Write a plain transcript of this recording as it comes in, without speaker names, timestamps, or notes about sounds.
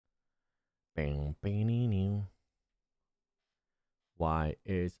Bang, bang, why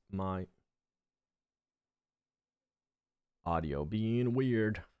is my audio being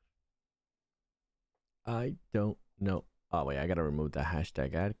weird? I don't know. Oh wait, I gotta remove the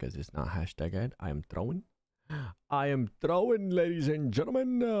hashtag ad because it's not hashtag ad. I am throwing, ladies and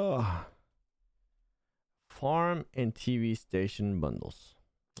gentlemen, farm and TV station bundles.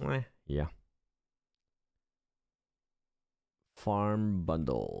 Yeah. Farm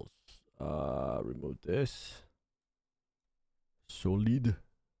bundles. Remove this. Solid.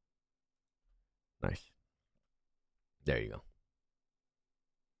 Nice. There you go.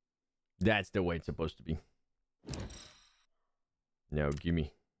 That's the way it's supposed to be. Now give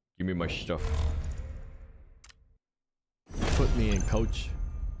me my stuff. Put me in, coach.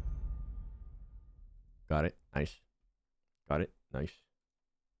 Got it. Nice. Got it. Nice.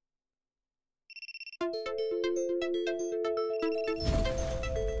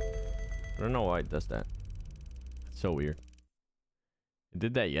 I don't know why it does that. It's so weird. It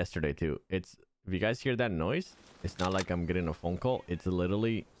did that yesterday too. It's, if you guys hear that noise, it's not like I'm getting a phone call. It's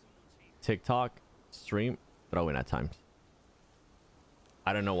literally TikTok stream throwing at times.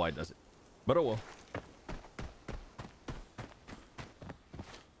 I don't know why it does it, but oh well.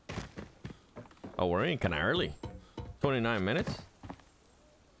 Oh, we're in kind of early. 29 minutes.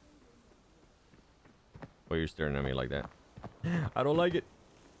 Why you're staring at me like that? I don't like it.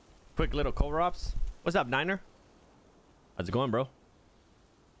 Quick little cover ups. What's up, Niner? How's it going, bro?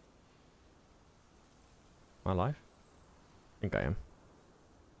 Am I live? I think I am.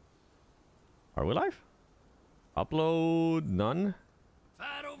 Are we live? Upload none.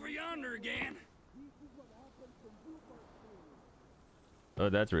 Fight over yonder again. Oh,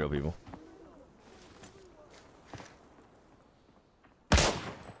 that's real, people.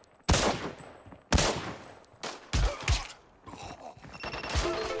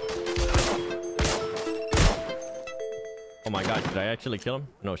 Oh my gosh, did I actually kill him?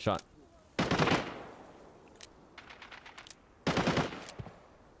 No shot.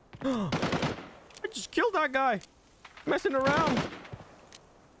 I just killed that guy. Messing around.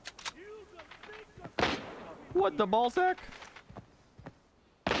 What the ballsack?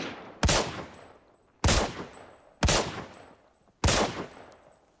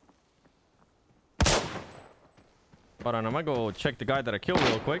 Hold on, I'm gonna go check the guy that I killed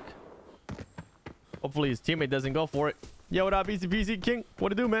real quick. Hopefully his teammate doesn't go for it. Yo, what up, Easy Peasy King?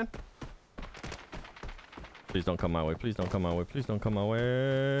 What it do, man? Please don't come my way. Please don't come my way. Please don't come my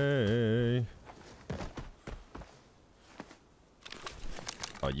way.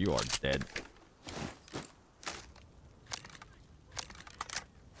 Oh, you are dead.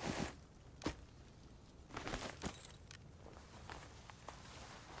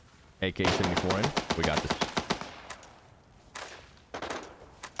 AK-74 in. We got this.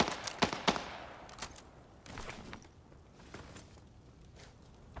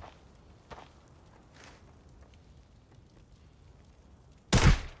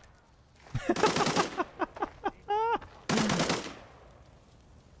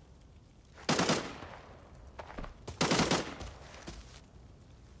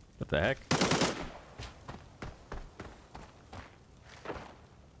 What the heck?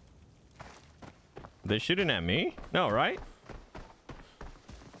 They're shooting at me? No, right?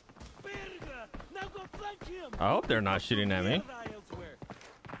 I hope they're not shooting at me.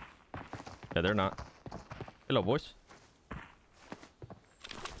 Yeah, they're not. Hello, boys.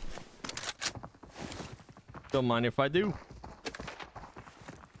 Don't mind if I do.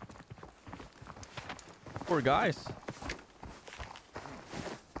 Poor guys.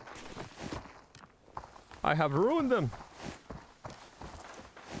 I have ruined them.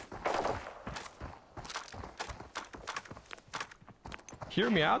 Hear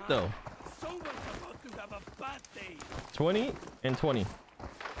me out though. 20 and 20.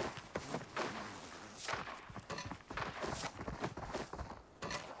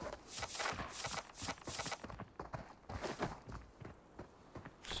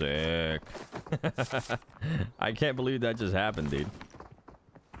 Sick. I can't believe that just happened, dude.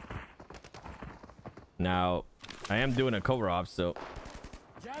 Now, I am doing a cover op, so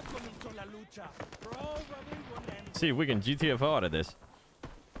see if we can GTFO out of this.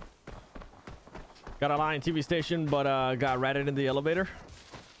 Got a line TV station, but got ratted in the elevator.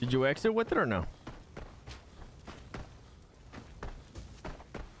 Did you exit with it or no?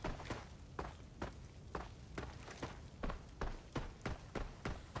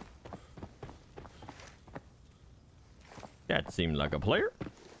 That seemed like a player,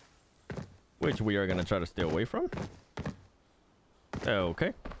 which we are going to try to stay away from.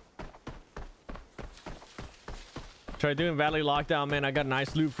 Okay. Try doing Valley Lockdown, man. I got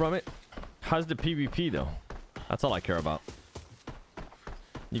nice loot from it. How's the PvP though? That's all I care about.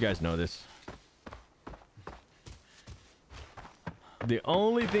 You guys know this. The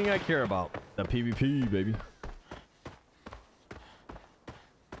only thing I care about, the PvP, baby.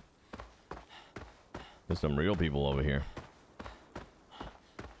 There's some real people over here.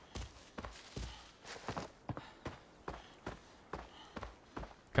 What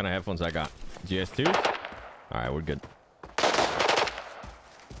kind of headphones I got? GS2s? All right, we're good.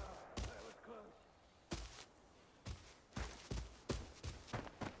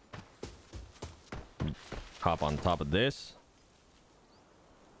 Hop on top of this.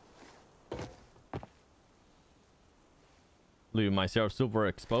 Leave myself super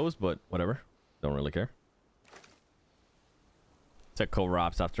exposed, but whatever. Don't really care. It's a cover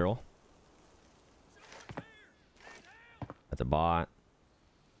ops after all. That's a bot.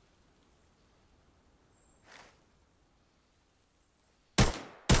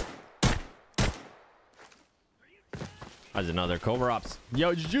 That's another cover ops.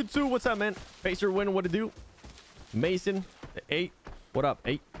 Yo, Jujutsu, what's up, man? Facer win, what to do? Mason, 8. What up,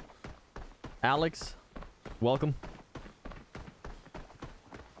 8? Alex, welcome.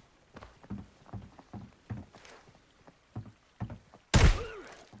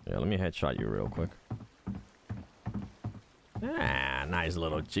 Yeah, let me headshot you real quick. Ah, nice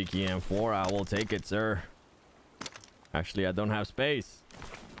little cheeky M4. I will take it, sir. Actually, I don't have space.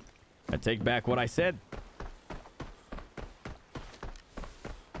 I take back what I said.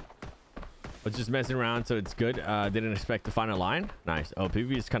 Was just messing around, so it's good. Didn't expect to find a line. Nice. Oh,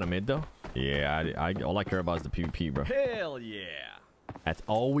 PvP is kind of mid though. Yeah, all I care about is the PvP, bro. Hell yeah. That's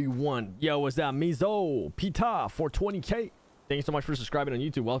all we want. Yo, what's that? Mizo Pita for 20K. Thank you so much for subscribing on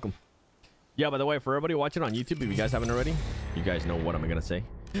YouTube. Welcome. Yeah, by the way, for everybody watching on YouTube, if you guys haven't already, you guys know what I'm gonna say.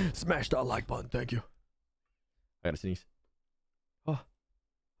 Smash that like button. Thank you. I gotta sneeze. Oh.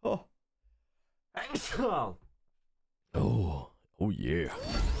 Oh. Oh yeah.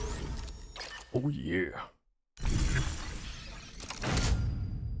 Oh yeah.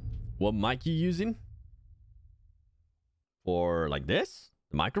 What mic you using? For like this?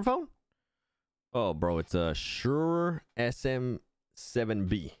 The microphone? Oh, bro, it's a Shure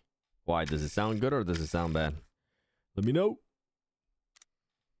SM7B. Why? Does it sound good or does it sound bad? Let me know.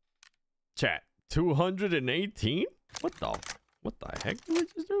 Chat. 218? What the heck did we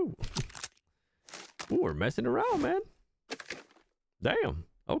just do? Ooh, we're messing around, man. Damn.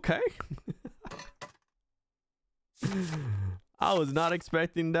 Okay. I was not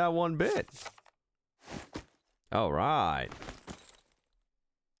expecting that one bit. All right.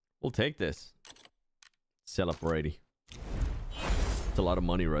 We'll take this. Sell up for 80. It's a lot of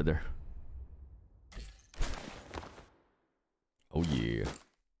money right there. Oh yeah.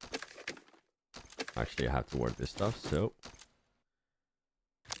 Actually, I have to work this stuff, so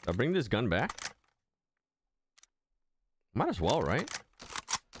I'll bring this gun back. Might as well, right?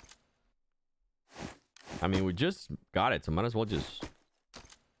 I mean, we just got it, so might as well just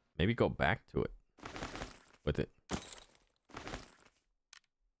maybe go back to it with it.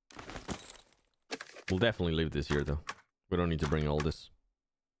 We'll definitely leave this here, though. We don't need to bring all this.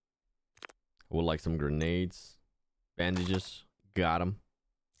 I would like some grenades, bandages. Got them.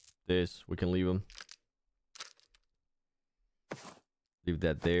 This, we can leave them. Leave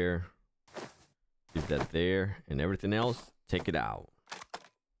that there. Leave that there. And everything else, take it out.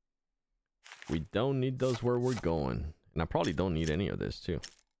 We don't need those where we're going. And I probably don't need any of this, too.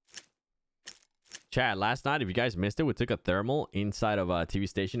 Chat, last night, if you guys missed it, we took a thermal inside of a TV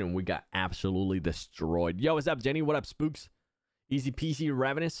station and we got absolutely destroyed. Yo, what's up, Jenny? What up, Spooks? Easy peasy,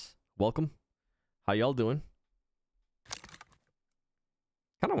 Ravenous. Welcome. How y'all doing?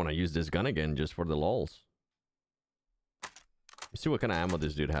 Kind of want to use this gun again just for the lulz. Let's see what kind of ammo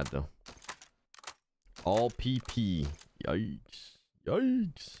this dude had, though. All PP. Yikes.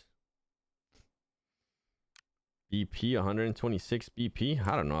 Yikes. BP, 126 BP.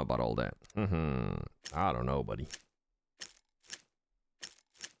 I don't know about all that. I don't know, buddy.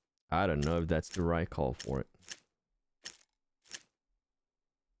 I don't know if that's the right call for it.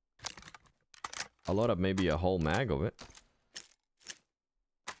 I'll load up maybe a whole mag of it.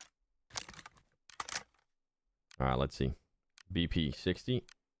 All right, let's see. BP 60.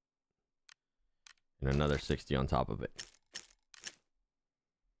 And another 60 on top of it.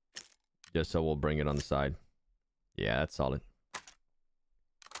 Just so we'll bring it on the side. Yeah, that's solid.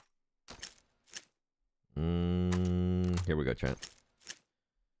 Here we go, chat.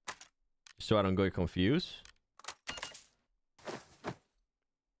 So I don't go confused.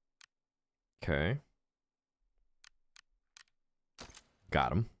 Okay.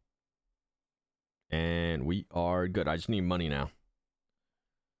 Got him. And we are good. I just need money now.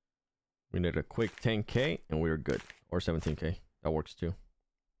 We need a quick 10k and we're good. Or 17k. That works too.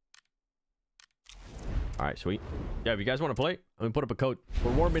 Alright, sweet. Yeah, if you guys want to play, let me put up a code.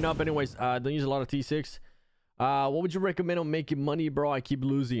 We're warming up anyways. Don't use a lot of T6. What would you recommend on making money, bro? I keep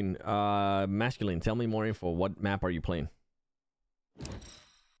losing. Masculine, tell me more info. What map are you playing? Just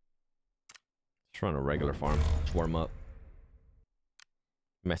run a regular farm. Just warm up.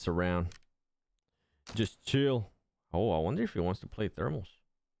 Mess around. Just chill. Oh, I wonder if he wants to play thermals.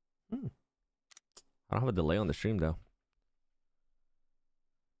 I don't have a delay on the stream though.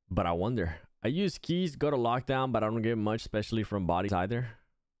 But I wonder. I use keys, go to lockdown, but I don't get much, especially from bodies either.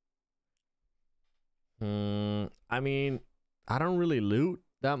 I mean, I don't really loot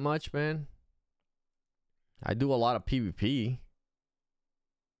that much, man. I do a lot of PvP.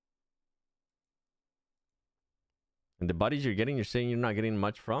 And the buddies you're getting, you're saying you're not getting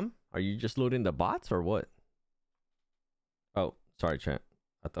much from? Are you just looting the bots or what? Oh, sorry, chat.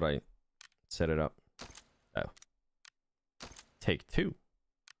 I thought I set it up. Oh. Take 2.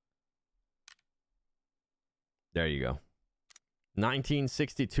 There you go.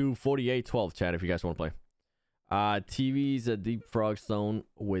 1962 48 12, chat, if you guys want to play. TV's a deep frog zone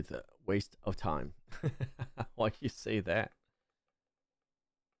with a waste of time. Why you say that?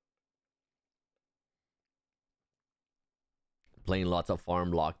 Playing lots of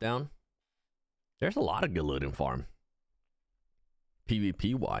farm lockdown. There's a lot of good loot in farm.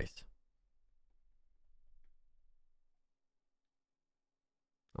 PvP wise.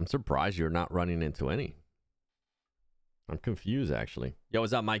 I'm surprised you're not running into any. I'm confused actually. Yo,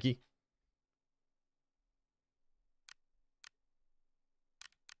 what's up, Mikey?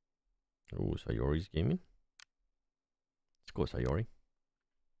 Oh, Sayori's gaming. Let's go, Sayori.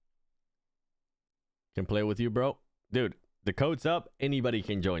 Can play with you, bro. Dude, the code's up. Anybody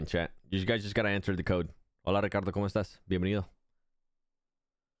can join, chat. You guys just gotta enter the code. Hola, Ricardo, ¿cómo estás? Bienvenido.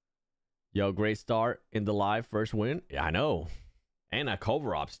 Yo, great start in the live. First win. Yeah, I know. And a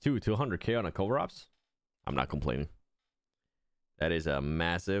cover ops, too. 200k on a cover ops. I'm not complaining. That is a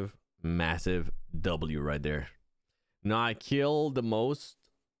massive, massive W right there. No, I killed the most.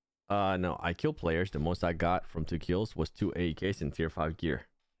 No, I killed players. The most I got from 2 kills was 2 AKs in tier 5 gear.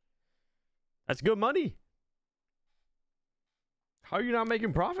 That's good money. How are you not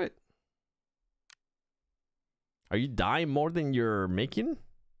making profit? Are you dying more than you're making?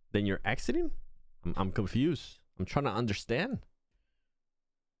 Than you're exiting? I'm confused. I'm trying to understand.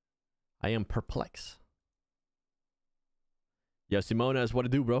 I am perplexed. Yo, Simonas, what to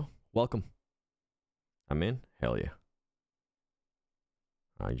do, bro? Welcome. I'm in. Hell yeah.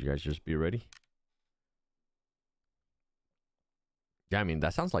 Alright, you guys just be ready. Yeah, I mean,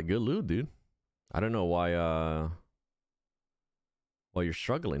 that sounds like good loot, dude. I don't know why you're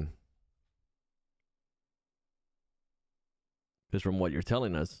struggling. Because from what you're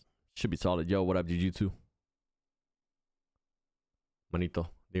telling us, should be solid. Yo, what up, Jiu-Jitsu? Manito,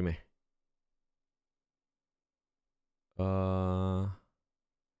 dime.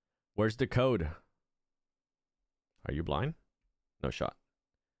 Where's the code? Are you blind? No shot.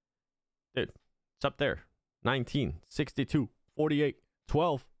 Dude, it's up there. 19, 62, 48,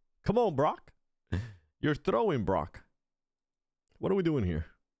 12. Come on, Brock. You're throwing, Brock. What are we doing here?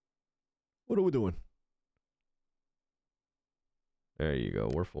 What are we doing? There you go.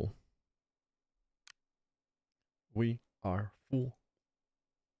 We're full. We are full.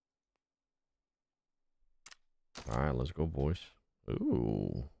 All right, let's go, boys.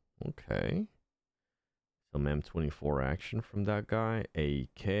 Ooh, okay. Some M24 action from that guy.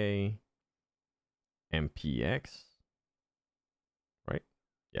 AK. MPX. Right?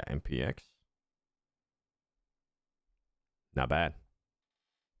 Yeah, MPX. Not bad.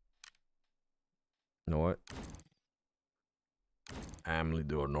 You know what? I'm gonna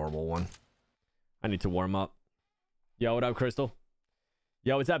do a normal one. I need to warm up. Yo, what up, Crystal?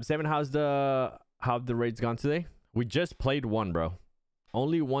 Yo, what's up, Seven? How have the raids gone today? We just played one, bro.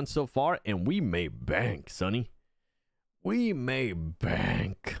 Only one so far, and we made bank, Sonny. We made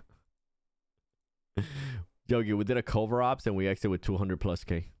bank. Yogi, we did a cover ops and we exited with 200 plus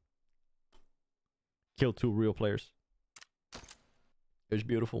K. Killed 2 real players. It was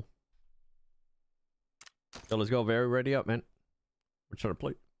beautiful. So let's go. Very ready up, man. We're trying to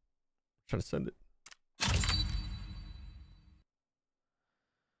play. We're trying to send it.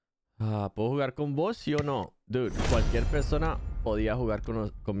 ¿Puedo jugar con vos, sí o no? Dude, cualquier persona podía jugar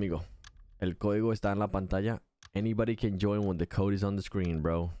conmigo. El código está en la pantalla. Anybody can join when the code is on the screen,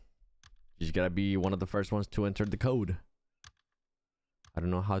 bro. You just gotta be one of the first ones to enter the code. I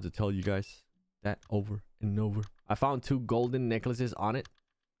don't know how to tell you guys that over and over. I found 2 golden necklaces on it.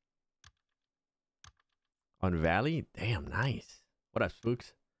 On Valley? Damn, nice. What up,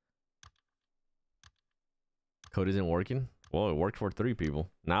 Spooks? Code isn't working. Well, it worked for 3 people.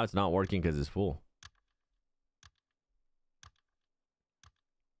 Now it's not working because it's full.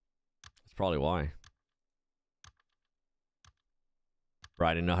 That's probably why. Bro,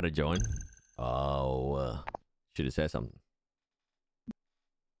 I didn't know how to join. Oh, should have said something.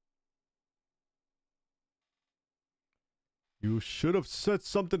 You should have said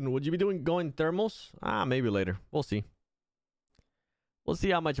something. Would you be doing going thermals? Ah, maybe later. We'll see. We'll see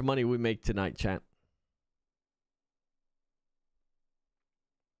how much money we make tonight, chat.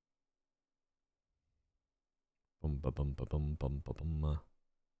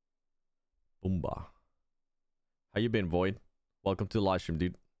 Boomba. How you been, Void? Welcome to the live stream,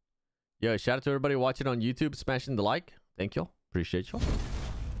 dude. Yo, shout out to everybody watching on YouTube, smashing the like. Thank you. Appreciate you.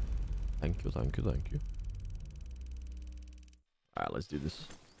 Thank you. Alright, let's do this.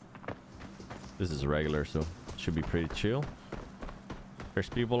 This is regular, so should be pretty chill. There's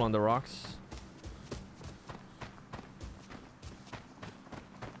people on the rocks.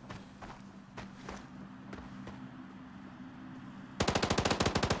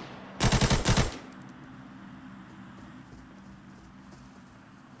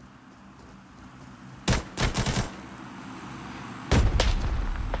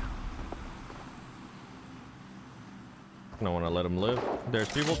 I don't want to let him live. There's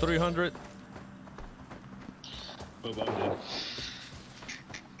people 300. Oh, I'm dead.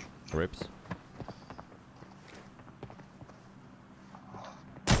 Rips.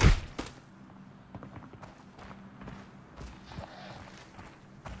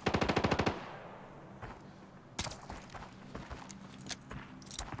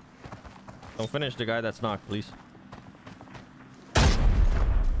 Don't finish the guy that's knocked, please.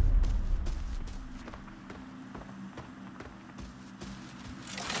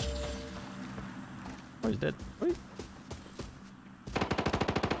 Oh, he's dead. Wait.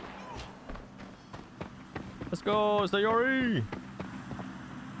 Let's go, Sayori!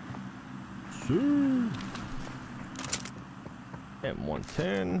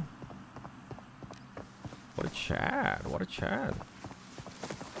 M110. What a Chad. What a Chad.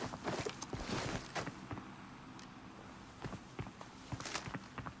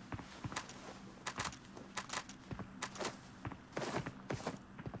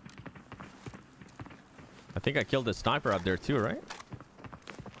 I think I killed the sniper out there too, right?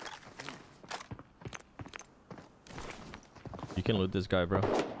 You can loot this guy, bro.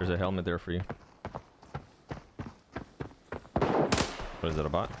 There's a helmet there for you. What is it, a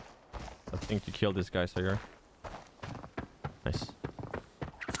bot? I think you killed this guy, Sayori. Nice.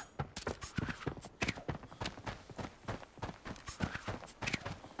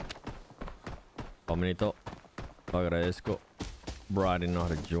 Dominito. Agradezco. Bro, I didn't know how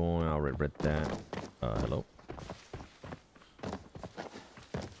to join. I'll regret that. Hello.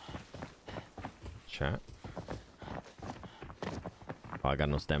 Chat. Oh, I got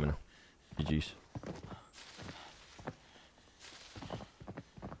no stamina. GG's.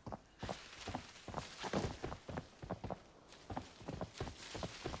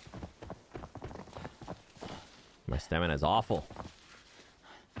 My stamina is awful.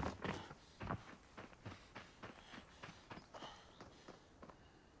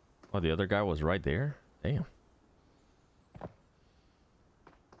 Oh, the other guy was right there? Damn.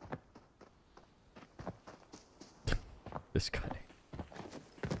 This guy.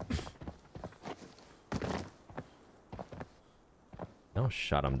 No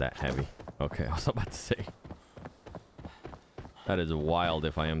shot him that heavy. Okay, I was about to say. That is wild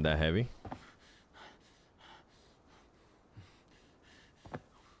if I am that heavy.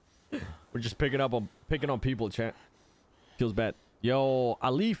 We're just picking on people, chat. Feels bad. Yo,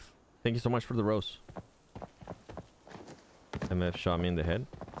 Alif. Thank you so much for the rose. MF shot me in the head.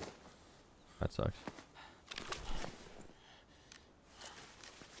 That sucks.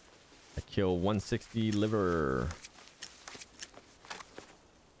 I kill 160 liver.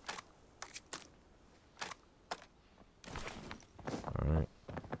 Alright.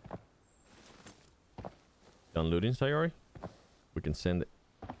 Done looting, Sayori? We can send it.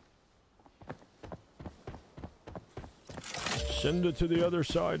 Send it to the other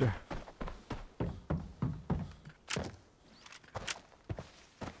side.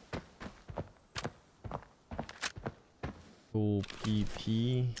 Cool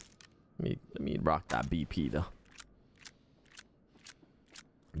BP. Let me rock that BP though.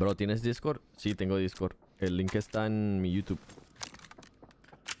 Bro, ¿tienes Discord? Sí, tengo Discord. El link está en mi YouTube.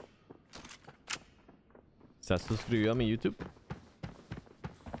 ¿Se has suscribido a mi YouTube?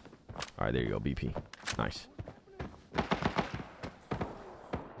 Alright, there you go, BP. Nice.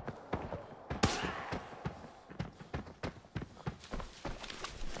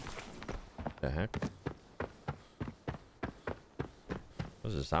 The heck?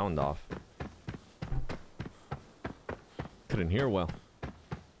 Was the sound off? Couldn't hear well.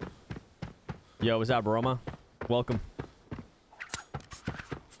 Yo, what's up, Roma? Welcome.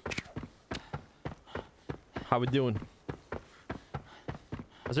 How we doing?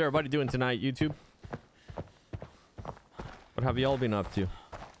 How's everybody doing tonight, YouTube? What have you all been up to?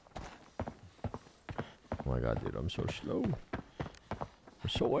 Oh my god, dude, I'm so slow. I'm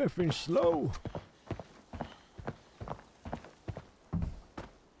so effing slow.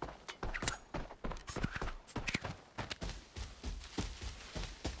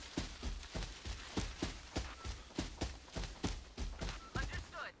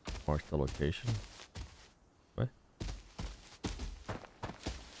 Mark the location. What?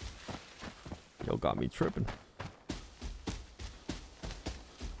 Yo, got me tripping.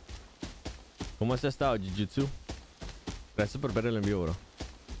 ¿Cómo has estado, Jujutsu? Gracias por ver el envío, bro.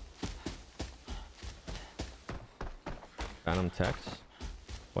 Phantom text?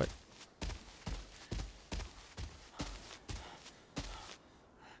 What?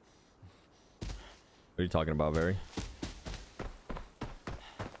 What are you talking about, Barry?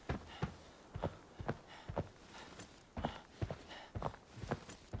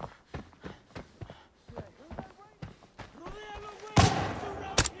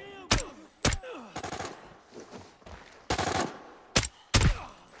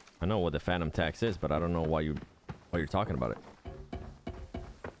 I know what the phantom tax is, but I don't know why you're talking about it.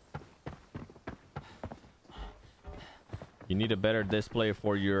 You need a better display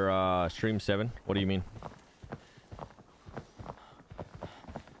for your stream 7. What do you mean?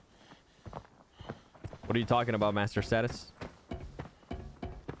 What are you talking about, Master Status?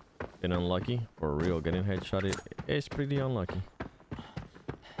 Been unlucky? For real, getting headshotted is pretty unlucky.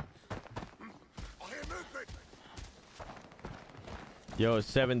 Yo,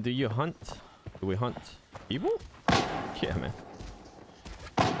 7, do you hunt? Do we hunt people? Yeah, man.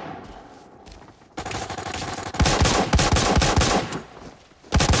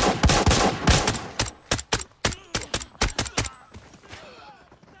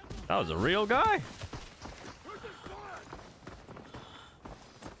 That was a real guy.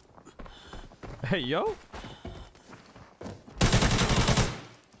 Hey, yo.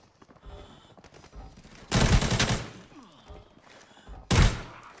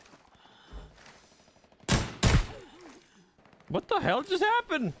 What the hell just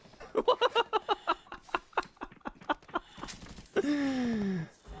happened?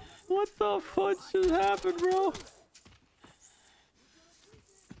 What the fuck just happened, bro?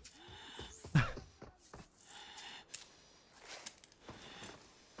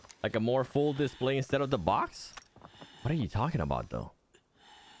 Like a more full display instead of the box? What are you talking about, though?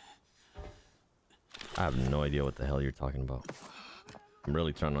 I have no idea what the hell you're talking about. I'm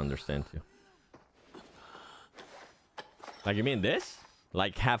really trying to understand, too. Like, you mean this?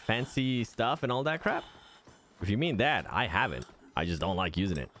 Like, have fancy stuff and all that crap? If you mean that, I haven't. I just don't like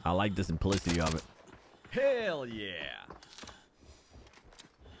using it. I like the simplicity of it. Hell yeah!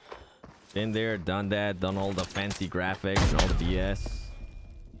 Been there, done that, done all the fancy graphics and all the BS.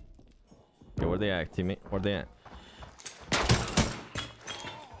 Yo, where they at, teammate? Where they at?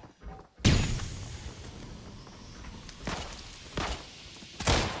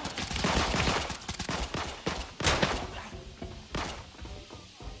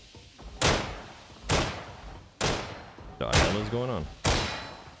 What the hell is going on?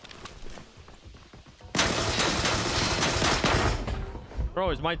 Bro,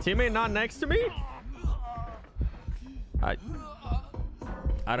 is my teammate not next to me?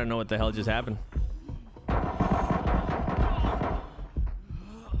 I don't know what the hell just happened.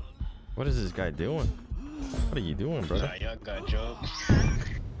 What is this guy doing? What are you doing, brother? Y'all got jokes.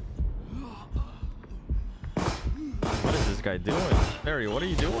 What is this guy doing? Barry, what are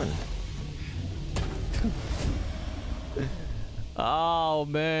you doing? Oh,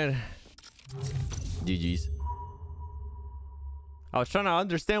 man. GG's. I was trying to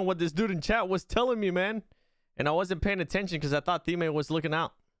understand what this dude in chat was telling me, man. And I wasn't paying attention because I thought teammate was looking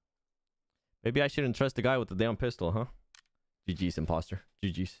out. Maybe I shouldn't trust the guy with the damn pistol, huh? GG's, imposter.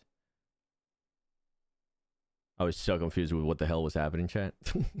 GG's. I was so confused with what the hell was happening, chat.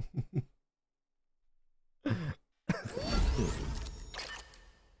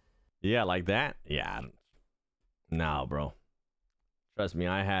 Yeah, like that? Yeah. No, bro. Trust me,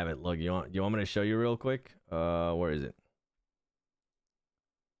 I have it. Look, you want me to show you real quick? Where is it?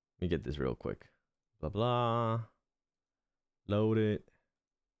 Let me get this real quick. Blah blah. Load it.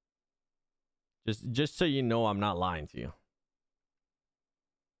 Just so you know I'm not lying to you.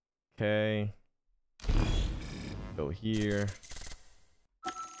 Okay. Go here.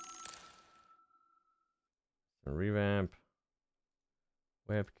 Revamp.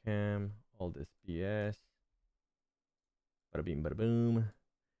 webcam, all this BS. Bada bing, bada boom.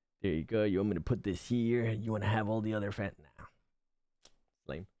 There you go. You want me to put this here? You want to have all the other fat now?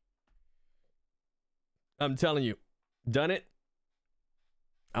 Lame. I'm telling you, done it.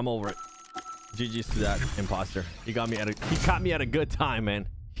 I'm over it. GG's to that imposter. He caught me at a good time, man.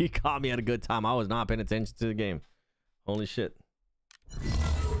 He caught me at a good time. I was not paying attention to the game. Holy shit.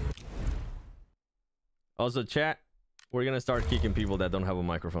 Also, chat, we're gonna start kicking people that don't have a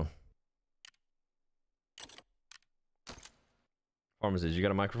microphone. Pharmacist, you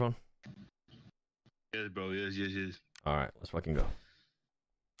got a microphone? Yes, bro. Yes. All right, let's fucking go.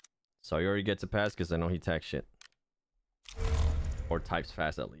 So he already gets a pass because I know he tags shit. Or types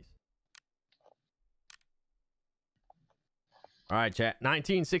fast at least. All right, chat.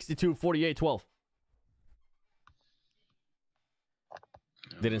 1962 48 12.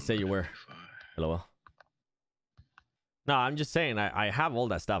 Didn't say you were. LOL. No, I'm just saying I have all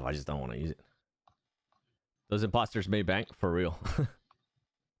that stuff. I just don't want to use it. Those imposters may bank for real.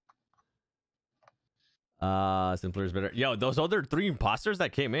 Simpler is better. Yo, those other 3 imposters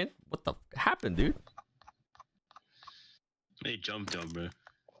that came in, what the happened, dude? They jumped on, bro.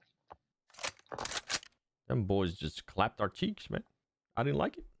 Them boys just clapped our cheeks, man. I didn't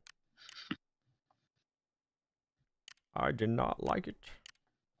like it. I did not like it.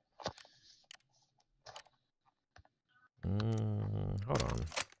 Hold on.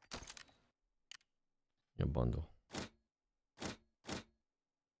 Your bundle.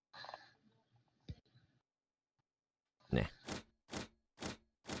 Nah.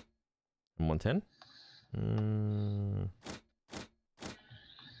 110?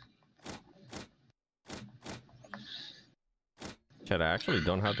 Chat, I actually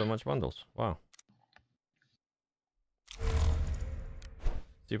don't have that much bundles. Wow.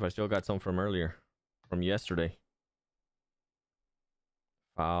 See if I still got some from earlier. From yesterday.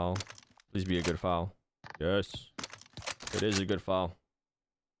 Foul. Please be a good foul. Yes. It is a good foul.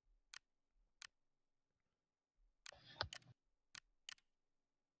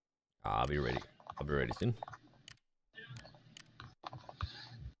 I'll be ready. I'll be ready soon.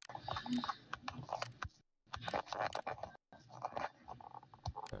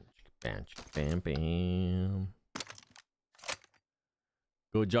 Bam, bam.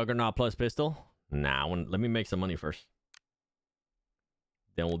 Go Juggernaut plus pistol. Nah, let me make some money first.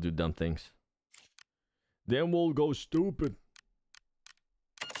 Then we'll do dumb things. Then we'll go stupid.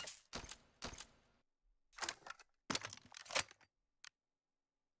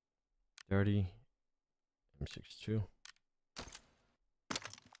 $30. M62.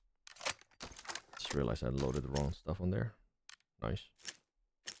 Just realized I loaded the wrong stuff on there. Nice.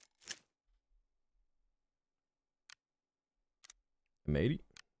 M80.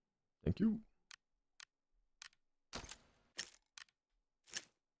 Thank you.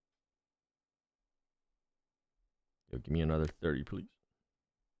 Yo, give me another 30, please.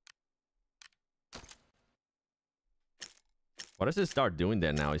 Why does it start doing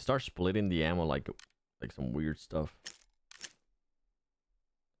that now? It starts splitting the ammo like some weird stuff.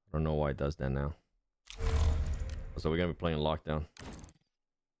 I don't know why it does that now. So we're gonna be playing Lockdown.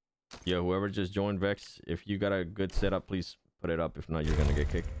 Yo, whoever just joined Vex, if you got a good setup, please put it up. If not, you're gonna get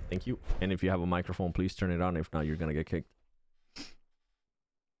kicked. Thank you. And if you have a microphone, please turn it on. If not, you're gonna get kicked.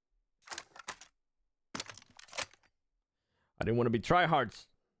 I didn't want to be tryhards,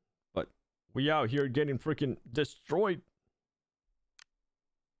 but we out here getting freaking destroyed.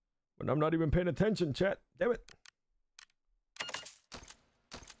 But I'm not even paying attention, chat. Damn it.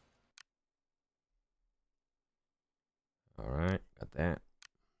 All right, got that.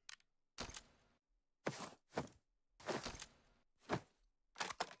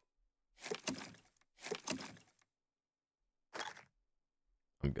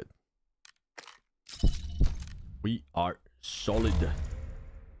 I'm good. We are solid.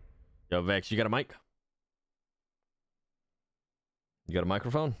 Yo, Vex, you got a mic? You got a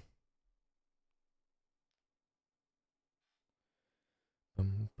microphone?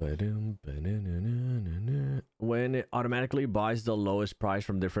 When it automatically buys the lowest price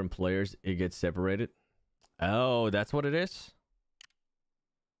from different players, it gets separated. Oh, that's what it is?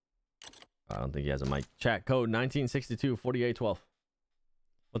 I don't think he has a mic. Chat code 1962 4812.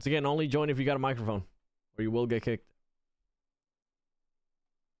 Once again, only join if you got a microphone, or you will get kicked.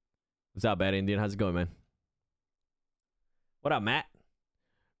 What's up, Bad Indian? How's it going, man? What up, Matt?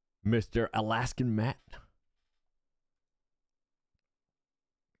 Mr. Alaskan Matt.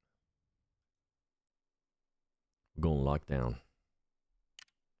 We're going lockdown.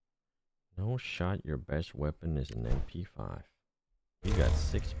 No shot, your best weapon is an MP5. You got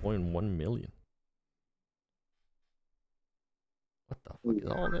 6.1 million. What the fuck is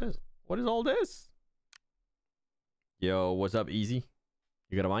all this? What is all this? Yo, what's up, Easy?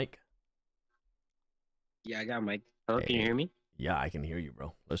 You got a mic? Yeah, I got a mic. Hello, can you Hey. hear me? Yeah, I can hear you,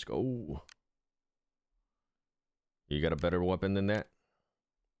 bro. Let's go. You got a better weapon than that?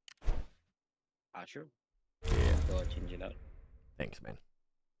 Sure. Yeah. Go ahead, change it out. Thanks, man.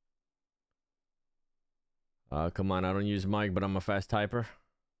 Come on, I don't use mic, but I'm a fast typer.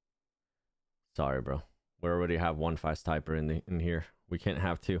 Sorry, bro. We already have one fast typer in here. We can't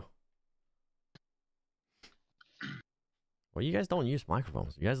have two. Well, you guys don't use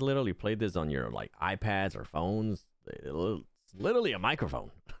microphones. You guys literally play this on your like iPads or phones. It's literally a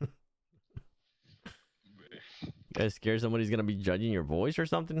microphone. You guys scared somebody's gonna be judging your voice or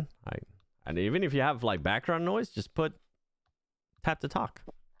something? And even if you have like background noise, just put tap to talk.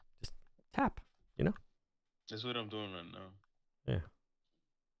 Just tap, you know? That's what I'm doing right now. Yeah.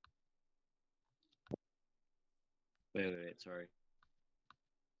 Wait, sorry.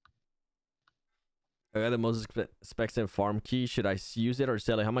 I got the most expensive farm key. Should I use it or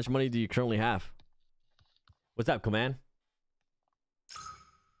sell it? How much money do you currently have? What's up, Command?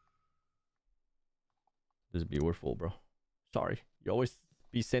 Just be we're full, bro. Sorry. You always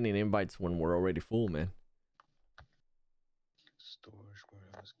be sending invites when we're already full, man. Storage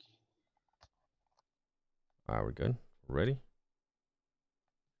warehouse key. Alright, we're good. Ready?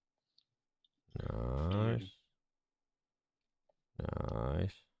 Nice.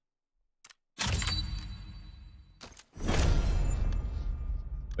 Nice.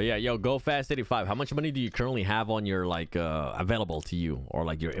 But yeah, yo, go fast 85. How much money do you currently have on your like available to you or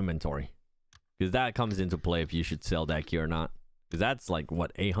like your inventory? Because that comes into play if you should sell that key or not. Because that's like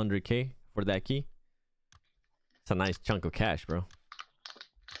what, 800k for that key? It's a nice chunk of cash, bro.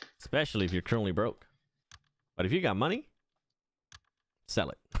 Especially if you're currently broke. But if you got money, sell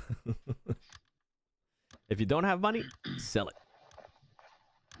it. If you don't have money, sell it.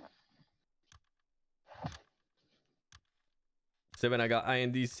 Seven, I got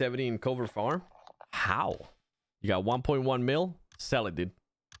IND 70 in Cover Farm. How? You got 1.1 mil? Sell it, dude.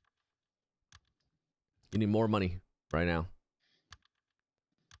 You need more money right now.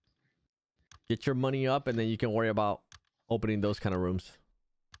 Get your money up and then you can worry about opening those kind of rooms.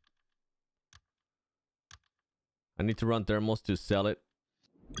 I need to run thermals to sell it.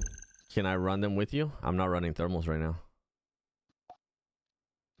 Can I run them with you? I'm not running thermals right now.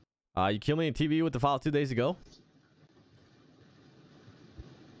 You killed me in TV with the file 2 days ago.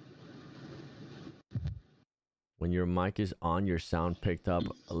 When your mic is on, your sound picked up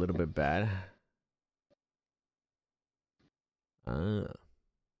a little bit bad. Oh,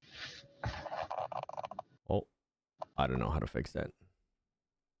 I don't know how to fix that.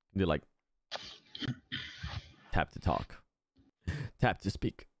 Do like tap to talk, tap to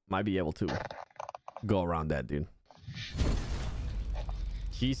speak. Might be able to go around that, dude.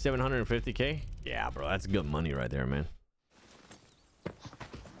 Key 750k. Yeah, bro, that's good money right there, man.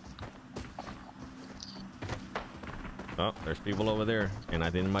 Oh, there's people over there, and I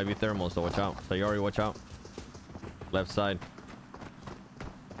think it might be thermals, so watch out. Sayori, watch out. Left side.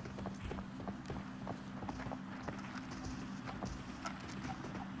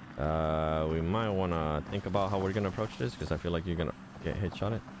 We might want to think about how we're gonna approach this, because I feel like you're gonna get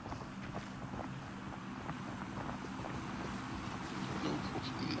headshotted.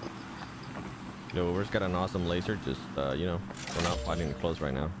 Yo, Uber's got an awesome laser. Just you know, we're not fighting close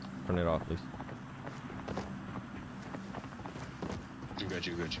right now. Turn it off, please. Got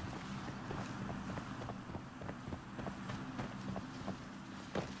you.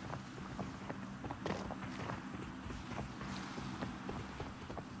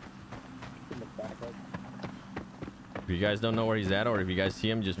 If you guys don't know where he's at, or if you guys see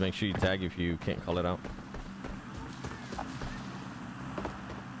him, just make sure you tag if you can't call it out.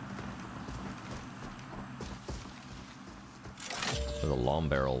 There's a long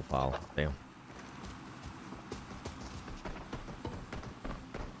barrel file. Damn.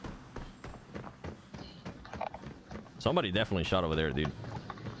 Somebody definitely shot over there, dude.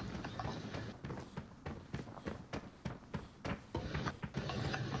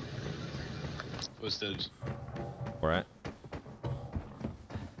 What's that? Where at?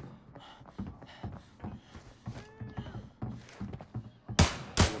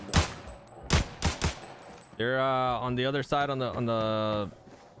 They're on the other side on the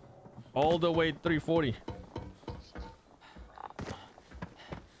all the way 340.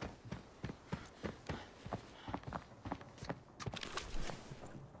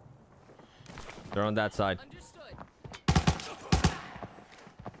 They're on that side. Understood.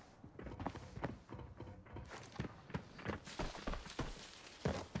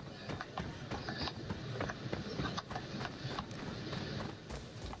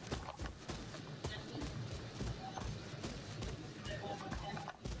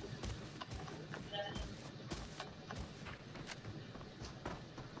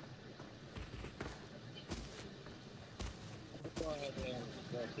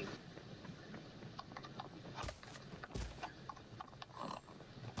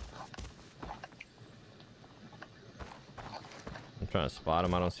 I'm trying to spot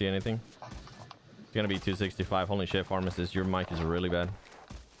him. I don't see anything. It's gonna be 265. Holy shit, Pharmacist, your mic is really bad.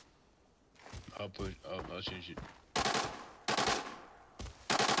 I'll change it.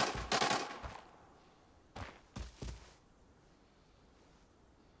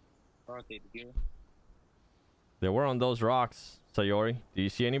 Rotate here. They were on those rocks, Sayori. Do you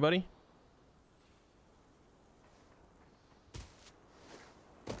see anybody?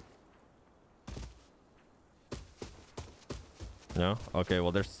 No? Okay,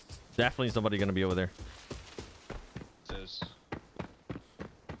 well, there's definitely somebody gonna be over there. Says.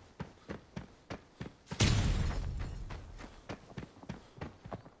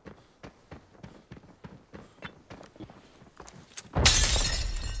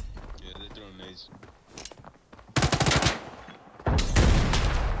 Yeah, they're throwing nades.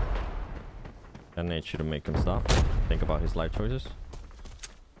 That nade should make him stop. Think about his life choices.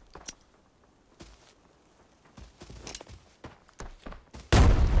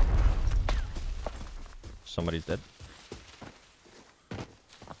 Somebody's dead.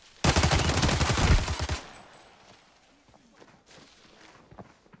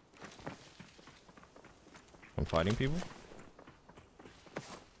 I'm fighting people.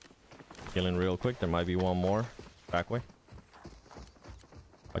 Killing real quick. There might be one more. Back way.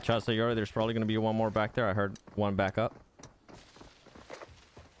 Watch out, Sayori. There's probably going to be one more back there. I heard one back up.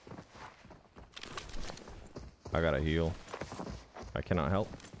 I gotta heal. I cannot help.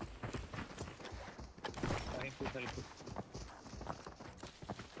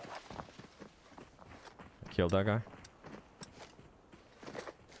 Killed that guy.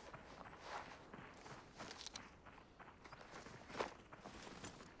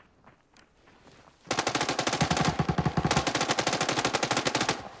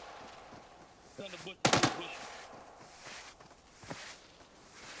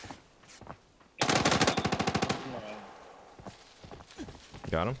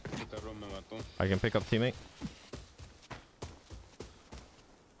 Got him. I can pick up teammate.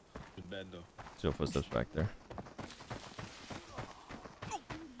 It's bad though. Still footsteps back there.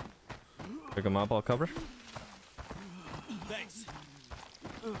 Pick him up, I'll cover. Thanks.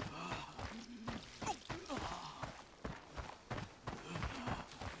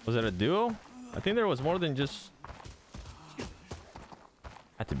 Was it a duo? I think there was more than just...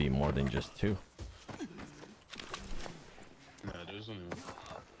 Had to be more than just two. Nah, there's only one.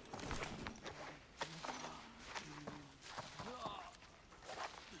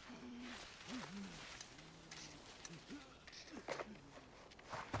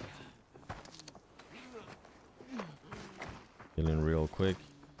 Healing real quick.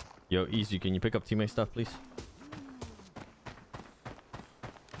 Yo, Easy, can you pick up teammate stuff, please?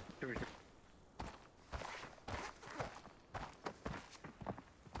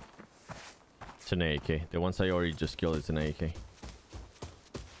 It's an AK. The ones I already just killed, it's an AK.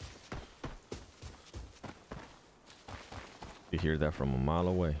 You hear that from a mile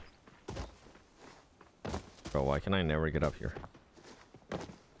away. Bro, why can I never get up here?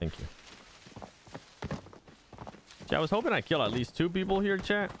 Thank you. Yeah, I was hoping I'd kill at least 2 people here,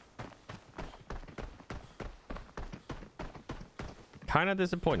 chat. Kinda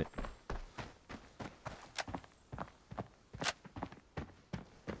disappointed.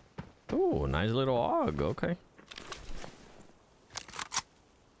 Ooh, nice little AUG. Okay.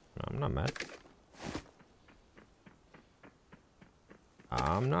 No, I'm not mad.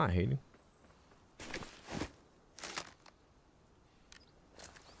 I'm not hating.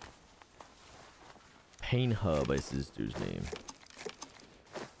 Pain Hub is this dude's name.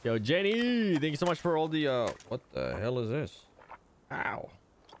 Yo, Jenny, thank you so much for all the what the hell is this? Ow.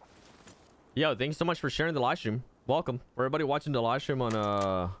 Yo, thanks so much for sharing the live stream. Welcome for everybody watching the live stream on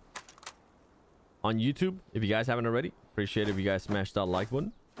YouTube. If you guys haven't already, appreciate it if you guys smash that like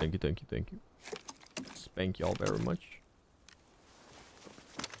button. Thank you, thank you, thank you. Spank y'all very much.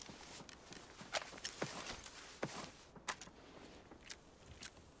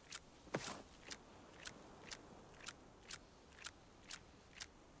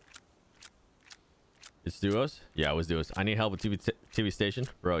 It's duos? Yeah, it was duos. I need help with TV station.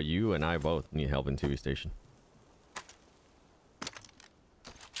 Bro, you and I both need help in TV station.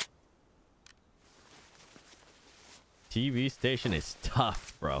 TV station is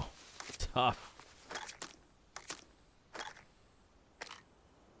tough, bro. Tough.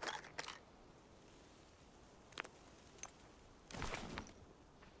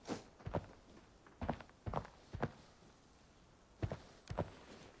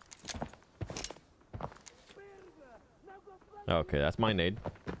 Okay, that's my nade.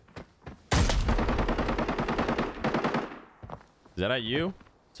 Is that at you,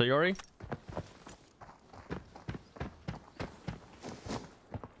 Sayori?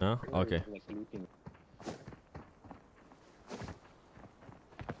 No? Okay. Like looting.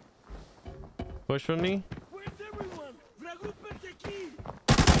 Push from me? Where's everyone? Reagrupense aquí.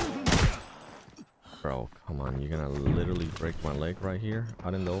 Bro, come on. You're gonna literally break my leg right here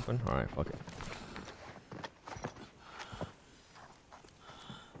out in the open? Alright, fuck it.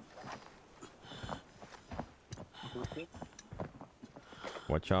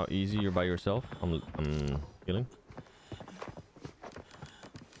 Watch out, easy. You're by yourself. I'm healing.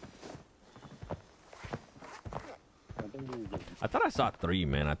 I thought I saw 3,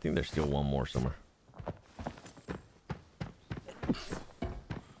 man. I think there's still one more somewhere.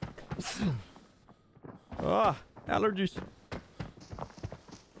 Ah, allergies.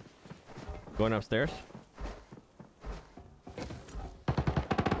 Going upstairs.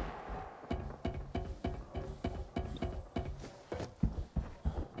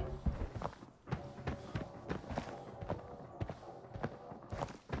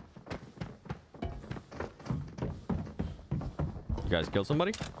 You guys kill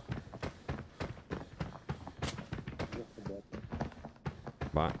somebody?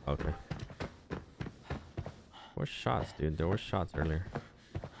 Bot? Okay. Where's shots, dude? There were shots earlier.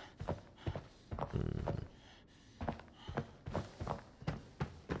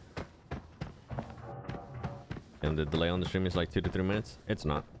 And the delay on the stream is like 2 to 3 minutes. It's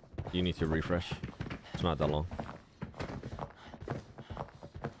not. You need to refresh. It's not that long.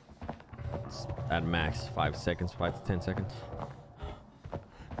 It's at max 5 seconds, 5 to 10 seconds.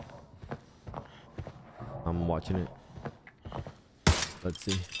 I'm watching it. Let's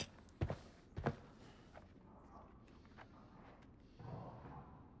see.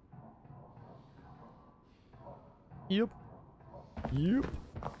 Yep. Yep.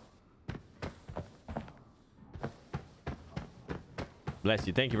 Bless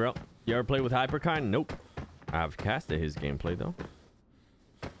you. Thank you, bro. You ever play with Hyperkind? Nope. I've casted his gameplay, though.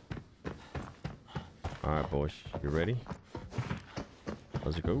 Alright, boys. You ready?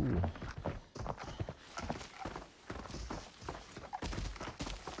 Let's go.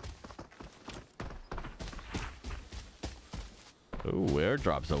 Ooh,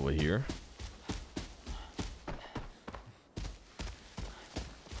 airdrops over here.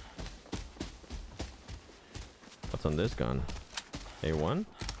 What's on this gun? A1?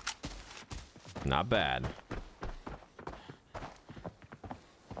 Not bad.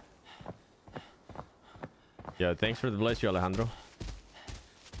 Yo, thanks for the bless you, Alejandro.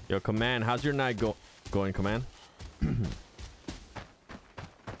 Yo, Command, how's your night going, Command?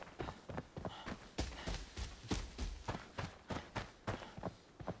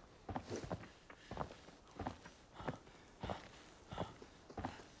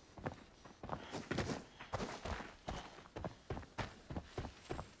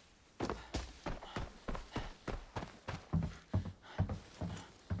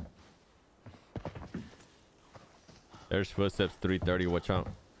 There's footsteps 330, watch out.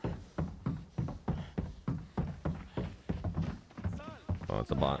 Oh, it's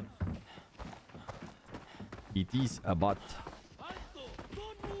a bot. It is a bot.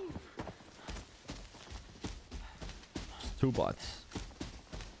 It's 2 bots.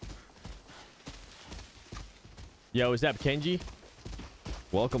 Yo, is that Kenji?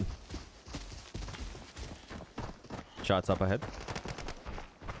 Welcome. Shots up ahead.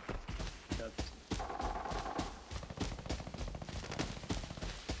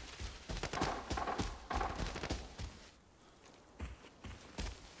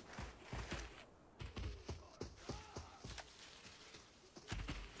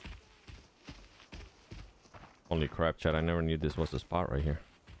 Holy crap, chat. I never knew this was the spot right here.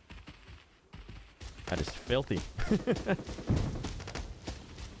 That is filthy.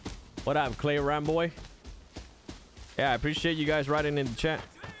 What up, Clay Ramboy? Yeah, I appreciate you guys writing in the chat.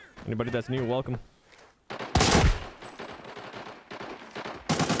 Anybody that's new, welcome.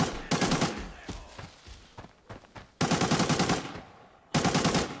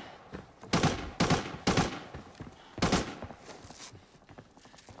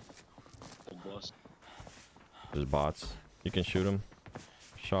 There's bots. You can shoot them.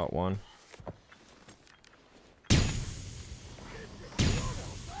 Shot 1.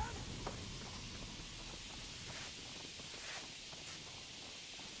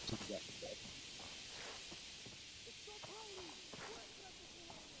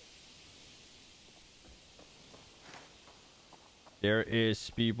 There is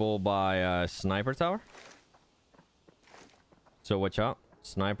people by Sniper Tower. So watch out.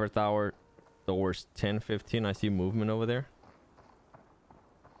 Sniper Tower. Towards 10-15. I see movement over there.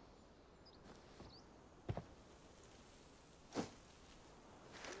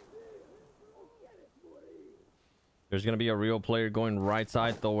 There's gonna be a real player going right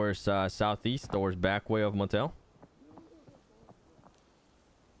side towards southeast, towards back way of motel.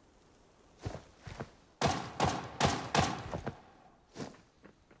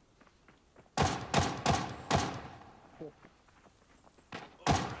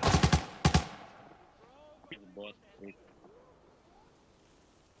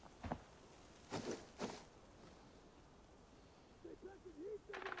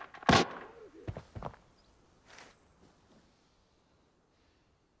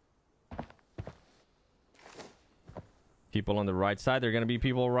 People on the right side. There are gonna be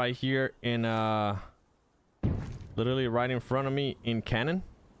people right here in literally right in front of me in cannon.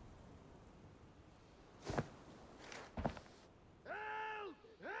 Help!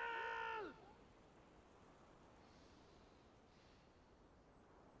 Help!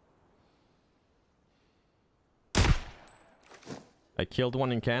 I killed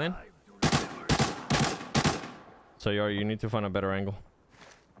one in cannon. So you need to find a better angle.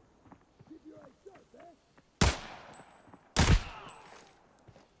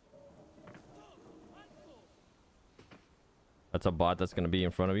 That's a bot that's gonna be in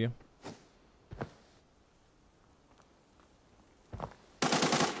front of you.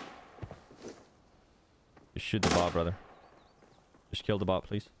 Just shoot the bot, brother. Just kill the bot,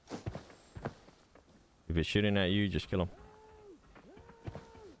 please. If it's shooting at you, just kill him.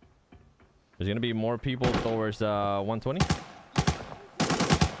 There's gonna be more people towards 120.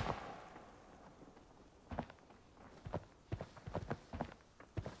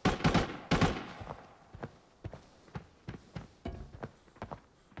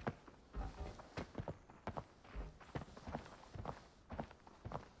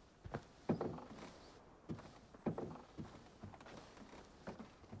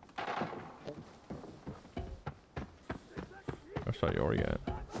 I saw you already at.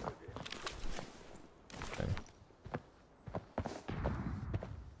 Okay.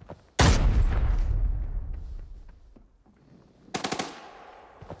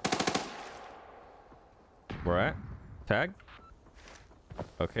 Where at? Tag?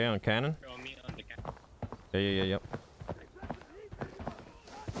 Okay, on cannon. Yeah, yep.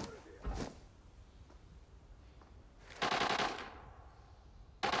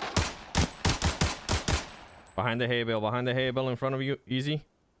 Behind the hay bale in front of you. Easy.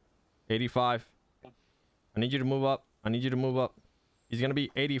 85. I need you to move up. He's gonna be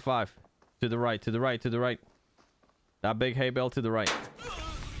 85. To the right. That big hay bale to the right.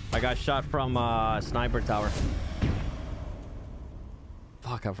 I got shot from sniper tower.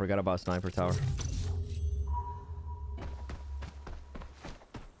 Fuck, I forgot about sniper tower.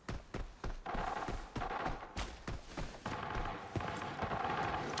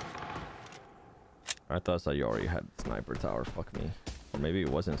 I thought you already had sniper tower. Fuck me. Or maybe it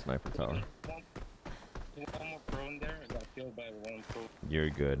wasn't sniper tower. One more pro in there. I got killed by one pro. You're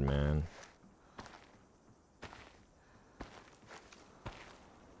good, man.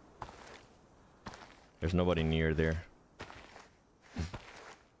 There's nobody near there.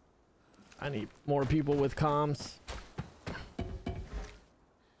 I need more people with comms.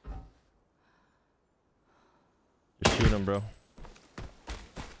 Just shoot him, bro.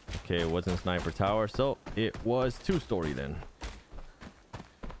 Okay, it wasn't sniper tower, so it was 2-story then.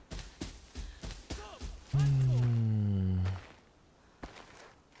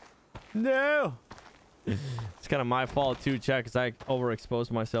 No! It's kind of my fault too, chat, because I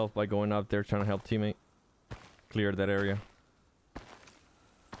overexposed myself by going up there trying to help teammate clear that area.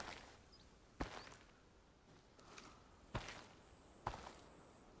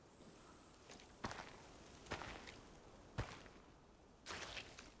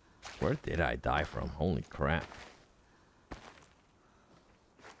 Where did I die from? Holy crap.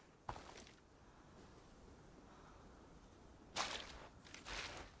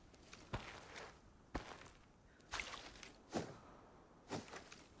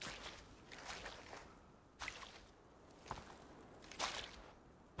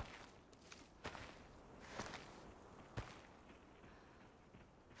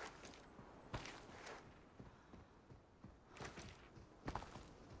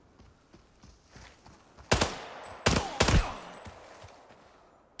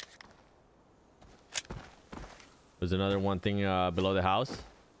 There's another one thing below the house.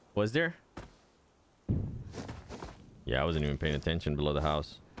 Was there? Yeah, I wasn't even paying attention below the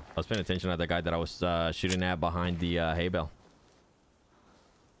house. I was paying attention at the guy that I was shooting at behind the hay bale.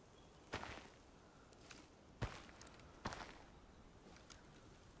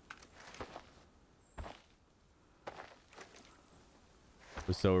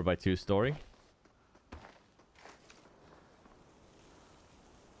 Was over by 2-story.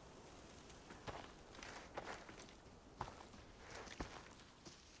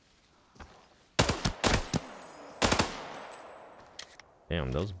 Damn,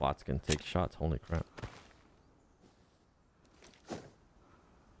 those bots can take shots. Holy crap.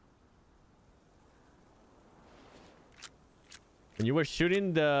 When you were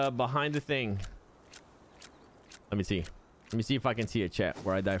shooting the behind the thing. Let me see. Let me see if I can see a chat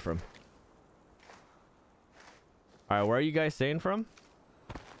where I die from. Alright, where are you guys saying from?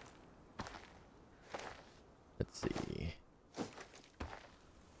 Let's see.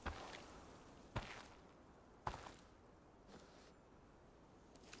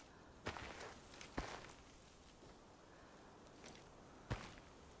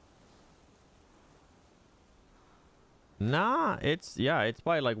 Nah, it's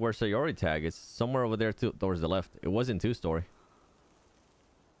probably like where Sayori tag. It's somewhere over there too, towards the left. It wasn't two-story.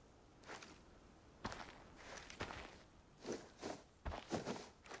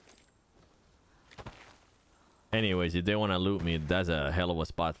 Anyways, if they want to loot me, that's a hell of a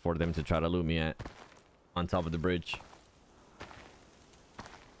spot for them to try to loot me at. On top of the bridge.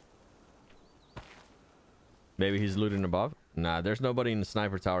 Maybe he's looting above? Nah, there's nobody in the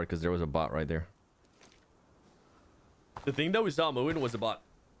sniper tower because there was a bot right there. The thing that we saw moving was a bot.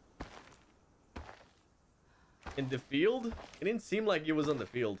 In the field? It didn't seem like it was on the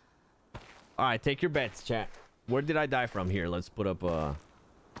field. Alright, take your bets, chat. Where did I die from here? Let's put up a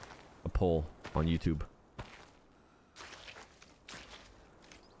poll on YouTube.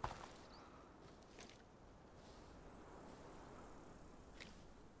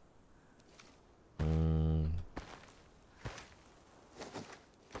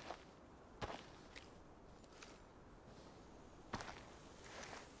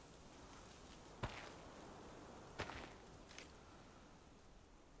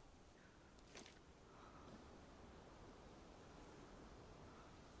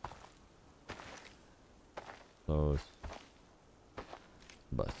 Close.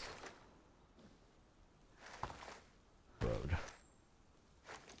 Bus. Road.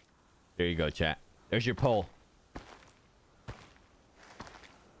 There you go, chat. There's your poll.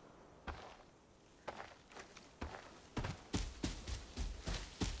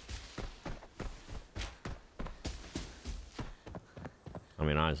 I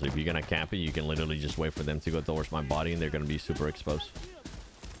mean, honestly, if you're gonna camp it, you can literally just wait for them to go towards my body and they're gonna be super exposed.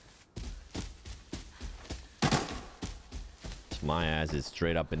 My ass is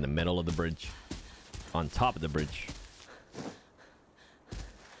straight up in the middle of the bridge. On top of the bridge.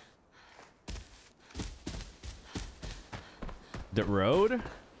 The road?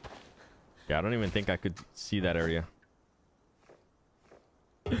 Yeah, I don't even think I could see that area.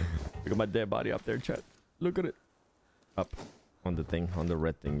 Look at my dead body up there, chat. Look at it. Up on the thing, on the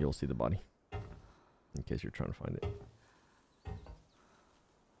red thing, you'll see the body. In case you're trying to find it.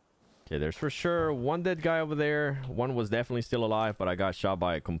 Okay, there's for sure one dead guy over there. One was definitely still alive, but I got shot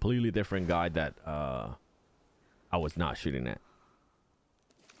by a completely different guy that I was not shooting at.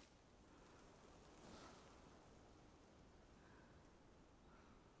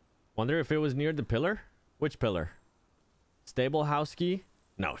 Wonder if it was near the pillar? Which pillar? Stable house key?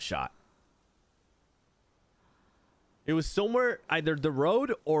 No shot. It was somewhere either the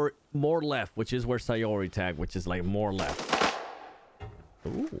road or more left, which is where Sayori tagged, which is like more left.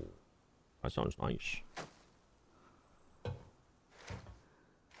 Ooh. That sounds nice.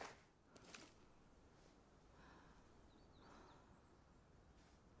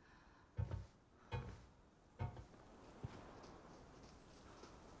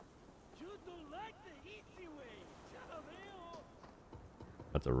 You don't like the easy way.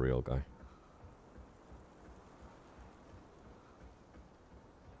 That's a real guy.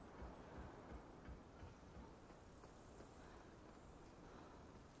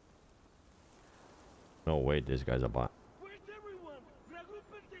 No, wait, this guy's a bot. Where's everyone?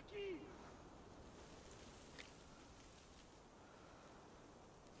 Reagrupen the key.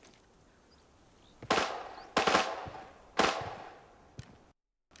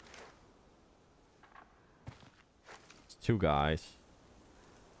 It's two guys.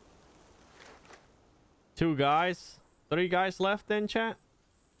 Two guys. Three guys left then, chat.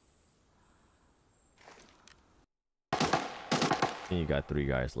 And you got three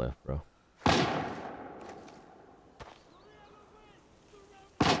guys left, bro.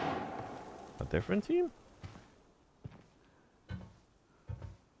 A different team?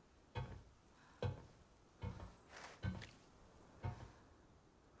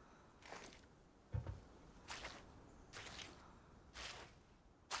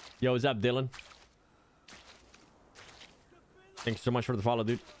 Yo, what's up, Dylan? Thanks so much for the follow,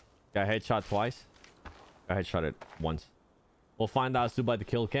 dude. Got headshot twice. Got headshot it once. We'll find out soon by the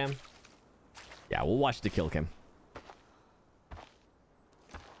kill cam. Yeah, we'll watch the kill cam.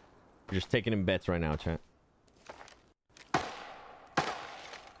 We're just taking in bets right now, chat.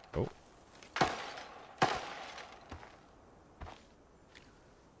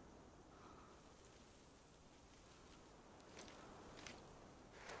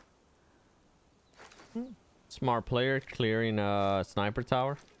 Smart player clearing a sniper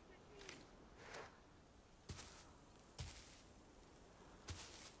tower.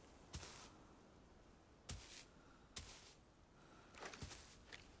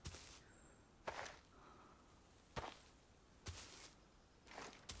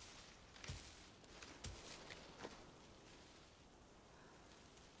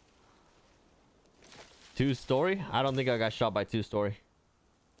 Two-story? I don't think I got shot by two-story.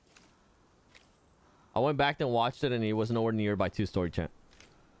 I went back and watched it and he was nowhere near by two-story, chat.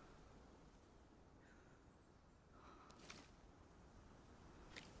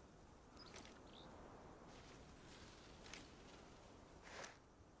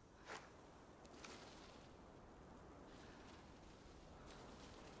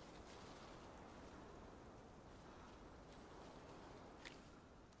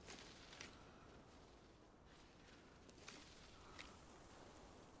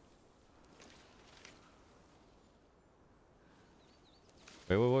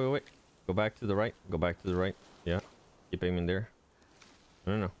 Wait. Go back to the right. Go back to the right. Yeah. Keep aiming there.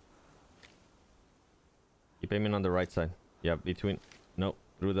 No. Keep aiming on the right side. Yeah, between... Nope.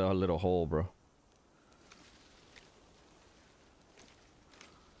 Through the little hole, bro.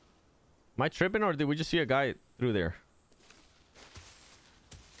 Am I tripping or did we just see a guy through there?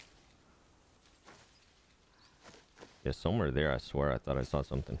 Yeah, somewhere there, I swear. I thought I saw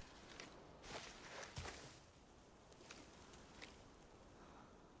something.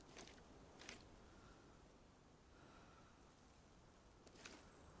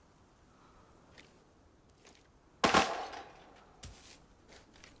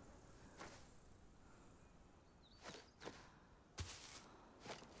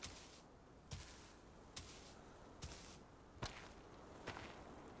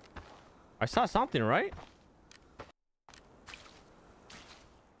 I saw something, right?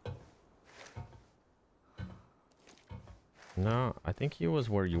 No, I think he was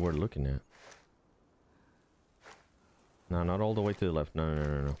where you were looking at. No, not all the way to the left.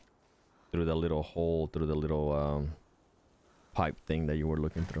 No. Through the little hole, through the little pipe thing that you were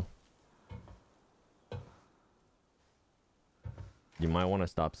looking through. You might want to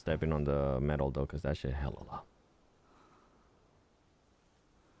stop stepping on the metal though, because that shit hella loud.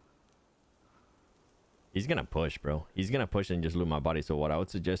 He's gonna push, bro. He's gonna push and just loot my body. So what I would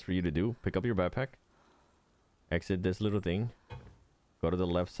suggest for you to do, pick up your backpack, exit this little thing, go to the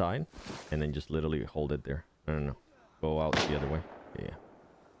left side, and then just literally hold it there. No. Go out the other way. Yeah.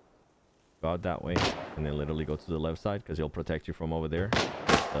 Go out that way, and then literally go to the left side, because he'll protect you from over there.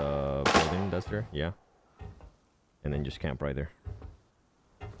 The building that's there. Yeah. And then just camp right there.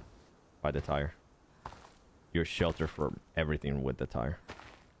 By the tire. Your shelter for everything with the tire.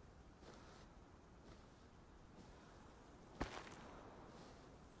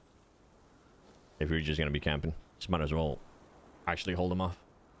 If you're just gonna be camping, just might as well actually hold them off.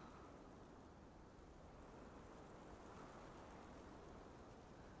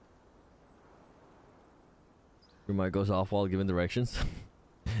 Your mic goes off while giving directions.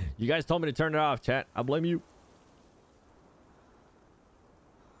 You guys told me to turn it off, chat. I blame you.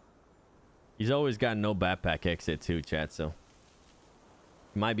 He's always got no backpack exit too, chat, so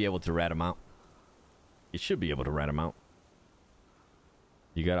you might be able to rat him out. You should be able to rat him out.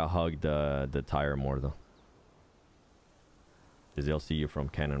 You gotta hug the tire more though, because they'll see you from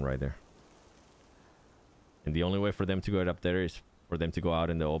cannon right there. And the only way for them to go up there is for them to go out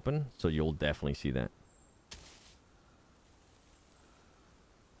in the open, so you'll definitely see that.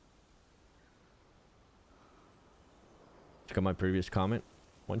 Check out my previous comment.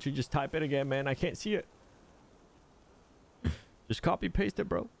 Why don't you just type it again, man? I can't see it. Just copy paste it,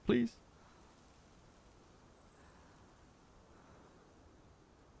 bro, please.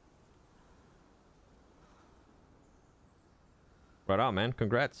 Right on, man.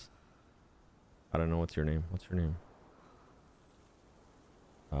 Congrats. I don't know what's your name. What's your name?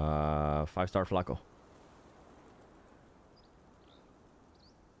 5-star Flaco.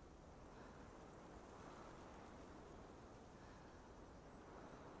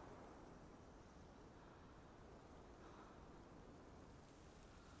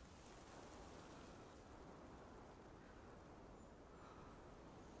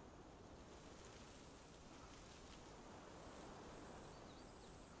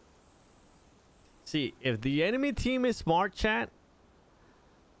 See, if the enemy team is smart, chat,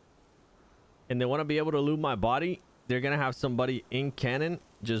 and they want to be able to loot my body, they're going to have somebody in cannon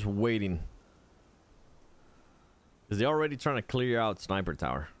just waiting. Because they're already trying to clear out sniper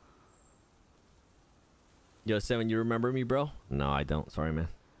tower. Yo, 7, you remember me, bro? No, I don't. Sorry, man.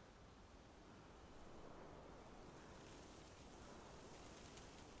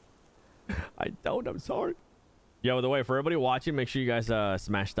 I don't. I'm sorry. Yo, by the way, for everybody watching, make sure you guys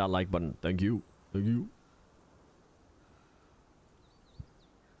smash that like button. Thank you. Thank you.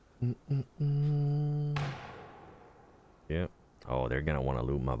 Yeah. Oh, they're gonna want to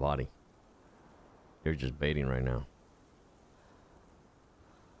loot my body. They're just baiting right now.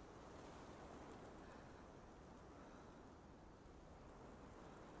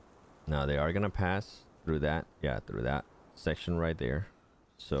 Now they are gonna pass through that. Yeah, through that section right there.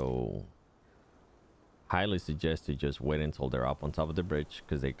 So highly suggest you just wait until they're up on top of the bridge,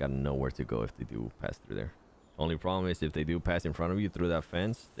 because they got nowhere to go if they do pass through there. Only problem is if they do pass in front of you through that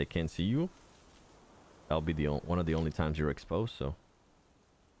fence, they can't see you. That'll be the one of the only times you're exposed. So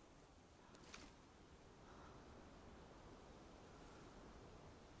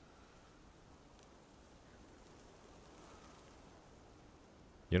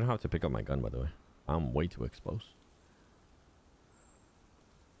you don't have to pick up my gun, by the way. I'm way too exposed.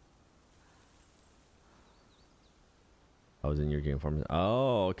 I was in your game farm.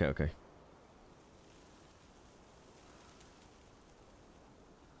 Oh, okay, okay.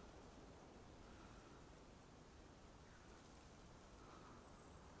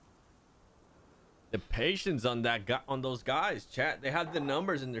 The patience on that guy, on those guys, chat. They have the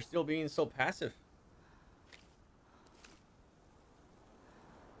numbers and they're still being so passive.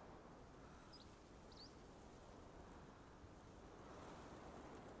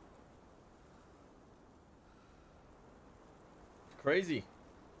 It's crazy.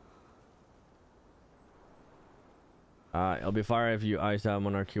 It'll be fire if you ice out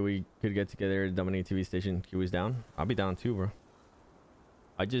Monarch Kiwi could get together at Dominate TV station. Kiwi's down. I'll be down too, bro.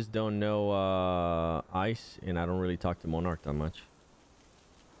 I just don't know Ice, and I don't really talk to Monarch that much.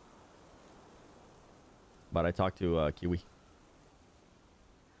 But I talk to Kiwi.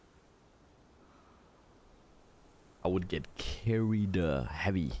 I would get carried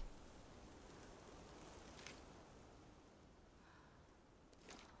heavy.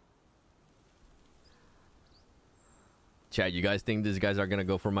 Chad, you guys think these guys are gonna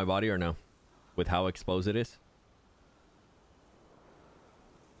go for my body or no? With how exposed it is?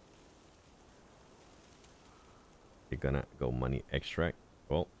 They're gonna go money extract.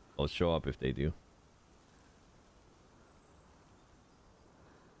 Well, I'll show up if they do.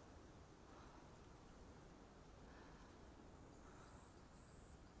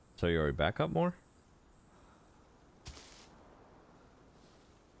 So you're already back up more?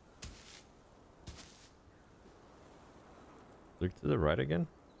 Look to the right again.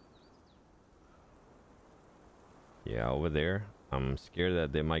 Yeah, over there. I'm scared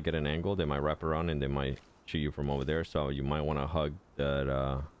that they might get an angle. They might wrap around and they might shoot you from over there. So you might want to hug that.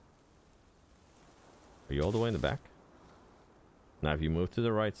 Are you all the way in the back? Now, if you move to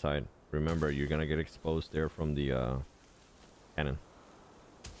the right side, remember you're gonna get exposed there from the cannon.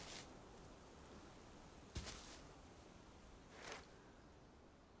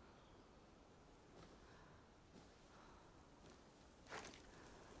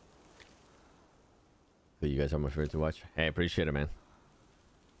 So you guys are my favorite to watch. Hey, appreciate it, man.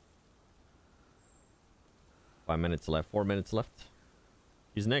 5 minutes left. 4 minutes left.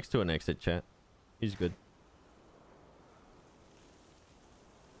 He's next to an exit, chat. He's good.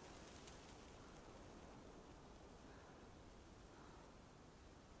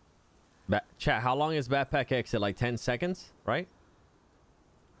 Chat, how long is backpack exit? Like 10 seconds, right?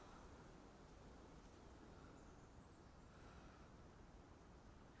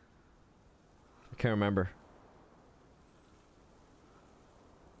 I can't remember.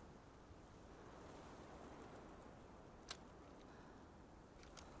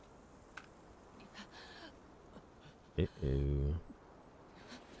 Uh-oh.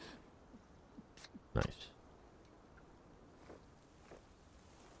 Nice.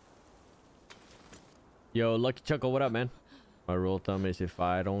 Yo, Lucky Chuckle, what up, man? My rule of thumb is if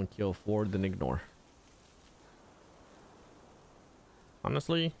I don't kill 4, then ignore.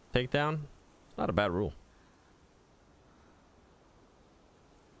 Honestly, takedown, it's not a bad rule.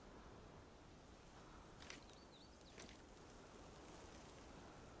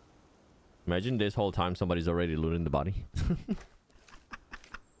 Imagine this whole time somebody's already looting the body.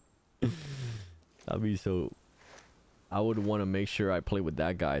 That'd be so... I would want to make sure I play with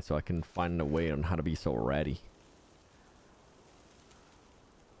that guy so I can find a way on how to be so ratty.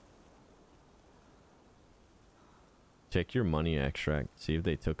 Check your money extract. See if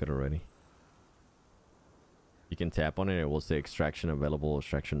they took it already. You can tap on it. It will say extraction available,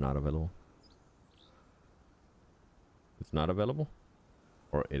 extraction not available. It's not available?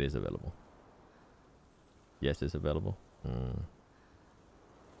 Or it is available? Yes, it's available.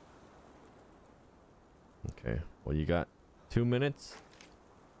 Okay. Well, you got 2 minutes.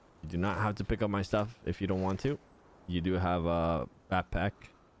 You do not have to pick up my stuff if you don't want to. You do have a backpack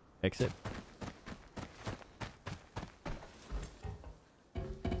exit.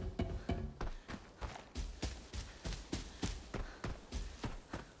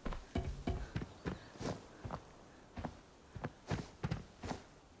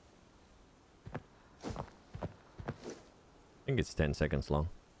 I think it's 10 seconds long.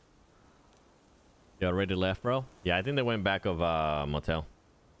 You already left, bro? Yeah, I think they went back of motel.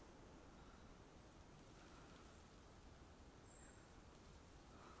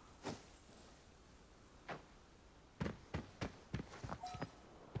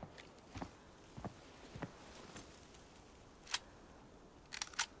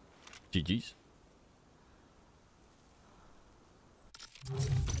 GG's.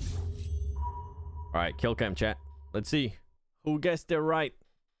 All right, kill cam chat. Let's see who guessed it right.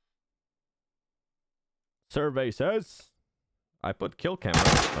 Survey says I put kill cam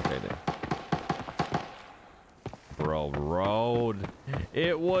right. Okay, then. Bro, road.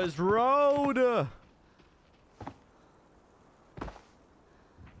 It was road.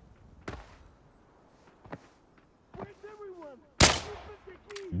 Where's everyone? Group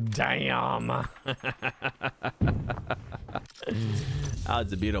Pentequí. Damn. That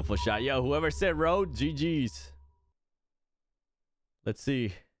was a beautiful shot. Yo, whoever said road, GG's. Let's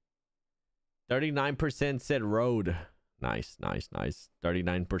see. 39% said road. Nice, nice, nice.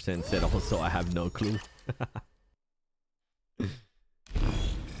 39% said also I have no clue.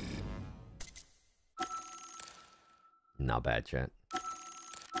 Not bad, chat.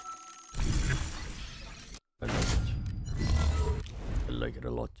 I like it. I like it a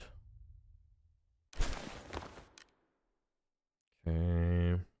lot.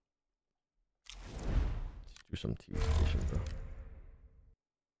 Okay. Let's do some TV station, bro.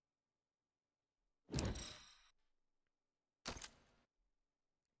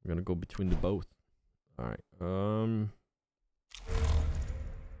 I'm gonna go between the both. All right.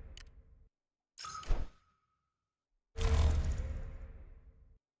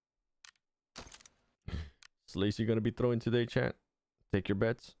 Is Lacey gonna be throwing today, chat? Take your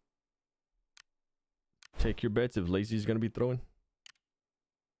bets. Take your bets if Lacey's gonna be throwing.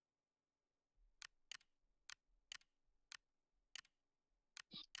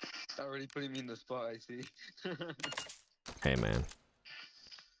 Already putting me in the spot, I see. Hey, man.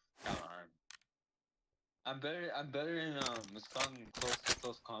 Come on. I'm better in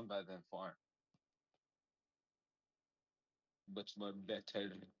close combat than farm. Much more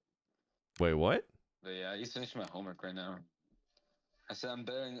better. Wait, what? But yeah, I just finished my homework right now. I said I'm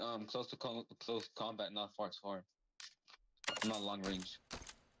better in close combat, not far farm. Not long range.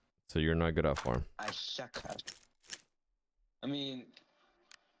 So you're not good at farm. I suck. I mean,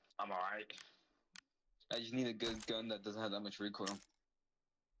 I'm alright. I just need a good gun that doesn't have that much recoil.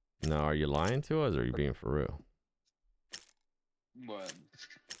 No, are you lying to us or are you being for real? What?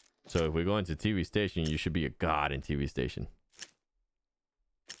 So if we go into TV station, you should be a god in TV station.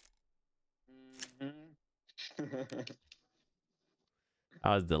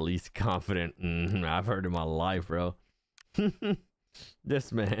 I was the least confident I've heard in my life, bro.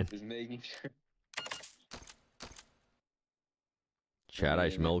 This man. Just making sure. Chat, I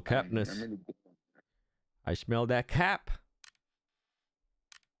smell capness. Really I smell that cap.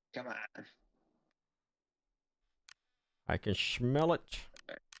 Come on. I can smell it.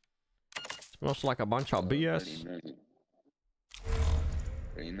 Smells like a bunch of BS.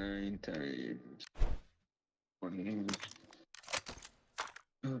 39 times 20.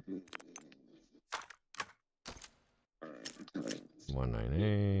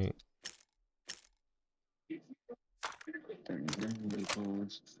 198.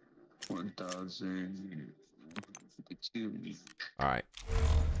 1,052. All right,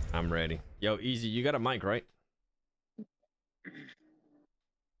 I'm ready. Yo, Easy, you got a mic, right?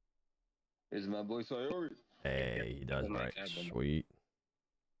 Is my boy Sayori? Hey, he does, right? Sweet.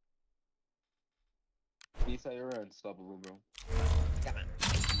 He's Sayori unstoppable, bro.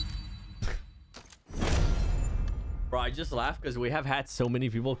 Bro, I just laughed because we have had so many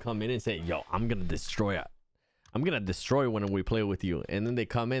people come in and say, yo, I'm gonna destroy it. I'm gonna destroy when we play with you. And then they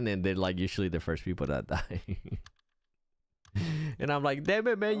come in and they're like usually the first people that die. And I'm like, damn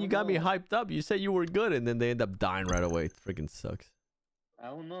it, man, you got me hyped up. You said you were good, and then they end up dying right away. It freaking sucks. I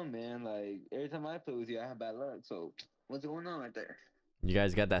don't know, man. Like, every time I play with you, I have bad luck. So, what's going on right there? You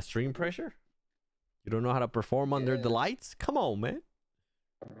guys got that stream pressure? You don't know how to perform under the lights? Come on, man.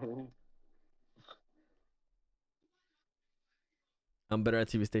 I'm better at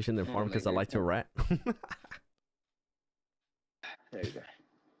TV station than farm because I like to rat. There you go.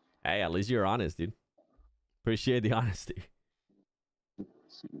 Hey, at least you're honest, dude. Appreciate the honesty.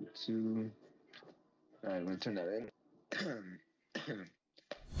 Two. All right, I'm gonna turn that in.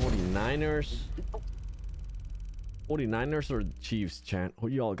 49ers. 49ers or Chiefs, chat? Who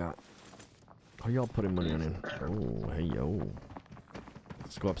y'all got? Who y'all putting money on in? Oh, hey, yo.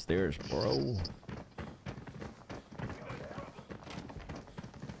 Let's go upstairs, bro.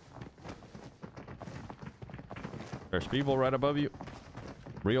 There's people right above you.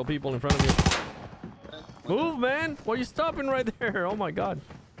 Real people in front of you. Move, man! Why are you stopping right there? Oh my god.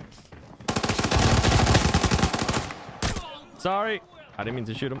 Sorry. I didn't mean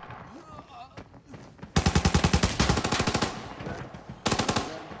to shoot him.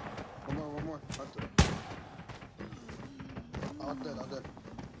 One more. All dead.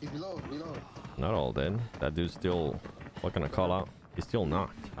 He's below. Not all dead. That dude's still fucking a call out. He's still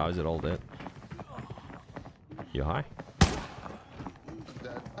knocked. How is it all dead? You high? He's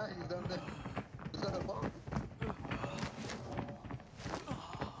dead. He's down there. He's got a bomb.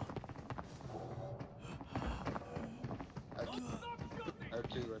 I have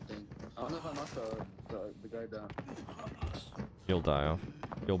two, I think. I don't know if I knocked the guy down. He'll die off.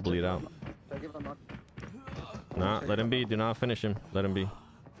 He'll bleed out. Should I give him a knock? Nah, let him be. Do not finish him. Let him be.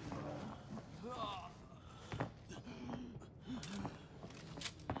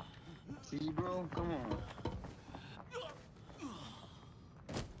 See, bro? Come on.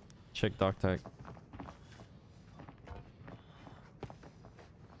 Check doc tag.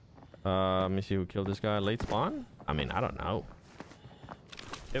 Let me see who killed this guy. Late spawn? I mean, I don't know.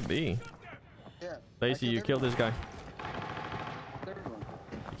 Could be. Yeah. Lacey, you killed this guy. Everyone.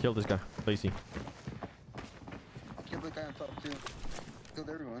 You killed this guy. Lacey. I killed the guy on top, too. Killed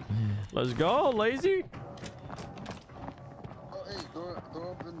everyone. Let's go, Lazy. Oh, hey, door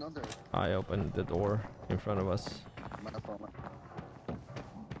open under. I opened the door in front of us. My fault.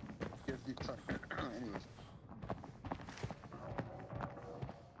 Anyways.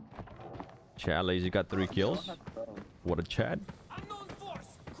 Chad, Lazy got 3 kills. What a Chad. Unknown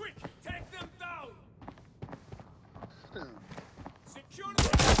force! Quick! Take them down! Secure them!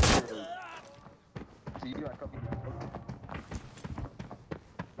 See you, I copy my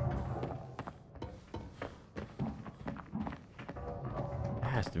It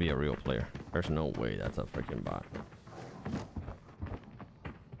has to be a real player. There's no way that's a freaking bot.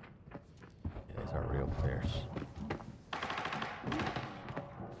 These are real players.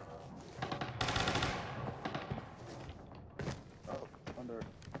 Oh, under.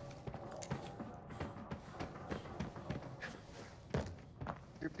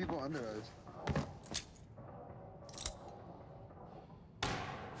 There are people under us.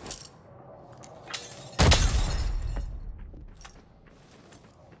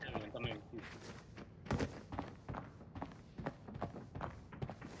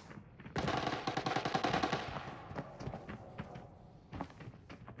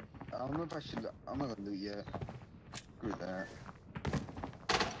 I don't know if I should. I'm not gonna loot yet. Screw that.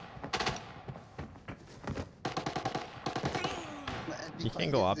 You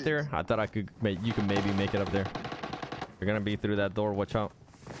can't go up there. I thought I could. You could maybe make it up there. You're gonna be through that door. Watch out.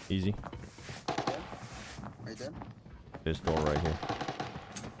 Easy. Right there? This door right here.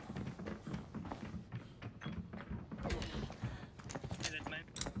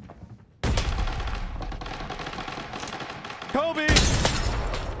 Kobe!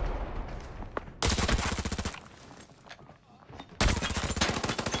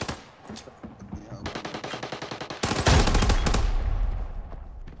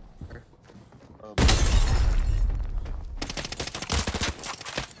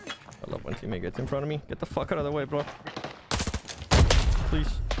 I love when teammate gets in front of me. Get the fuck out of the way, bro.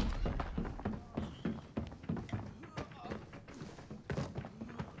 Please.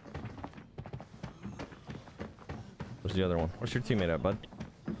 Where's the other one? Where's your teammate at, bud?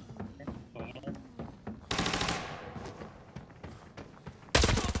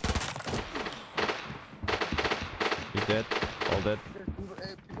 He's dead. All dead.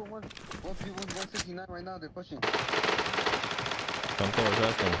 Hey, people 169 right now. They're pushing. Come towards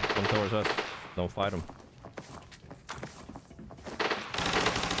us then. Come towards us. Don't fight them.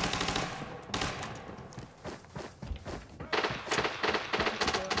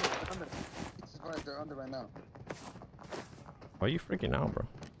 They're under right now. Why are you freaking out, bro?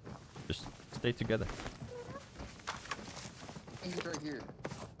 Just stay together. He's right here.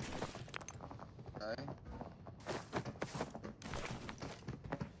 Okay.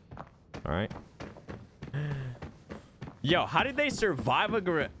 All right. Yo, how did they survive a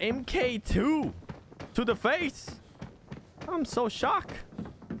MK2 to the face? I'm so shocked.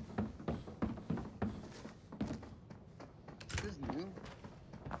 This is new.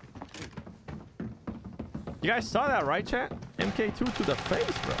 You guys saw that, right, chat? MK2 to the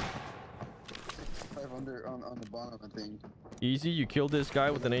face, bro. 500 on the bottom, I think. Easy, you killed this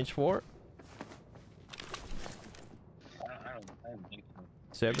guy with an H4. I don't think so.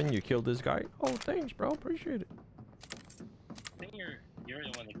 7, you killed this guy. Oh, thanks, bro. Appreciate it. I think you're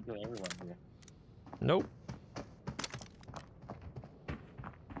the one that killed everyone here. Nope.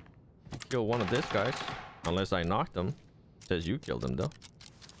 Kill one of this guys. Unless I knocked him. Says you killed him, though.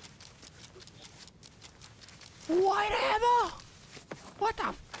 White ammo! What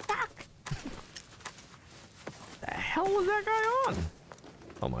the fuck? The hell was that guy on?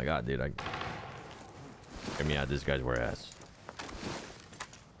 Oh my god, dude. Get me out. This guy's were ass.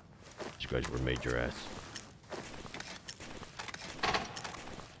 These guys were major ass.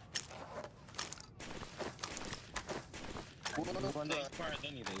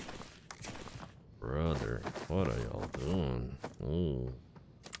 Brother, what are y'all doing? Ooh.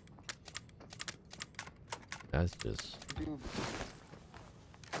 That's just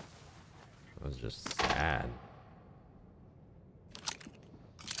sad.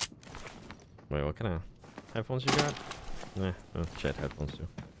 Wait, what kind of headphones you got? Nah, oh shit, headphones too.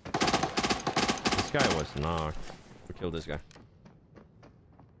 This guy was knocked. We killed this guy.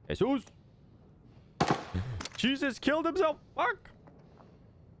 Jesus! Jesus killed himself! Fuck!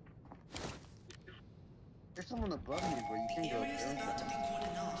 There's someone above me, bro. You can't go up Area is there. about to be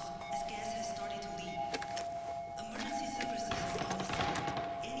cordoned off as gas has started to leak. Emergency services are on the scene.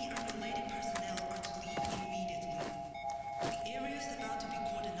 Any unrelated personnel are to leave immediately. The area is about to be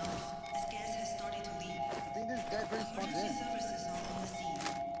cordoned off as gas has started to leak. I think this guy very spawned Emergency in. services are on the scene.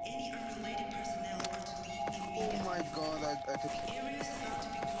 Any unrelated personnel are to leave Oh immediately. my god, I took The area is about to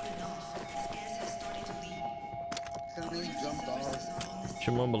be cordoned off as gas has started to leak. something jumped off. Services are on the What scene.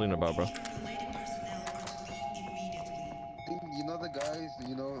 you mumbling about, bro? Any unrelated personnel are to leave immediately. You know the guys,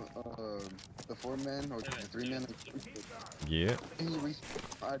 you know, the 4-man or the 3-man? Yeah.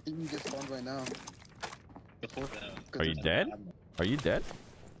 I think he just spawned right now. Are you dead? Are you dead?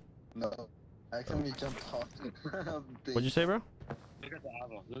 No. I accidentally jumped off. What'd you say, bro? Look at the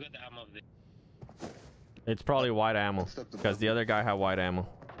ammo. Look at the ammo of this. It's probably white ammo. Because the other guy had white ammo.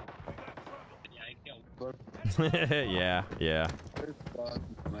 Yeah, I killed. Yeah, yeah. There's spots,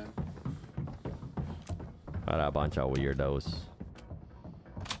 man. What a bunch of weirdos.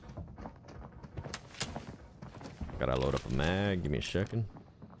 Gotta load up a mag. Give me a second.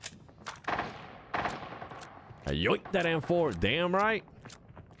 Yoink that M4. Damn right.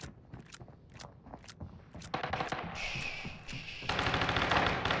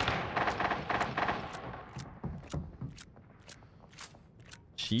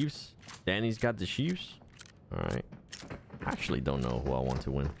 Chiefs. Danny's got the Chiefs. All right. I actually don't know who I want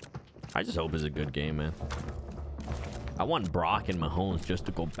to win. I just hope it's a good game, man. I want Brock and Mahomes just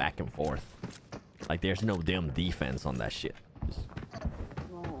to go back and forth. Like there's no damn defense on that shit. Just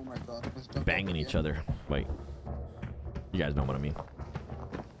Oh my god. Let's jump banging off each again. other. Wait. You guys know what I mean.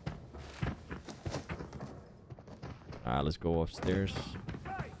 Let's go upstairs.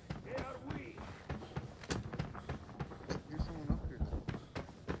 Here's someone up here.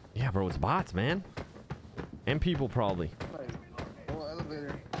 Yeah, bro, it's bots, man. And people probably. Oh,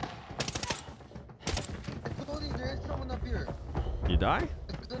 elevator. I told you there is someone up here. You die?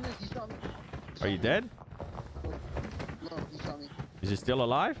 Goodness, he shot me. Are you dead? No, he shot me. Is he still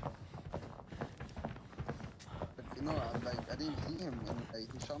alive? But, no, I'm like, I didn't see him. And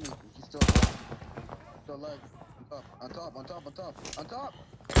like, he shot me. He's still alive. Still alive. On top, on top, on top, on top, on top.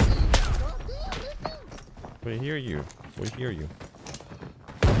 Damn, this thing. We hear you. We hear you.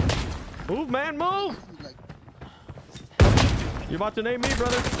 Move, man, move! He's like, You about to name me,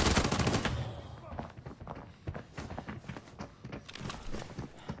 brother?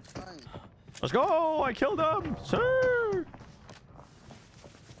 fine. Let's go! I killed him! Sir!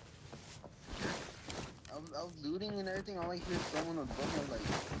 I was looting and everything. All I hear is someone above me. I was like,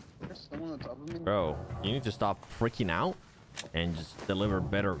 there's someone on top of me. Bro, you need to stop freaking out and just deliver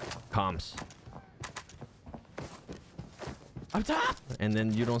better comms. Up top! And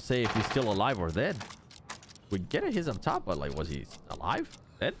then you don't say if he's still alive or dead. We get it, he's up top, but like, was he alive?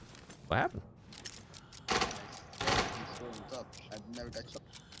 Dead? What happened? He's still on top. I've never got shot.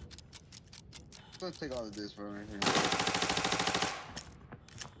 Let's take all of this for right here.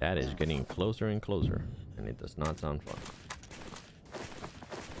 That is getting closer and closer, and it does not sound fun.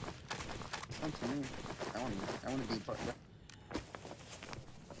 Sounds to me. I want to be part of that.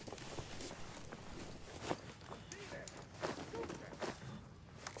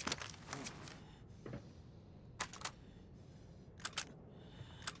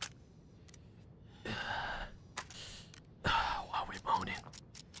 While we moaning.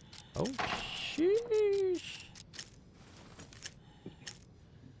 Oh, sheesh.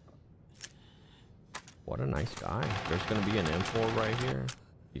 What a nice guy. There's gonna be an M4 right here.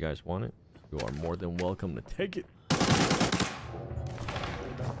 You guys want it? You are more than welcome to take it.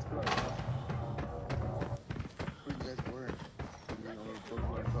 Where you guys were?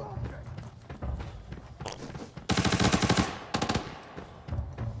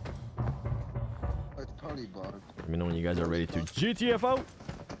 It's party bot. Let me know when you guys are ready to GTFO.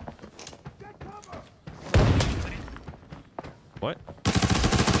 What?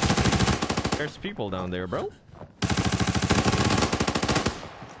 There's people down there, bro.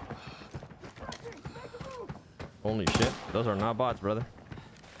 Holy shit. Those are not bots, brother.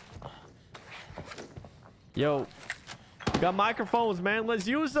 Yo. We got microphones, man. Let's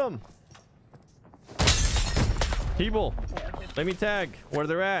use them. People. Let me tag where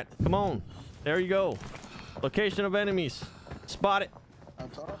they're at. Come on. There you go. Location of enemies. Spot it. On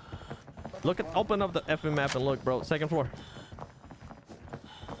top? Look at, open up the FM map and look, bro. Second floor.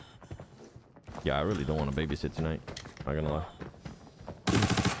 Yeah, I really don't want to babysit tonight. Not gonna lie.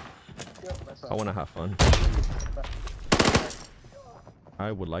 I want to have fun.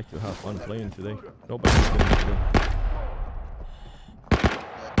 I would like to have fun playing today. Nobody's today.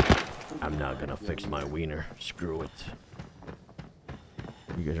 I'm not gonna fix my wiener. Screw it.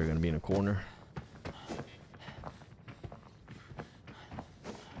 You guys are gonna be in a corner.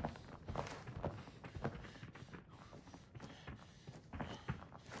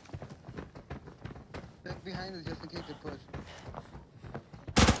 Check behind us just in case they push.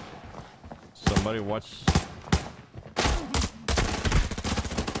 Somebody watch.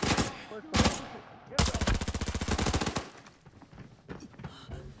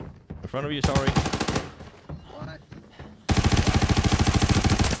 In front of you, sorry. What?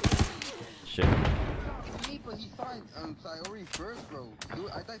 Shit. Me, but he signed Sayori first, bro.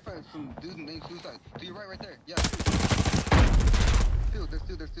 Dude, I thought he some dude named Suicide. To your right there. Yeah.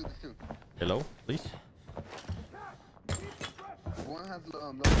 There's two. Hello, please. One has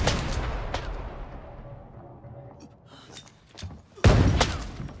nice.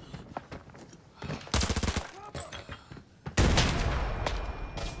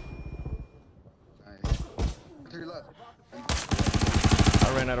 To your left. I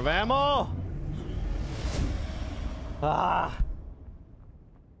ran out of ammo. Ah.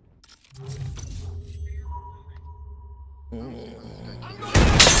 I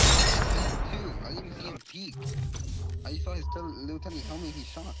didn't see him peek. I saw his lieutenant tell me he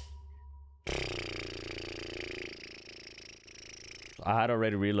shot. I had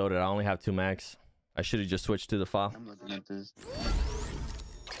already reloaded. I only have 2 mags. I should have just switched to the file. I'm looking at this.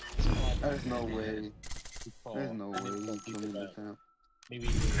 There's no way. There's no way he killed me this time. Maybe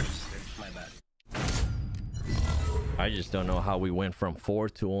my bad. I just don't know how we went from 4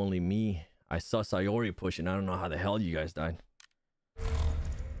 to only me. I saw Sayori pushing. I don't know how the hell you guys died.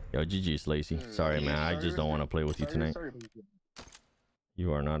 Yo, GG's Lacey. Sorry, man. I just don't want to play with you tonight.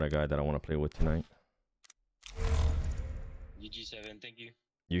 You are not a guy that I want to play with tonight. GG7, thank you.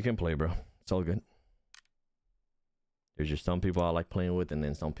 You can play, bro. It's all good. There's just some people I like playing with, and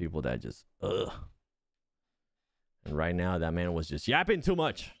then some people that just, ugh. And right now, that man was just yapping too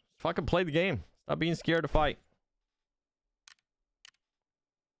much. Fucking play the game. Stop being scared to fight.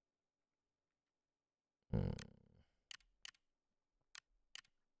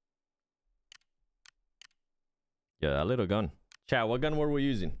 Yeah, that little gun. Chat, what gun were we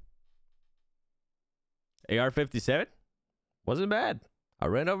using? AR-57? Wasn't bad. I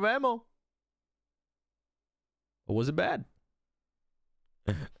ran out of ammo. But was it bad?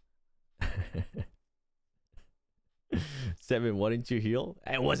 Seven, why didn't you heal?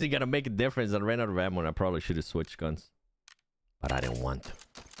 It wasn't gonna make a difference. I ran out of ammo and I probably should have switched guns. But I didn't want to.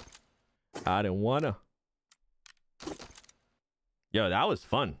 I didn't wanna. Yo, that was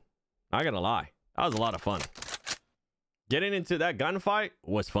fun. Not gonna lie. That was a lot of fun. Getting into that gunfight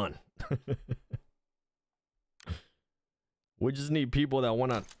was fun. We just need people that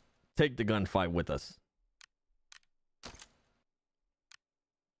want to take the gunfight with us.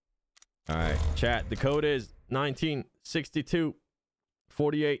 All right, chat. The code is 1962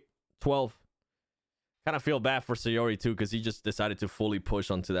 48 12. Kind of feel bad for Sayori too, because he just decided to fully push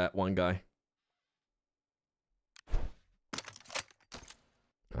onto that one guy.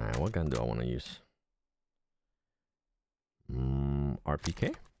 All right, what gun do I want to use?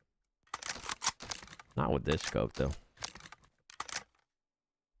 RPK? Not with this scope though.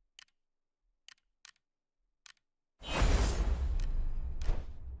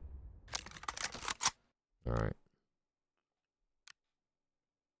 All right.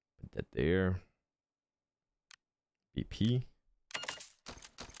 Put that there. BP.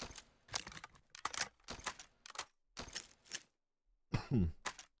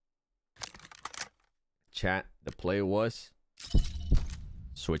 chat. The play was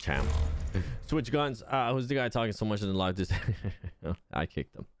switch ham. Switch guns. Who's the guy talking so much in the live? This I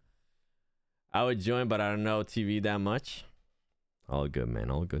kicked him. I would join, but I don't know TV that much. All good,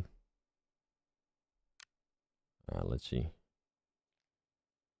 man. All good. Let's see.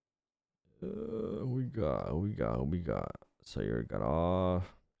 We got. Sayer got off.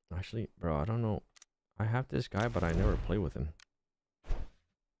 Actually, bro, I don't know. I have this guy, but I never play with him.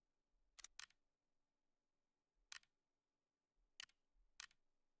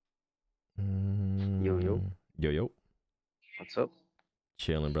 Yo. Yo. What's up?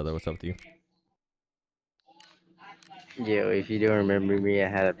 Chilling, brother. What's up with you? Yo, if you don't remember me, I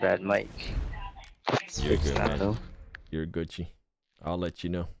had a bad mic. It's You're fixed good, now, man. though. You're Gucci. I'll let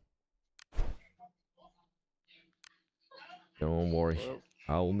you know. Don't worry. Well,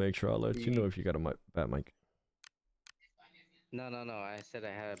 I will make sure I'll let you know if you got a bad mic. no. I said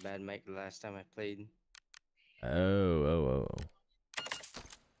I had a bad mic the last time I played. Oh.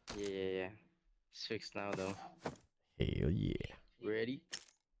 Yeah. It's fixed now, though. Hell yeah. Ready?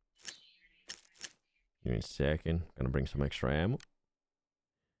 Give me a second. Gonna bring some extra ammo.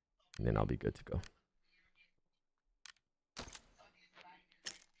 And then I'll be good to go.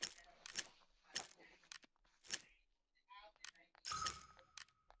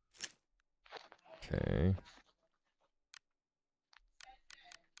 Okay.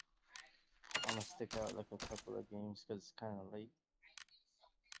 I'm gonna stick out like a couple of games because it's kind of late.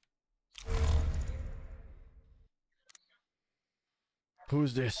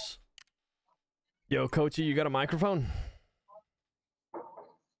 Who's this? Yo, Coachy, you got a microphone?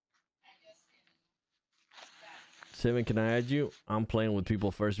 Seven, can I add you? I'm playing with people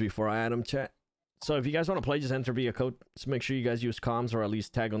first before I add them, chat. So if you guys want to play, just enter via code. Just make sure you guys use comms or at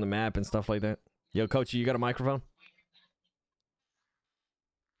least tag on the map and stuff like that. Yo, Coachy, you got a microphone?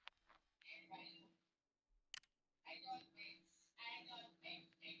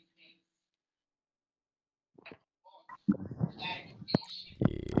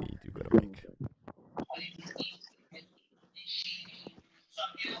 Yeah, you do got a mic.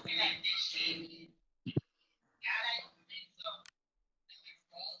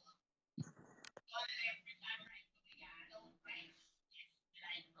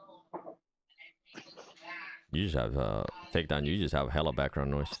 You just have takedown. You just have hella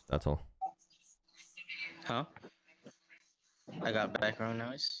background noise. That's all. Huh? I got background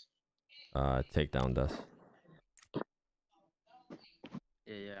noise. Takedown does.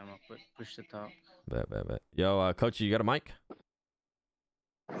 Yeah. I'm gonna push the top. Bet. Yo, Coach, you got a mic?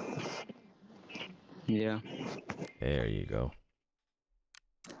 Yeah. There you go.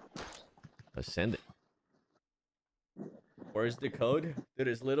 Let's send it. Where's the code? Dude,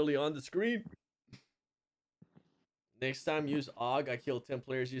 it's literally on the screen. Next time, use AUG. I killed 10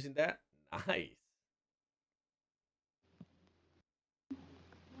 players using that. Nice.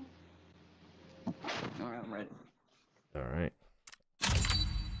 Alright, I'm ready. All right.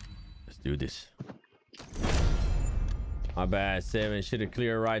 Let's do this. My bad, 7. Should have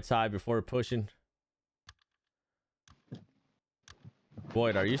cleared right side before pushing.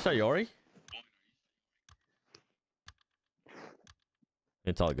 Boyd, are you Sayori?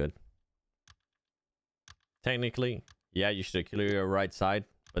 It's all good. Technically, yeah, you should clear your right side,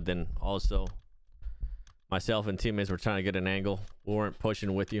 but then also myself and teammates were trying to get an angle. We weren't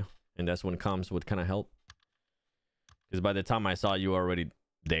pushing with you, and that's when comms would kind of help. Because by the time I saw you were already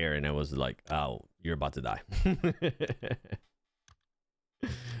there, and it was like, oh, you're about to die.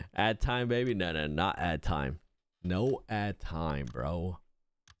 Add time, baby? No, not add time. No add time, bro.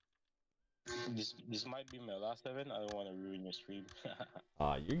 This might be my last 7. I don't want to ruin your stream.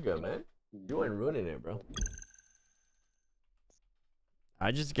 You're good, man. You ain't ruining it, bro.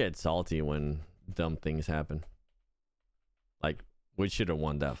 I just get salty when dumb things happen. Like, we should have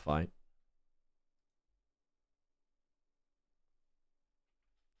won that fight.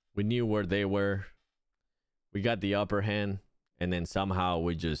 We knew where they were. We got the upper hand. And then somehow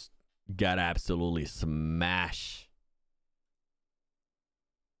we just got absolutely smashed.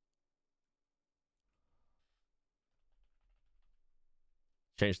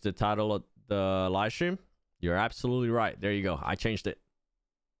 Change the title of the live stream. You're absolutely right. There you go. I changed it.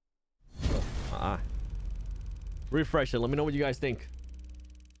 Refresh it. Let me know what you guys think.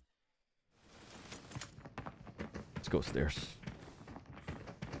 Let's go upstairs.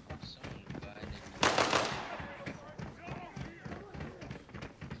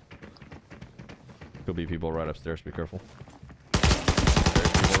 Could be people right upstairs. Be careful.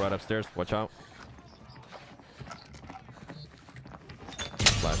 There's people right upstairs. Watch out.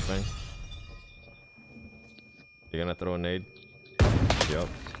 Flashbang. You're gonna throw a nade? Yep.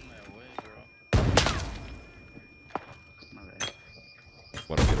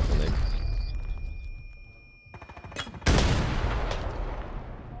 What a beautiful name.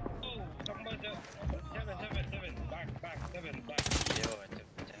 Oh, somebody, seven, back, seven, back. Yo, I took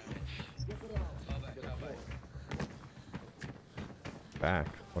damage. Back.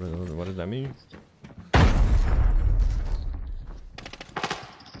 What does that mean?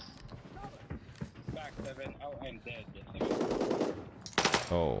 Back, seven. Oh, I'm dead. Seven.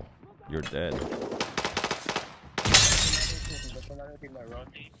 Oh, you're dead. There's another team that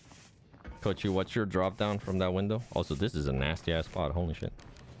rotate. Coachy, what's your drop down from that window? Also, this is a nasty ass spot. Holy shit.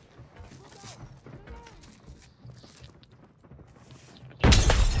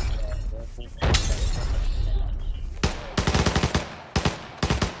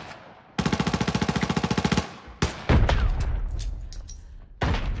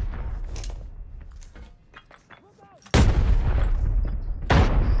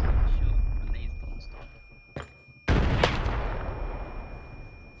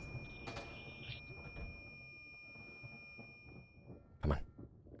 Come on.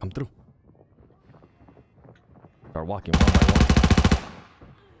 Come through. Start walking one by one.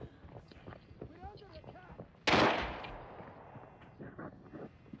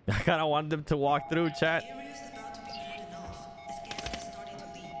 I kind of want them to walk through, chat. Area is about to be cordoned off as gas has started to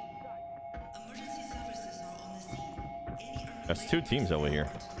leak. Emergency services are on the scene. Any There's two teams over here.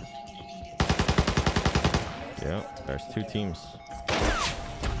 Yeah, there's two teams.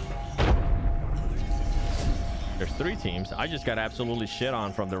 There's three teams. I just got absolutely shit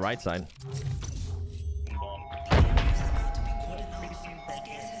on from the right side.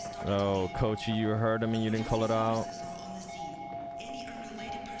 Oh, Coachy, you heard him and you didn't call it out.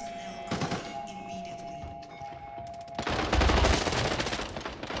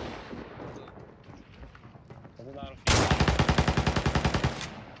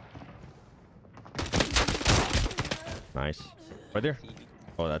 Nice. Right there.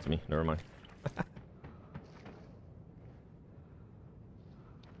 Oh, that's me. Never mind.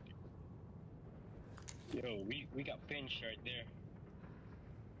 Yo, we got pinched right there.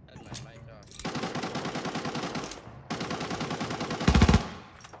 Had my mic off.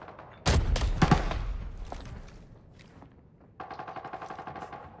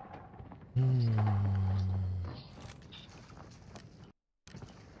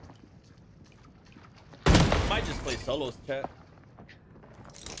 Might just play solos, chat.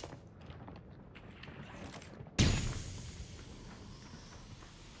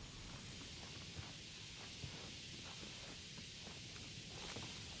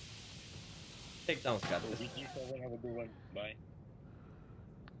 Takedowns got this. You seven, have a good one. Bye.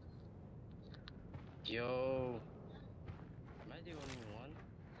 Yo. Am I the only one?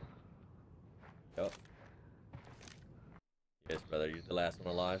 Yup. Yes, brother, you're the last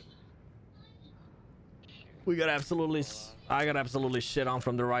one alive. We got absolutely, I got absolutely shit on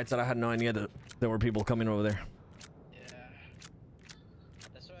from the right side. I had no idea that there were people coming over there. Yeah.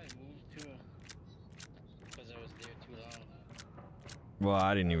 That's why I moved too. Because I was there too long. Well,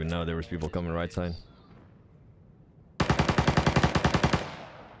 I didn't even know there was people coming right side.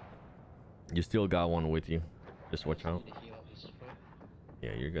 You still got one with you. Just watch out. Need to heal up his foot.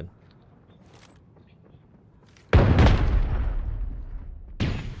 Yeah, you're good.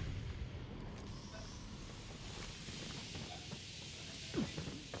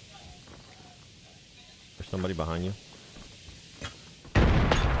 There's somebody behind you. I'm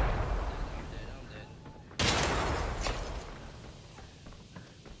dead, I'm dead.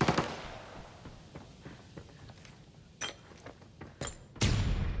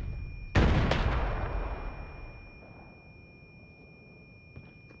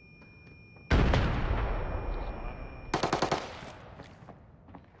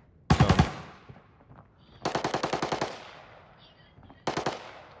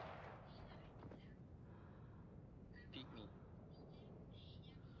 Peek me.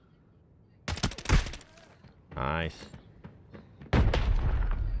 Nice.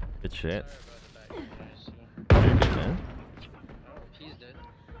 Good shit. Sorry about the back noise. You're good, man. Oh, he's dead.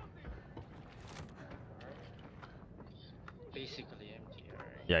 Basically empty,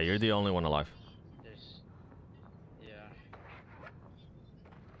 alright. Yeah, you're the only one alive. There's...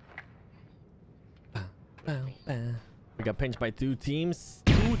 Yeah. We got pinched by three teams.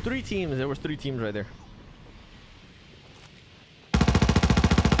 There was three teams right there.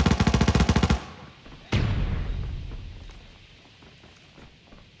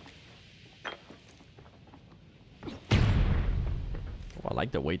 Oh, I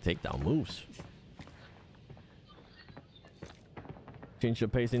like the way takedown moves. Change the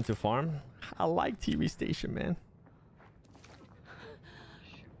pace into farm. I like TV station, man.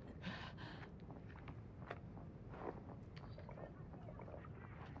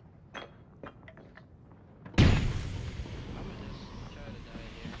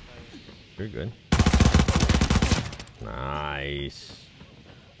 You're good. Nice.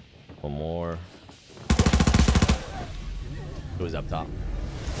 One more. Goes up top.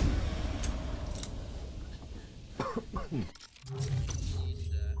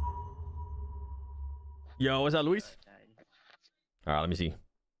 Yo, what's up, Luis? All right, let me see.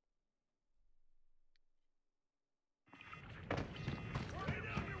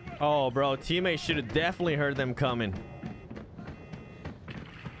 Oh, bro, teammates should have definitely heard them coming.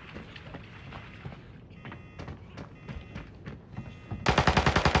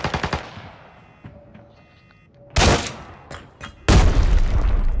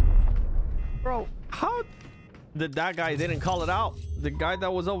 Bro, how did that guy didn't call it out? The guy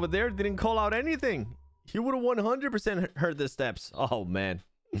that was over there didn't call out anything. He would have 100% heard the steps. Oh, man.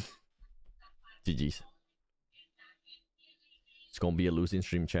 GG's. It's going to be a losing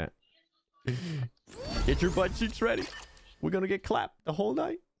stream, chat. Get your butt cheeks ready. We're going to get clapped the whole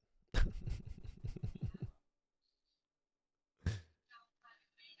night.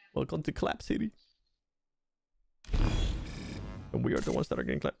 Welcome to Clap City. And we are the ones that are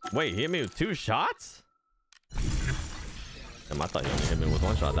getting clapped. Wait, he hit me with 2 shots? Damn, I thought he only hit me with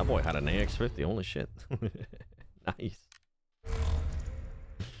 1 shot. That boy had an AX-50. Holy shit. Nice.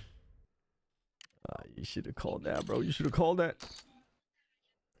 You should have called that, bro. You should have called that.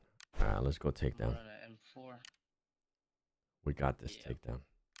 Alright, let's go takedown. We got this takedown.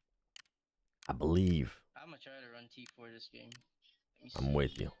 I believe. I'm gonna try to run T4 this game. I'm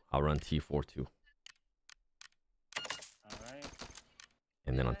with you. I'll run T4 too. Alright.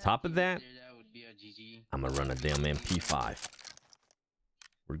 And then on top of that, would be a GG. I'm gonna run a damn MP5.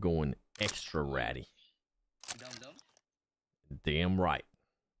 We're going extra ratty. Dum-dum? Damn right.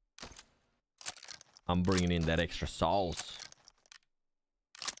 I'm bringing in that extra sauce.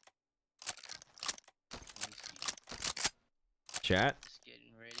 Chat.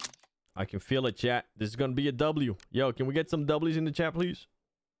 I can feel it, chat. This is gonna be a W. Yo, can we get some W's in the chat, please?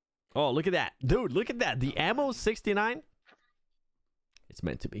 Oh, look at that. Dude, look at that. The ammo 69. It's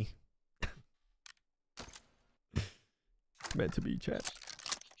meant to be. It's meant to be, chat.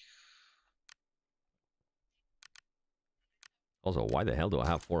 Also, why the hell do I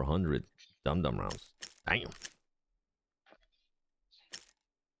have 400 dum-dum rounds? Damn.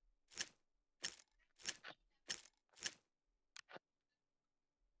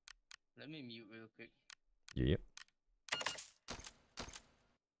 Let me mute real quick. Yep.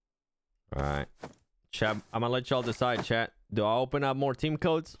 Alright. Chat, I'm gonna let y'all decide, chat. Do I open up more team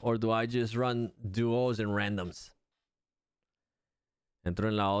codes or do I just run duos and randoms? Entro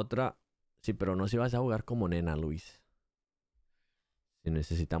en la otra. Sí, pero no si vas a jugar como nena, Luis. Si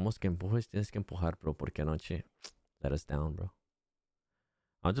necesitamos que empujes, tienes que empujar, bro. Porque anoche let us down, bro.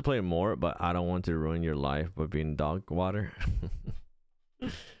 I want to play more, but I don't want to ruin your life by being dog water.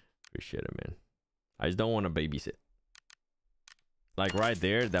 Appreciate it, man. I just don't want to babysit. Like right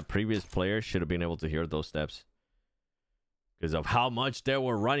there, that previous player should have been able to hear those steps. Because of how much they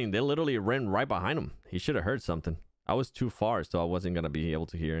were running. They literally ran right behind him. He should have heard something. I was too far, so I wasn't going to be able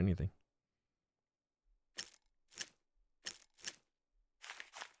to hear anything.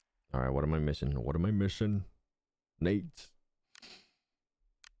 Alright, what am I missing? What am I missing? Nate.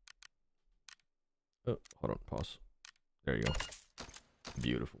 Oh, hold on, pause. There you go.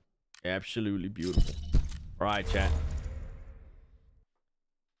 Beautiful. Absolutely beautiful. Alright, chat.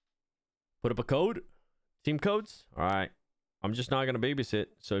 Put up a code. Team codes. Alright. I'm just not going to babysit.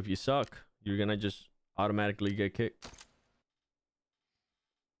 So if you suck, you're going to just automatically get kicked.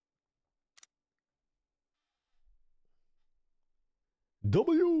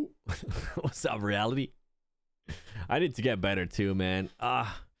 W. What's up, reality? I need to get better too, man.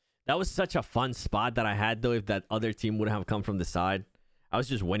 That was such a fun spot that I had, though, if that other team would have come from the side. I was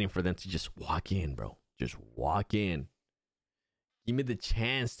just waiting for them to just walk in, bro. Just walk in. Give me the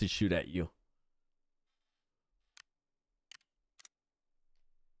chance to shoot at you.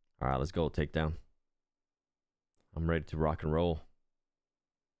 All right, let's go. Takedown. I'm ready to rock and roll.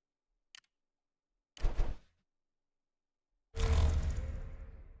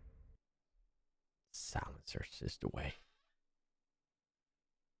 Silencers is the way.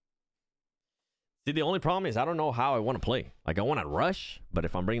 See, the only problem is I don't know how I want to play. Like, I want to rush, but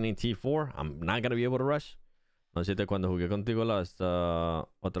if I'm bringing in T4, I'm not going to be able to rush. No sé, cuando jugué contigo las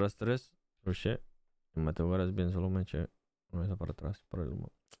otras tres. Oh, shit. Me te jugaras bien, solo me eché una vez para atrás, para el humo.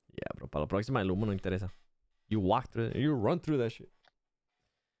 Yeah, bro. Para la próxima, el humo no interesa. You walk through it. You run through that shit.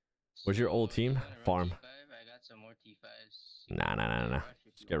 What's your old team? Farm. I got some more T5s. Nah.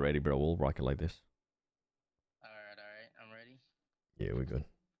 Just get ready, bro. We'll rock it like this. Alright. I'm ready. Yeah, we're good.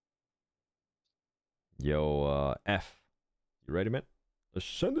 Yo, F. You ready, man? Let's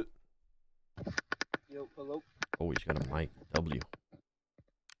send it. Yo, hello. Oh, he's got a mic. W.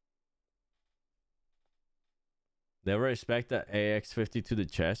 Never expect that AX-50 to the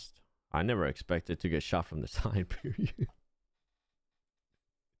chest. I never expected to get shot from the side, period.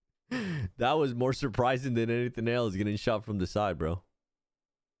 That was more surprising than anything else, getting shot from the side, bro.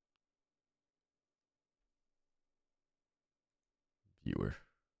 Viewer.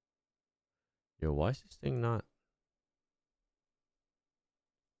 Yo, why is this thing not...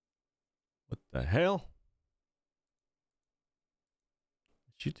 What the hell?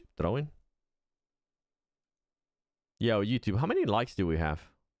 Is YouTube throwing? Yo, YouTube, how many likes do we have?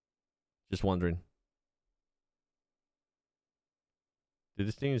 Just wondering. Dude,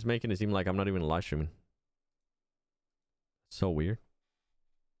 this thing is making it seem like I'm not even live streaming. So weird.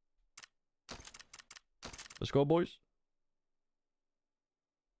 Let's go, boys.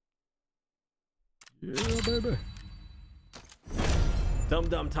 Yeah, baby.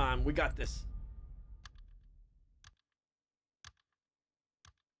 Dum-dum time. We got this.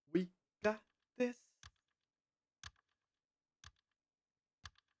 We got this.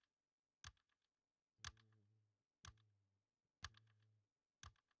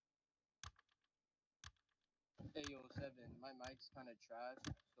 Hey, yo, Seven. My mic's kind of trash,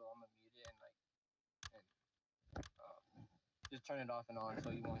 so I'm gonna mute it and just turn it off and on so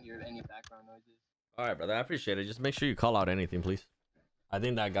you won't hear any background noises. All right, brother. I appreciate it. Just make sure you call out anything, please. I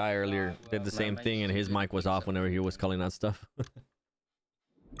think that guy earlier did the same thing and his mic was off whenever he was calling out stuff.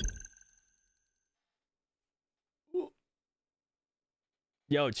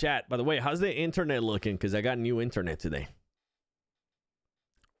 Yo, chat. By the way, how's the internet looking? Because I got new internet today.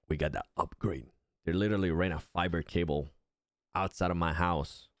 We got the upgrade. They literally ran a fiber cable outside of my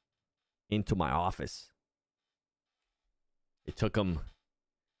house into my office. It took them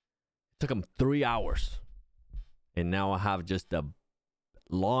 3 hours. And now I have just a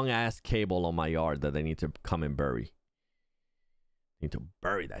long ass cable on my yard that they need to come and bury. Need to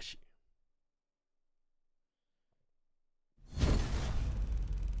bury that shit.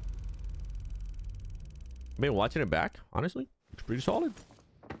 I've been watching it back, honestly. It's pretty solid.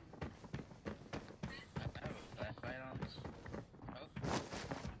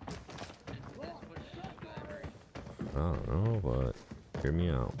 I don't know, but hear me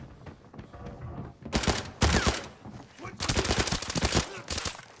out.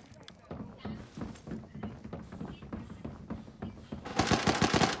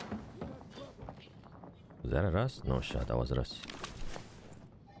 Was that at us? No shot, that was at us.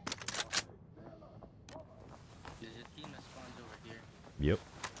 There's a team that spawns over here. Yep.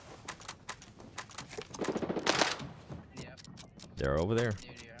 Yep. They're over there.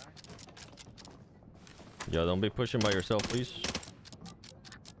 There they are. Yo, don't be pushing by yourself, please.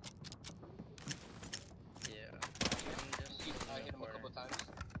 Yeah. I hit him a couple times.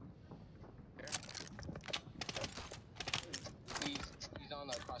 He's on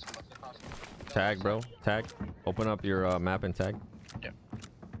the cross from us, across from us. Tag, bro. Tag. Open up your map and tag. Yep.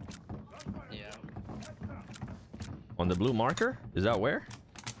 Yeah. On the blue marker? Is that where?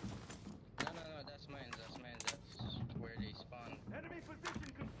 No, that's mine. That's where they spawn. Enemy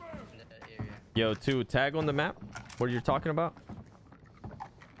position confirmed. In that area. Yo, to tag on the map? What you're talking about?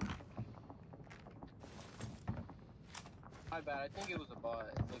 My bad. I think it was a bot.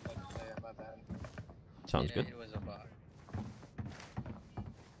 It looked like a player. My bad. Sounds Yeah, good. It was a bot.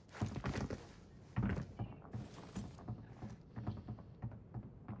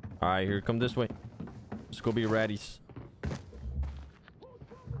 Alright, here, come this way. Let's go be ratties.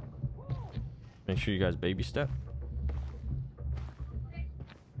 Make sure you guys baby step.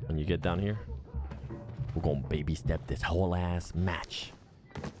 When you get down here, we're gonna baby step this whole ass match.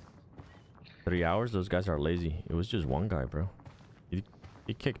 3 hours? Those guys are lazy. It was just one guy, bro. He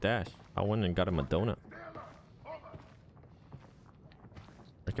kicked ass. I went and got him a donut.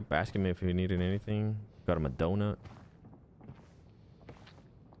 I kept asking me if he needed anything. Got him a donut.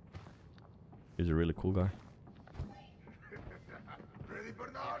 He's a really cool guy.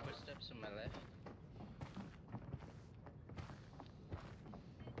 Footsteps on my left.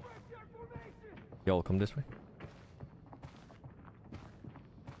 Yo, come this way.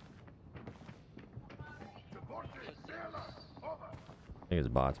 I think it's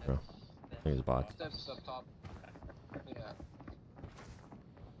bots, bro. I think it's bots. Steps up top. Yeah.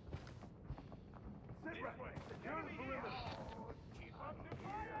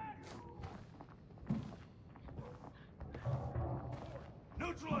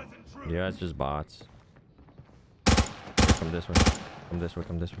 Yeah, it's just bots. Come this way. Come this way.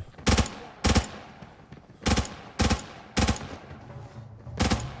 Come this way.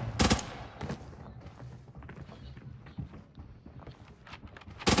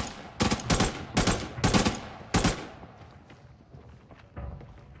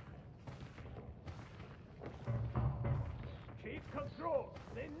 control.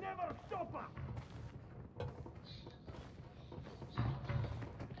 They never stop us.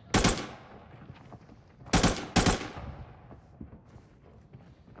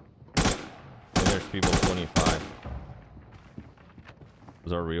 And there's people 25.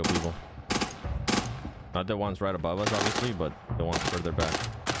 Those are real people. Not the ones right above us, obviously, but the ones further back.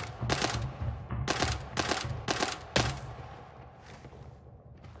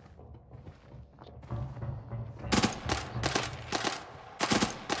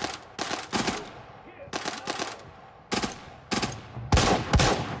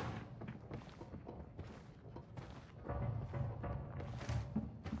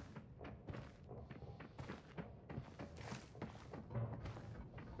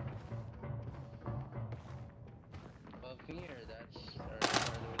 Above me or that's or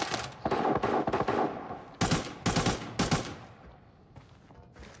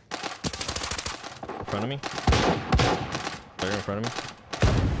In front of me? They're in front of me?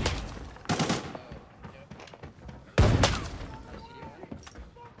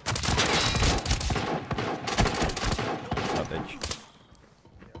 Top edge.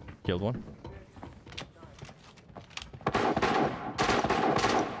 Killed one.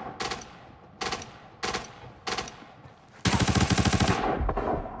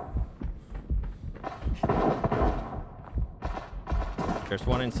 There's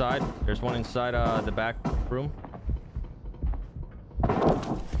one inside. There's one inside the back room.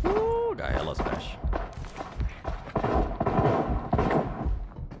 Ooh, got hella smash.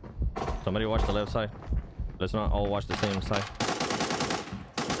 Somebody watch the left side. Let's not all watch the same side.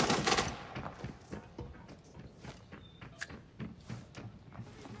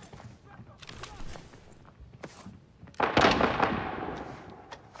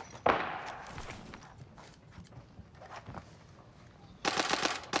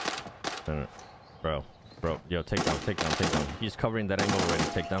 Bro, yo, take down. He's covering that angle already.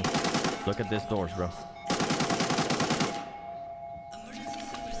 Take down. Look at these doors, bro. Emergency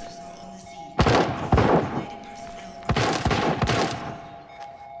services are on the scene. Related personnel are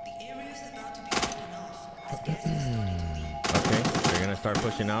the area is about to be cordoned off as gas is starting to leak. Okay, they're gonna start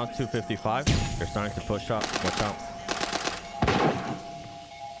pushing out. 255. They're starting to push up. Watch out. The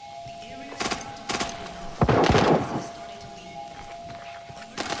area is about to be cordoned off as gas is starting to leak.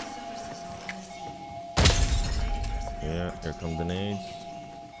 Emergency services are on the scene. Related personnel Yeah, here come the nades.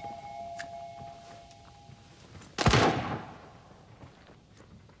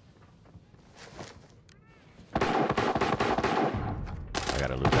 I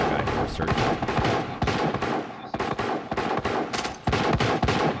gotta loot that guy for search.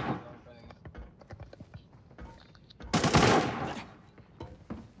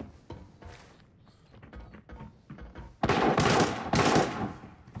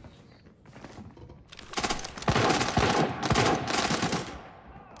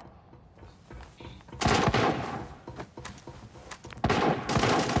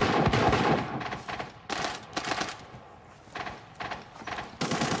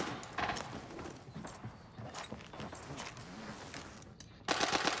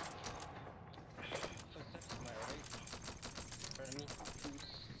 footsteps to my right. In front of me.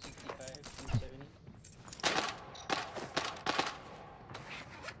 265, 270.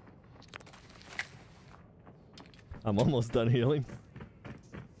 I'm almost done healing.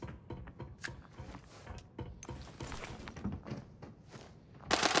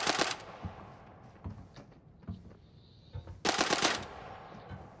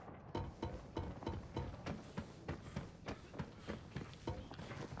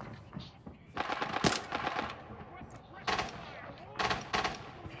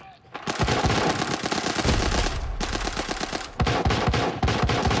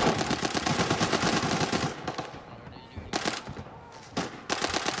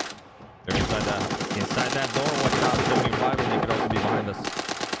 They're inside that door. Watch out, 75, and they could also be behind us.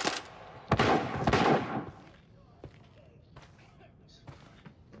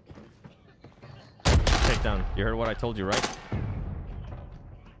 Take down. You heard what I told you, right? No,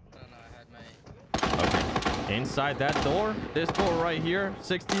 I had my. Okay. Inside that door, this door right here,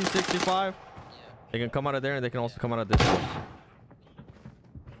 60, 65. Yeah. They can come out of there, and they can also come out of this door.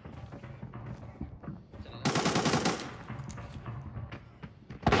 To the left.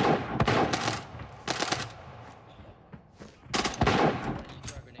 You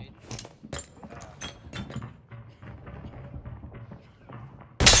throw a grenade.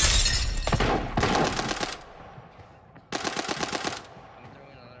 I'm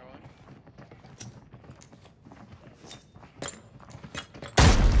throwing another one.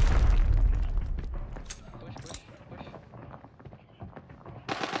 Push.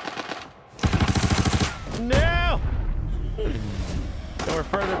 No! So we're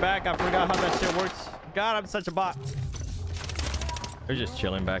further back. I forgot how that shit works. God, I'm such a bot. They're just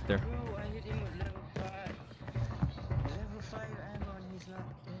chilling back there. Bro, I hit him with level 5. Level 5 ammo and he's not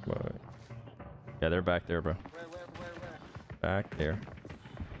dead. Right. Yeah, they're back there, bro. Where? Back there.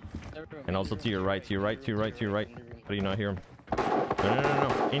 The room, And also the to your room, right, to your right, to your right, to your right. in the room. How do you not hear them?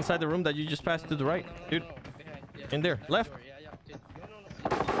 No. Inside the room that you just passed to the right, dude. Behind, yeah, In there, that left. door, yeah, dude. No.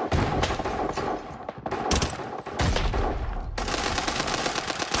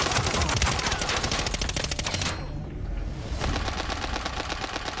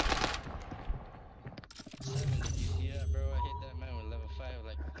 Seven, did you see that, bro? I hit that man with level 5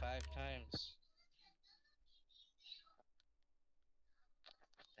 like 5 times.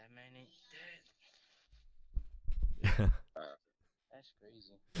 That man ain't dead. That's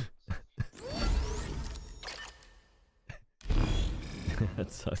crazy.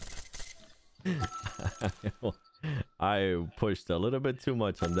 That sucks. I pushed a little bit too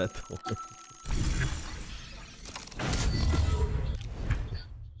much on that door.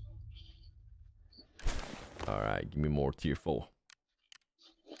 Alright, give me more tier 4.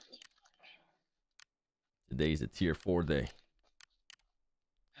 Today's a tier 4 day.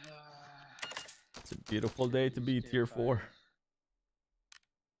 It's a beautiful day to be tier 4.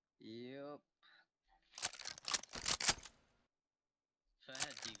 Yep. If I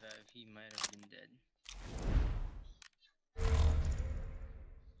had D5, he might have been dead.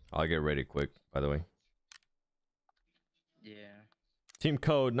 I'll get ready quick, by the way. Yeah. Team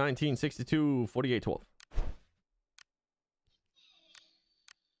code 1962 4812.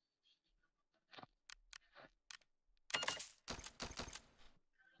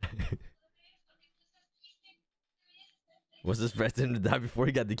 Was this president to die before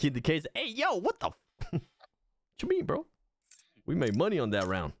he got the key to the case? Hey, yo, what the what you mean, bro? We made money on that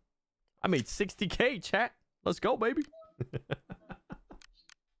round. I made 60K, chat. Let's go, baby.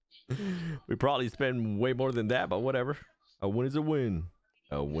 We probably spend way more than that, but whatever. A win is a win.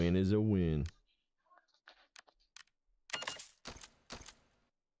 A win is a win.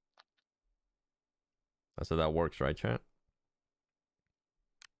 That's how that works, right, chat?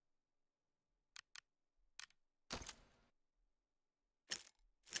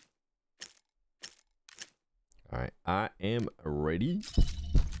 All right, I am ready.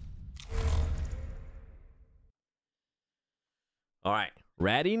 All right,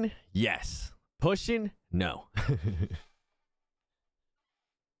 ratting, yes. Pushing, no.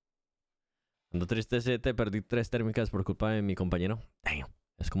 Ando triste, te perdí 3 térmicas por culpa de mi compañero. Damn.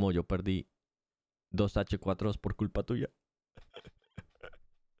 Es como yo perdí 2 H4s por culpa tuya.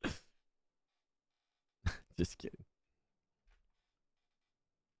 Just kidding.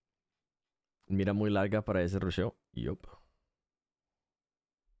 Mira muy larga para ese rusheo. Yup.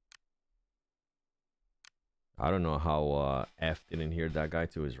 I don't know how F didn't hear that guy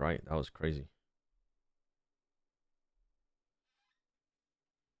to his right. That was crazy.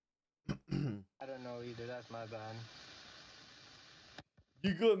 I don't know either. That's my bad.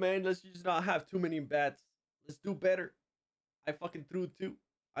 You good, man. Let's just not have too many bats. Let's do better. I fucking threw 2.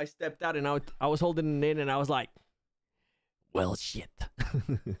 I stepped out and I was holding it in and I was like, well, shit.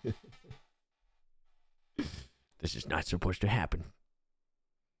 This is not supposed to happen.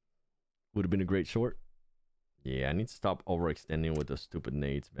 Would have been a great short. Yeah, I need to stop overextending with those stupid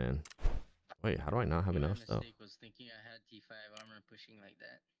nades, man. Wait, how do I not have enough stuff? My mistake was thinking I had T5 armor pushing like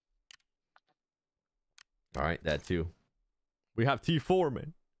that. All right, that too. We have T4,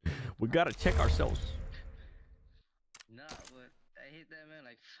 man. We gotta check ourselves. Nah, but I hit that man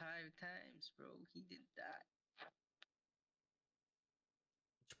like 5 times, bro. He didn't die.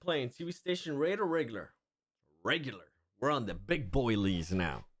 What you playing? TV station raid or regular? Regular. We're on the big boy leagues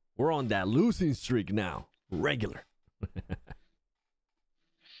now. We're on that losing streak now. Regular.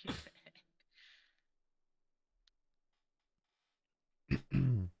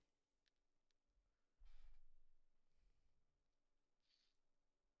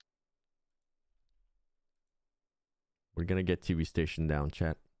 We're gonna get TV station down,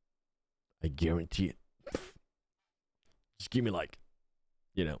 chat. I guarantee it. Just give me like,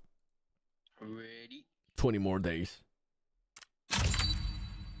 you know, Ready? 20 more days.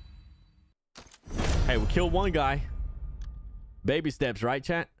 Hey, we killed one guy. Baby steps, right,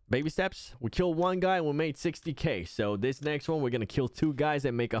 chat? Baby steps. We killed one guy and we made 60K. So this next one, we're gonna kill 2 guys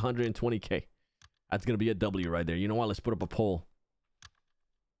and make 120K. That's gonna be a W right there. You know what? Let's put up a poll.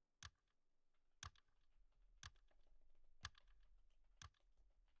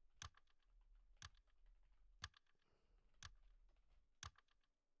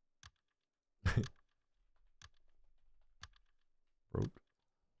 Broke.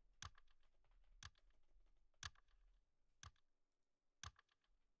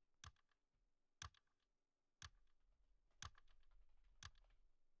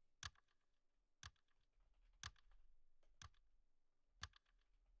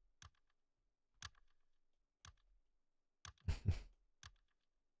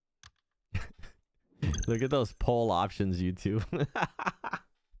 Look at those poll options, YouTube.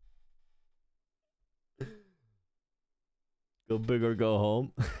 Go big or go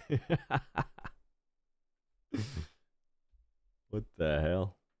home. What the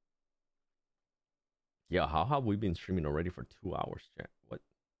hell? Yeah, how have we been streaming already for 2 hours, chat? What?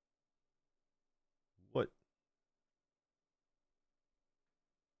 What?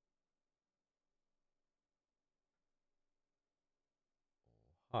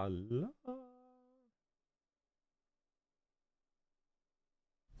 Hello?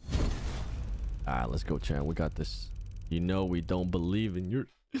 Alright, let's go, chat. We got this. You know we don't believe in your...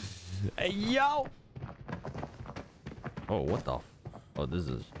 Hey, yo! Oh, what the... Oh, this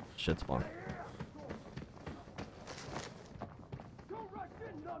is shit spawn.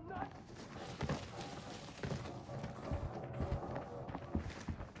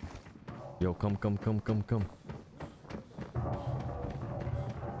 Yo, come.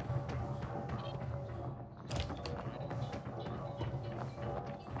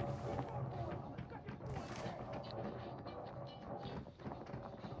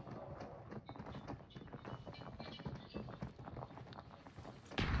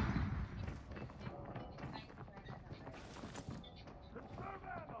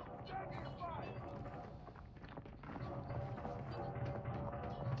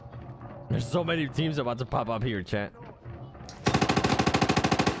 There's so many teams about to pop up here, chat.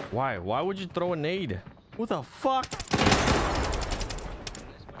 Why? Why would you throw a nade? Who the fuck?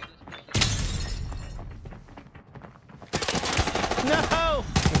 No!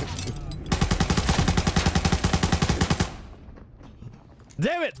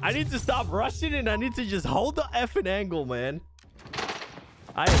 Damn it! I need to stop rushing and I need to just hold the effing angle, man.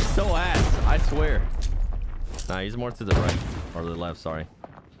 I am so ass. I swear. Nah, he's more to the right. Or the left, sorry.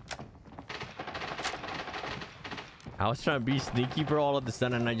 I was trying to be sneaky, bro, all of a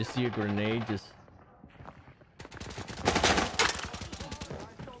sudden I just see a grenade just...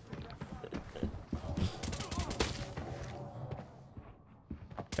 You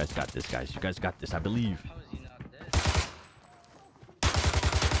guys got this, guys. You guys got this, I believe.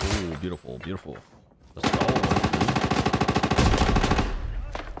 Ooh, beautiful, beautiful. Let's go.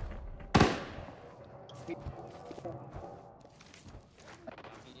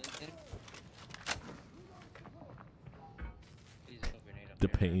 The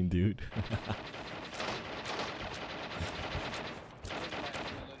pain, dude.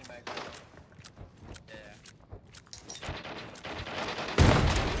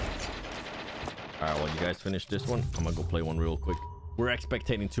 Alright, well, you guys finish this one. I'm gonna go play one real quick. We're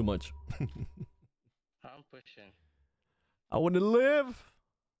expectating too much. I'm pushing. I want to live.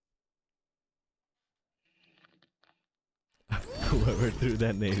 Whoever threw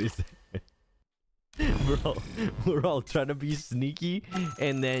that nade is... Bro, we're all trying to be sneaky,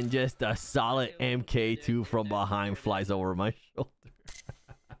 and then just a solid MK2 from behind flies over my shoulder.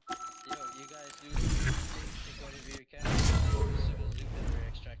 Yo, you guys do take whatever you can. Civil loot that we're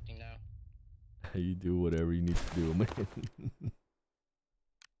extracting now. You do whatever you need to do, man.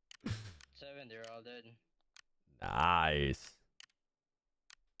 7, they're all dead. Nice.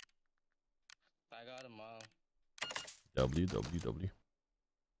 I got them all. WWW.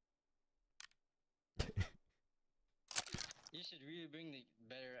 You should really bring the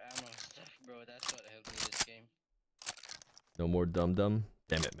better ammo stuff, bro. That's what helped me this game. No more Dum Dum.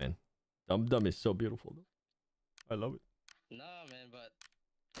 Damn it, man. Dum Dum is so beautiful, though. I love it. Nah, man, but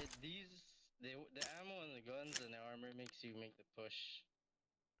the ammo and the guns and the armor makes you make the push.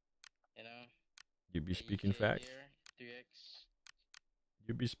 You know? You be The speaking EK facts. Here, 3x.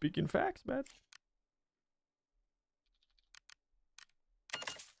 You be speaking facts, man.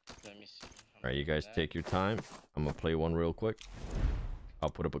 Let me see. All right, you guys take your time. I'm gonna play one real quick. I'll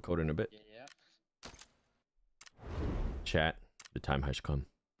put up a code in a bit. Yeah. Chat, the time has come.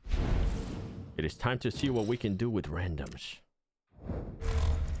 It is time to see what we can do with randoms.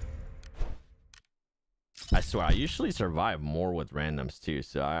 I swear, I usually survive more with randoms too.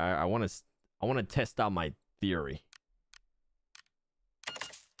 So I want to test out my theory.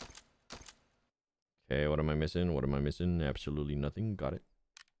 Okay, what am I missing? What am I missing? Absolutely nothing. Got it.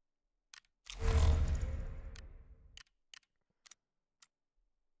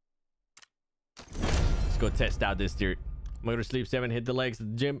 Let's go test out this theory. I'm gonna go to sleep 7, hit the legs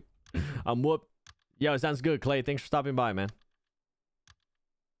at the gym. I'm whooped. Yo, sounds good, Clay. Thanks for stopping by, man.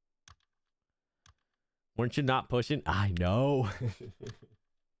 Weren't you not pushing? I know.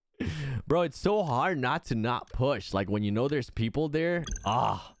 Bro, it's so hard not to not push. Like when you know there's people there.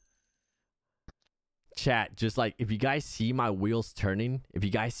 Ah. Chat, just like if you guys see my wheels turning, if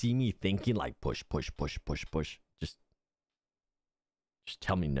you guys see me thinking like push, just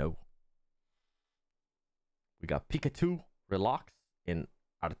tell me no. We got Pikachu, Relax, and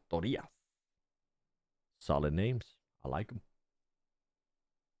Artorias. Solid names. I like them.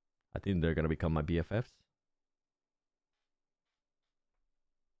 I think they're gonna become my BFFs.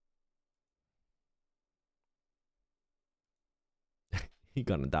 He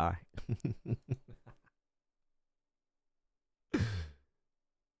gonna die.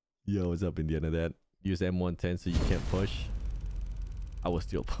 Yo, what's up, Indiana? That use M110 so you can't push. I will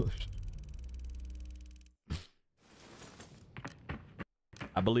still push.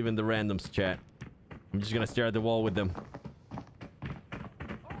 I believe in the randoms, chat. I'm just gonna stare at the wall with them.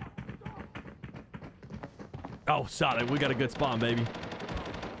 Oh, solid. We got a good spawn, baby.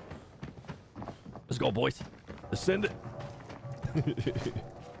 Let's go, boys. Let's send it.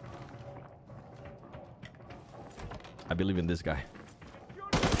 I believe in this guy.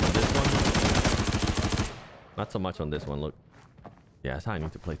 On this one, not so much on this one. Look. Yeah, that's how I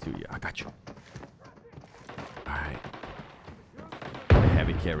need to play too. Yeah, I got you. All right. The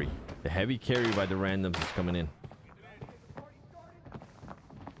heavy carry. The heavy carry by the randoms is coming in.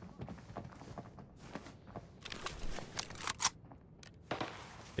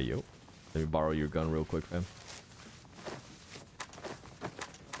 Hey, yo. Let me borrow your gun real quick, fam.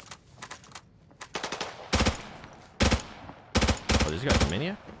 Oh, this guy's a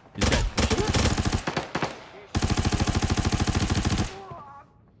mania? These guys pushing it?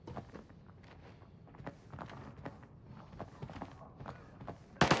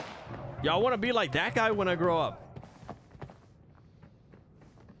 Y'all want to be like that guy when I grow up?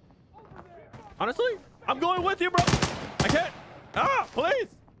 Honestly, I'm going with you, bro. I can't. Ah, please.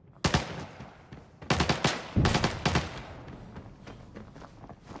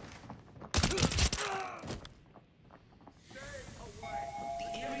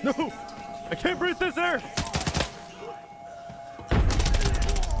 No, I can't breathe this air.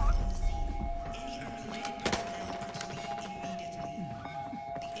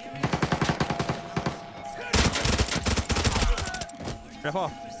 F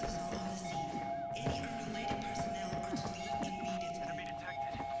off.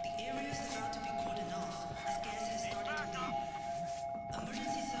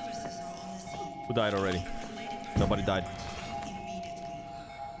 Who died already? Nobody died.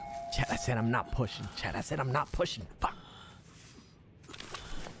 Chat, I said I'm not pushing. Chat, I said I'm not pushing. Fuck.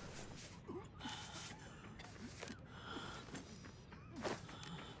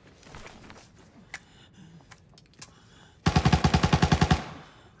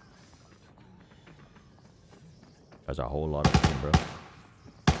 That's a whole lot of them, bro.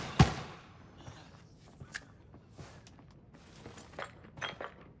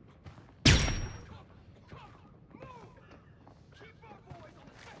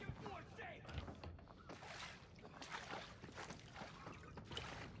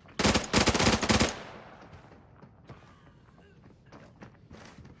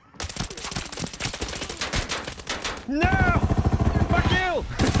 No! Fuck you!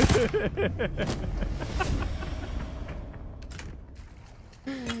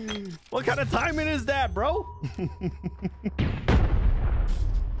 What kind of timing is that, bro?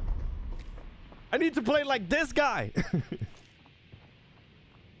 I need to play like this guy.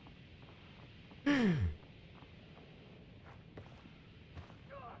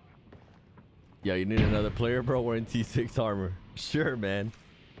 Yo, you need another player, bro? We're in T6 armor. Sure, man.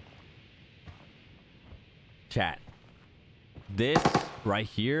 Chat. This right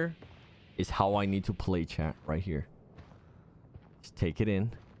here is how I need to play, chat. Right here. Just take it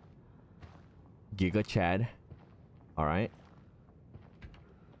in. Giga Chad. Alright.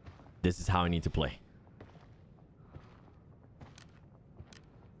 This is how I need to play.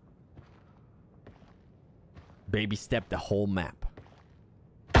 Baby step the whole map.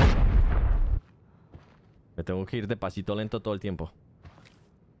 Me tengo que ir de pasito lento todo el tiempo.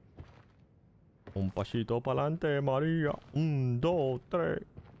 Un pasito para adelante, María. Un, dos, tres.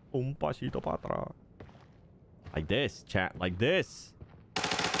 Un pasito para atrás. Like this, chat. Like this.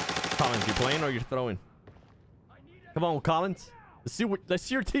 Collins, you playing or you're throwing? Come on, Collins. Let's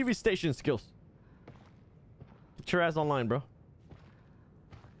see your TV station skills. Get your ass online, bro.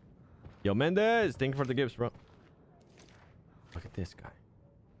 Yo, Mendez, thank you for the gifts, bro. Look at this guy.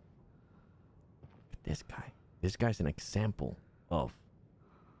 Look at this guy. This guy's an example of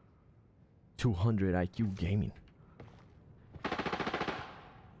 200 IQ gaming.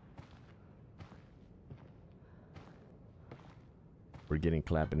 We're getting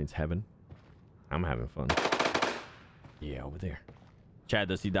clapping. It's heaven. I'm having fun. Yeah, over there. Chad,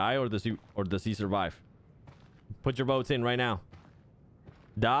 does he die or does he survive? Put your votes in right now.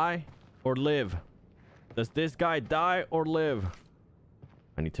 Die or live? Does this guy die or live?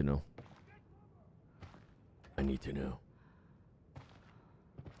 I need to know. I need to know.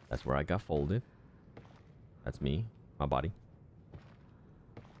 That's where I got folded. That's me, my body.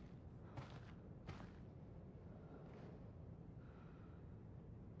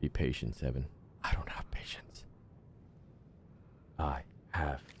 Be patient, Seven. I don't have patience. I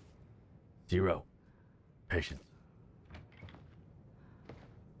have 0 patience.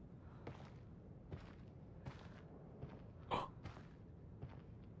 Look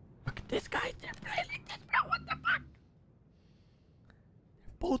at this guy. They're playing like this, bro. What the fuck?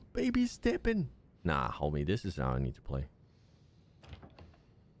 Both babies stepping. Nah, homie. This is how I need to play.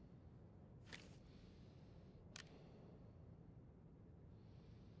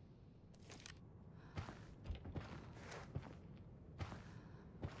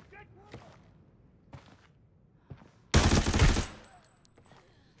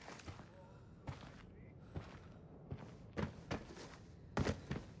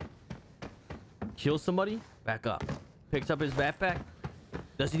 Kills somebody, back up. Picks up his backpack,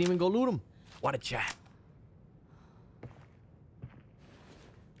 doesn't even go loot him. What a chat.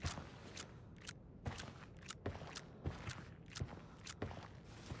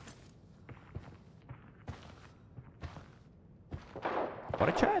 What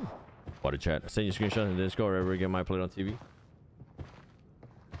a chat. What a chat. Send your screenshot in the Discord or ever again might play it on TV.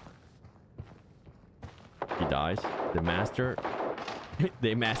 He dies. The master.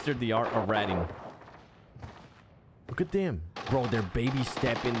 They mastered the art of ratting. Look at them. Bro, they're baby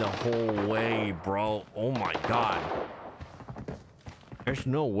stepping the whole way, bro. Oh my god. There's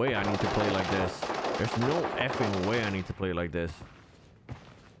no way I need to play like this. There's no effing way I need to play like this.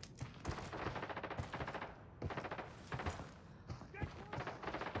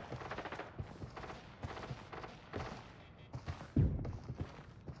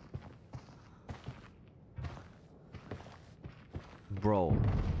 Bro.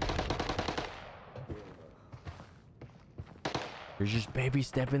 You're just baby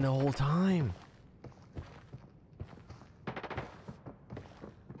stepping the whole time.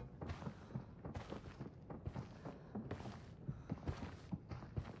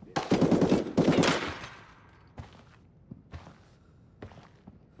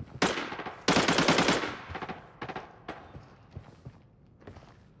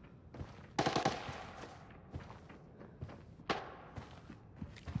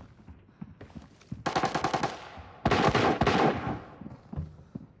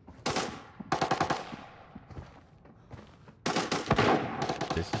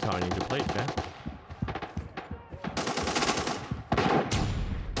 This is how I need to play it, man.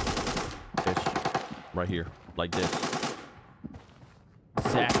 This. Right here. Like this.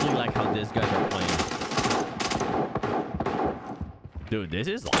 Exactly like how these guys are playing. Dude, this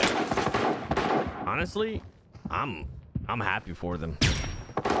is like... Honestly, I'm happy for them.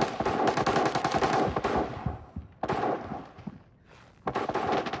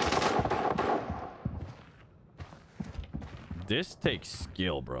 This takes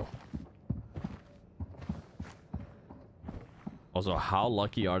skill, bro. Also, how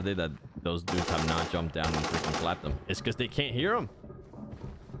lucky are they that those dudes have not jumped down and freaking slapped them? It's because they can't hear them.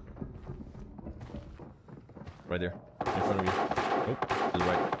 Right there. In front of you. Oh, to the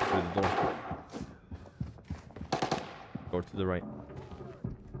right. To the door. Door to the right.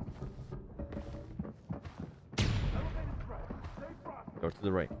 Door to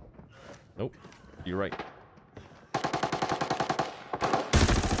the right. Nope. You're right.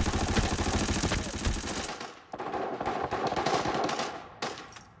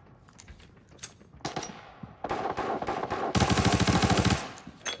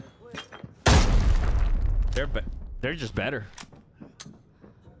 They're just better.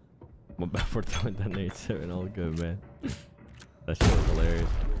 I'm about for throwing that 87. All good, man. That shit was hilarious.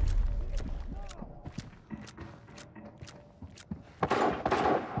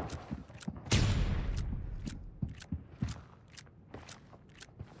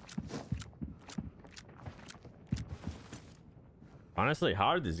 Honestly, how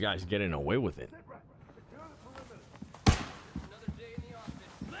are these guys getting away with it?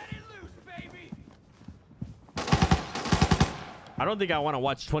 I don't think I want to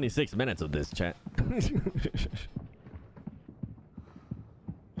watch 26 minutes of this, chat.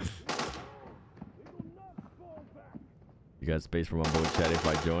 You got space for my boy, chat, if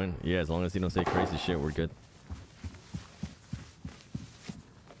I join? Yeah, as long as you don't say crazy shit, we're good.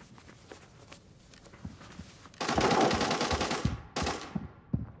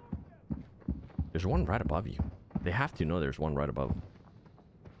 There's one right above you. They have to know there's one right above them.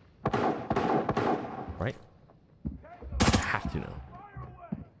 Right? Have to know.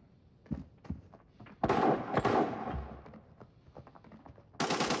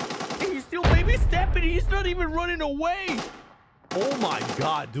 Hey, he's still baby baby stepping. He's not even running away. Oh my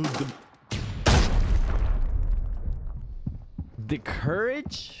God, dude. The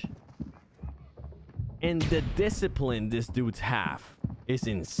courage and the discipline this dude's have is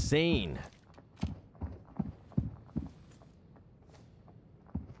insane.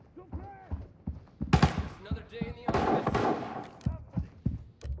 Another day in the office.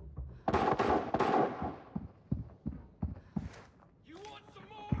 You want some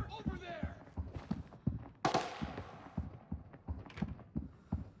more? Over there.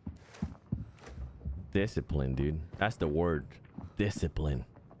 Discipline, dude. That's the word. Discipline.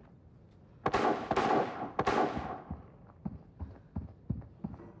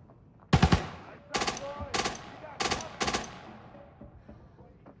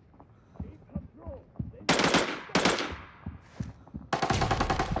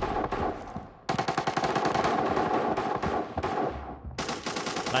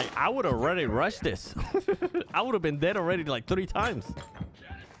 Like, I would have already rushed this. I would have been dead already like 3 times.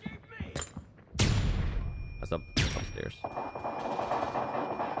 That's upstairs. Go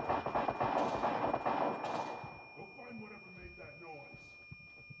find whatever made that noise.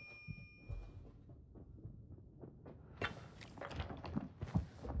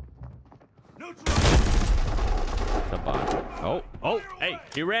 Neutral. It's a bot. Oh, hey,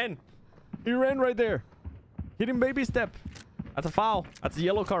 he ran. He ran right there. He didn't baby step. That's a foul. That's a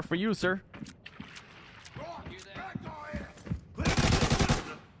yellow card for you, sir.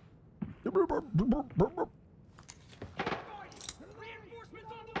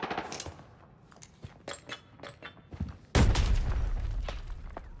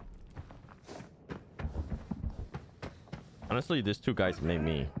 Honestly, these 2 guys made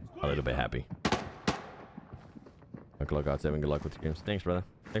me a little bit happy. Good luck out, 7. Good luck with your games. Thanks, brother.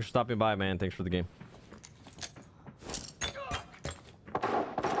 Thanks for stopping by, man. Thanks for the game.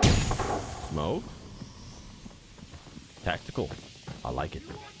 Smoke. Tactical. I like it.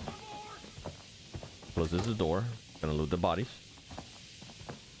 Closes the door. Gonna loot the bodies.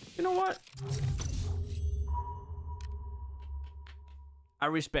 You know what? I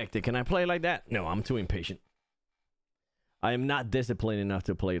respect it. Can I play like that? No, I'm too impatient. I am not disciplined enough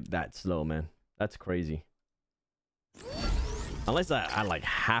to play that slow, man. That's crazy. Unless I like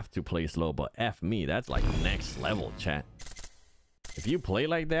have to play slow, but F me. That's like next level, chat. If you play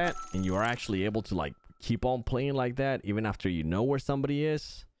like that and you are actually able to like keep on playing like that even after you know where somebody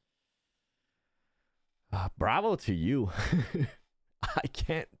is, bravo to you. I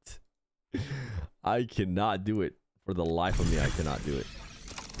can't. I cannot do it. For the life of me, I cannot do it.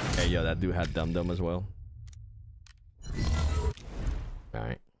 Hey, yo, that dude had Dum Dum as well. All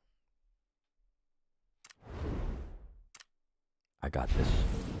right. I got this.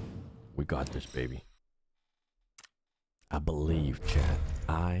 We got this, baby. I believe, chat.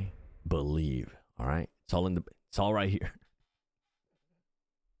 I believe. All right. It's all in the. It's all right here.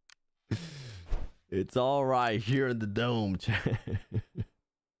 It's all right here in the dome, chat.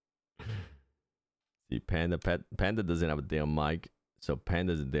 See, Panda doesn't have a damn mic, so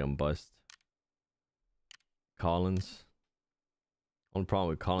Panda's a damn bust. Collins. Only problem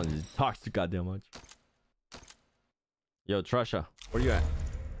with Collins is he talks too goddamn much. Yo, Trusha, where you at?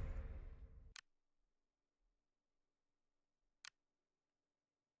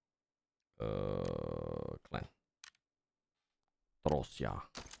 Clan. Trosya.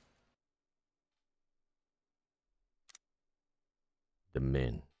 The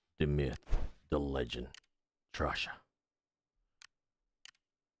man, the myth, the legend. Trusha.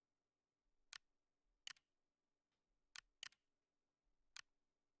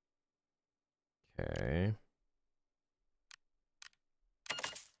 Okay.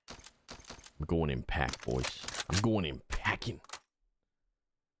 I'm going in pack, boys. I'm going in packing.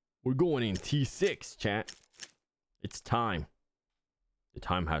 We're going in T6, chat. It's time. The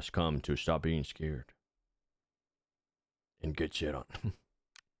time has come to stop being scared. And get shit on.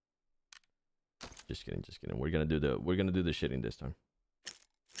 Just kidding, just kidding. We're gonna do the shitting this time.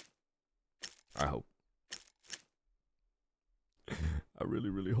 I hope. I really,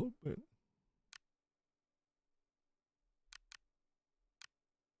 really hope, man.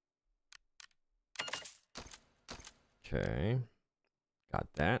 Okay. Got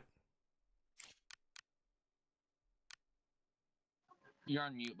that. You're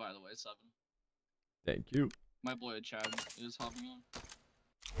on mute, by the way, Seven. Thank you. My boy Chad is hopping on.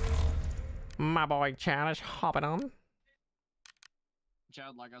 My boy Chad is hopping on.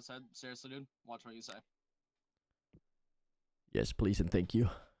 Chad, like I said, seriously, dude, watch what you say. Yes, please and thank you.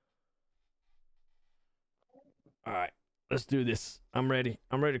 All right, let's do this. I'm ready.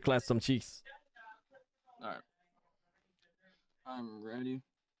 I'm ready to clap some cheeks. All right. I'm ready.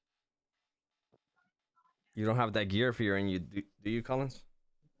 You don't have that gear for your and you do you, Collins?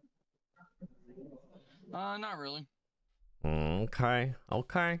 Not really. Okay.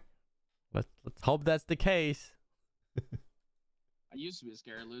 Let's hope that's the case. I used to be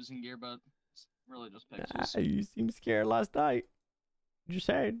scared of losing gear, but it's really just pictures. You seemed scared last night. You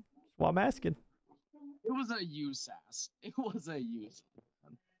said. That's why I'm asking. It was a USAS. It was a USAS.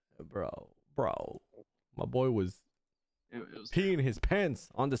 Bro. My boy was It was peeing his pants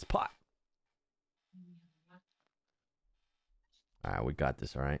on the spot. Alright, we got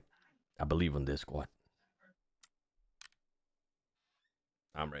this, alright? I believe in this squad.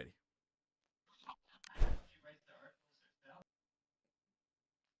 I'm ready.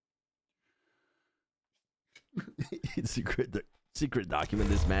 secret document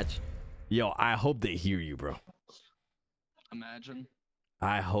this match. Yo, I hope they hear you, bro. Imagine.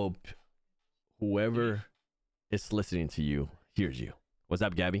 I hope whoever is listening to you hears you. What's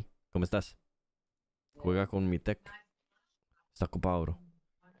up, Gabby? ¿Cómo estás? Juega con mi tech. Está ocupado, bro.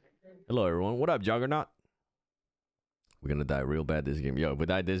 Hello, everyone. What up, Juggernaut? We're gonna die real bad this game. Yo, if we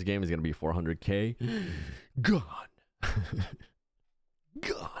die this game, it's gonna be 400k. Gone.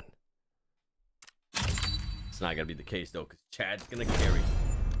 Gone. It's not gonna be the case though, because Chad's gonna carry.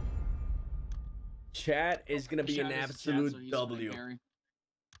 Chad is gonna be an absolute W.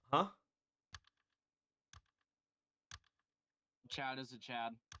 Huh? Chad is a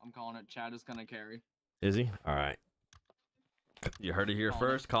Chad. I'm calling it. Chad is gonna carry. Is he? All right. You heard it here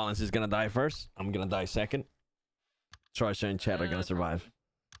first. Collins is gonna die first. I'm gonna die second. Trisha and Chad are gonna survive.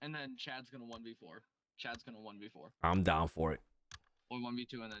 And then Chad's gonna 1v4. Chad's gonna 1v4. I'm down for it. Or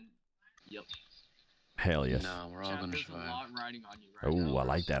 1v2 and then. Yep. Hell yes. No, we're all gonna survive. A lot riding on you right Oh, I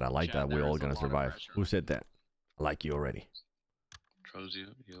like that. I like that. We're all gonna survive. Who said that? I like you already.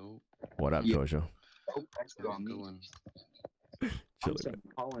 Trozio, yo. What up, Jojo? Oh, that's Good one.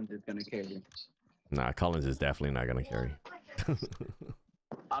 Collins is gonna carry. Nah, Collins is definitely not gonna carry.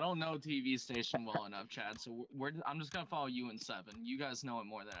 I don't know TV station well enough, Chad. So I'm just gonna follow you in 7. You guys know it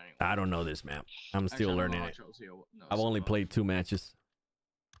more than anyone. I don't know this map. I'm still learning it. I've only played 2 matches.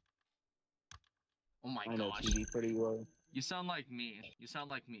 Oh my I know gosh. TV pretty well. You sound like me. You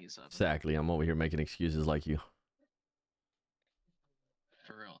sound like me, 7. Exactly. I'm over here making excuses like you.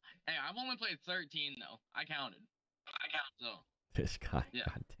 For real. Hey, I've only played 13 though. I counted. So. This guy. Yeah.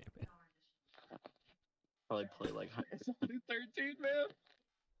 God damn it. Probably play like it's only 13, man.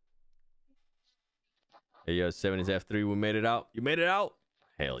 Hey, yo, 7 is F3. We made it out. You made it out?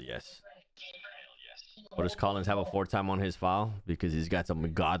 Hell yes. What does Collins have a 4-time on his file? Because he's got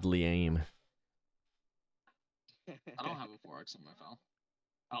some godly aim. I don't have a 4x on my file.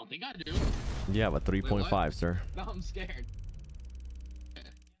 I don't think I do. You have a 3.5, sir. No, I'm scared. Okay.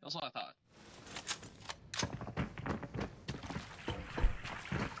 That's what I thought.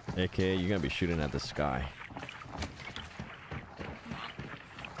 AKA, you're going to be shooting at the sky.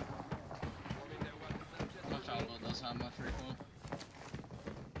 My Falco does have my free cool.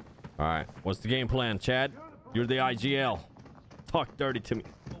 Alright, what's the game plan, Chad? You're the IGL. Talk dirty to me.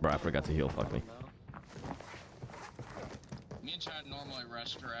 Bro, I forgot to heal. Fuck me. Me and Chad normally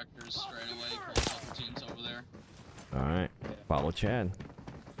rush directors straight away. Pull a couple teams over there. Alright, follow Chad.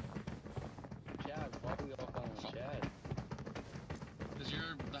 Chad, why do we all follow Chad? Because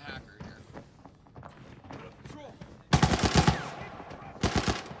you're the hacker here.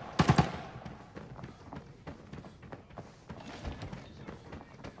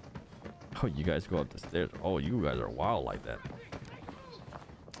 Oh, you guys go up the stairs. Oh, you guys are wild like that.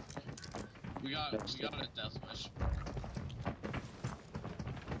 We got a death wish.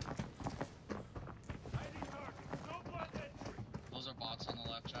 Those are bots on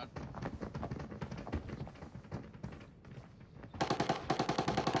the left, Chad.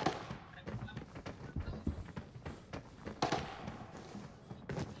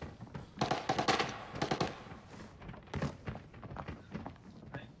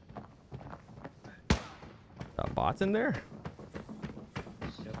 Bots in there?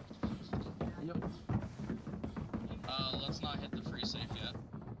 Yep. Let's not hit the free safe yet.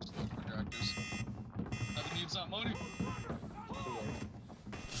 Let's go for directors. Evan needs that money.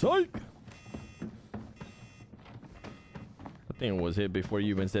 Psych! That thing was hit before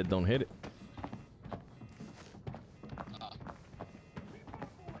you even said don't hit it.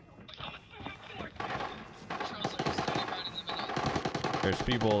 There's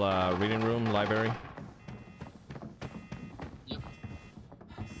people, reading room, library. Yep.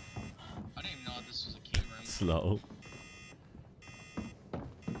 I didn't even know this was a key room. Slow.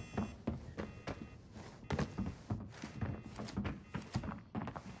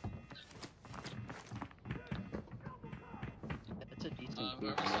 That's a decent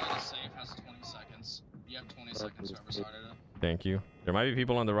Whoever's at a safe has 20 seconds. You have 20 seconds whoever started it. Thank you. There might be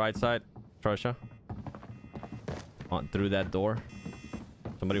people on the right side. Trusha. On through that door.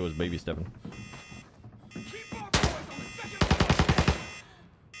 Somebody was baby stepping. Keep our boys on the second level.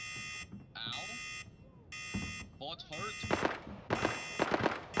 Ow. Butt hurt.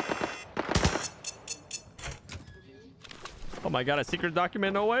 Oh my god, a secret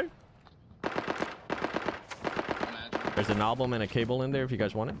document, no way. Imagine. There's an album and a cable in there if you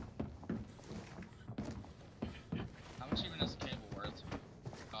guys want it. How much even is the cable worth?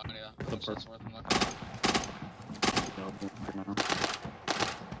 Oh, yeah. How much it's worth? I'm not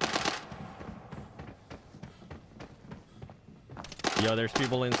Yo, there's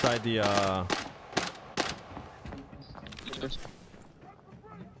people inside the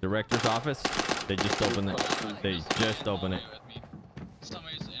director's office. They just opened it. They just opened it.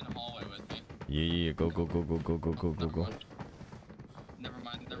 Somebody's in the hallway with me. Yeah, go, go, go, go, go, go, go, go, go. Never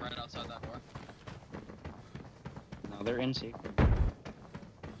mind, they're right outside that door. No, they're in safe.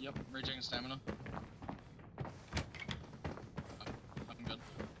 Yep, raging stamina. I'm good.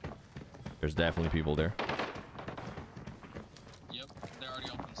 There's definitely people there. Yep, they're already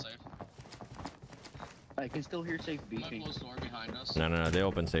open safe. I can still hear safe I'm gonna beeping. close the door behind us. No, no, no, they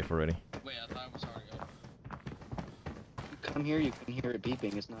opened safe already. Wait, I thought it was already open. Come here, you can hear it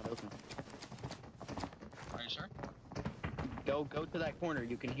beeping. It's not open. Are you sure? Go to that corner.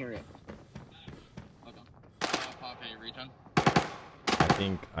 You can hear it. Okay. Pop a return.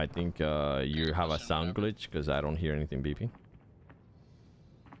 I think you have a sound glitch because I don't hear anything beeping.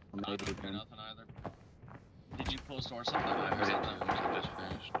 I don't hear nothing either. Did you close door something? I heard it too. It just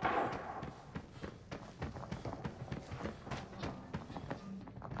finished.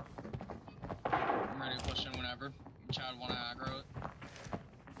 I'm ready to push in whenever. Chad wanna aggro it.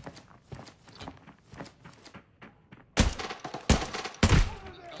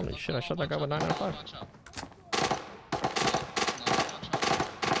 Holy shit, I shot that guy with 9 out of 5.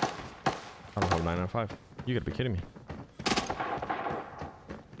 I don't have 9 out of 5. You gotta be kidding me.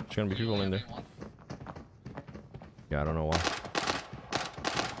 There's gonna be people in there. Yeah, I don't know why.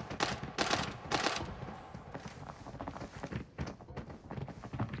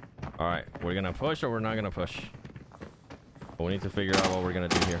 Alright, we're gonna push or we're not gonna push? But we need to figure out what we're gonna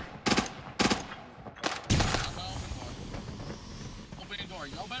do here. Opening door.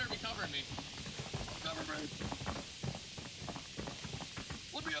 Y'all better be covering me. Cover me.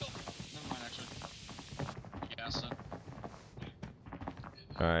 Let me up. Never mind, actually. Yeah, so.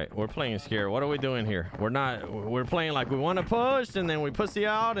 Alright, we're playing scared. What are we doing here? We're playing like we want to push and then we pussy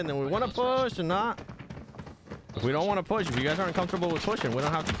out and then we want to push and not. If we don't want to push, if you guys aren't comfortable with pushing, we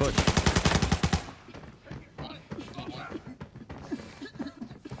don't have to push.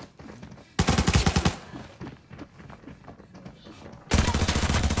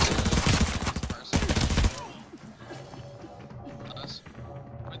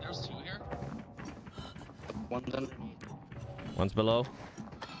 Wait, there's two here? One's underneath. One's below.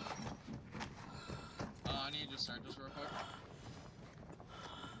 I need to start this real quick.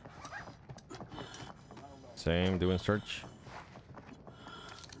 Same, doing search.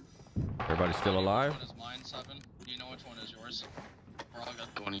 Everybody's still alive? Which one is mine, 7? Do you know which one is yours? We're all good.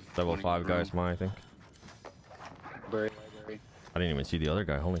 20. Level 20 5 room. guys, mine, I think. Library. I didn't even see the other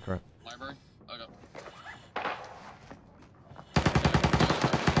guy. Holy crap. Library? Okay.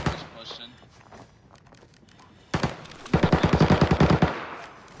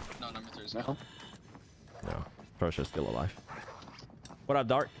 No, number 3 is No. No, Prushia's still alive. What up,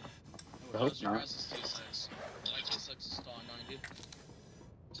 Dart? I hope Your not. guys is T6. My T6 is still on 90.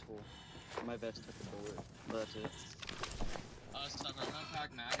 It's cool. My vest took a bullet. But that's it. 7, I'm gonna pack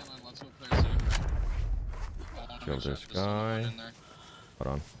mag and then let's go clear safe. I wanna Kill make sure this there's no one guy. in there. Hold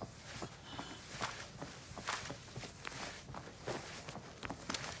on.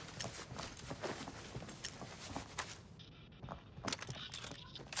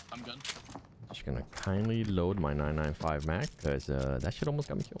 I'm good. Just gonna kindly load my 995 Mac because that shit almost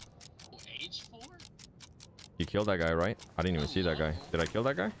got me killed. Oh, H4? You killed that guy, right? I didn't even see that guy. Did I kill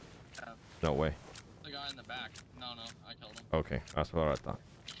that guy? Yeah. No way. The guy in the back. No, I killed him. Okay, that's what I thought.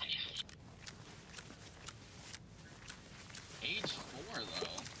 H4 though.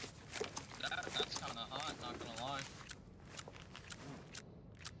 That's kind of hot, not gonna lie.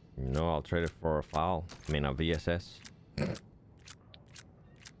 You know, I'll trade it for a file. I mean, a VSS.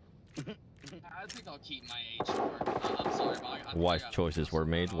 I think I'll keep my H4. I'm sorry, but I think Wise I gotta choices pass were it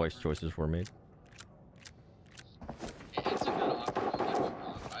made. out Wise first. choices were made. It's a good offer, don't get me wrong,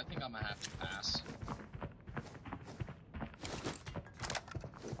 but I think I'm gonna have to pass.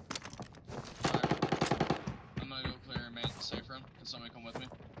 Alright. I'm gonna go clear and main safe room. Can somebody come with me?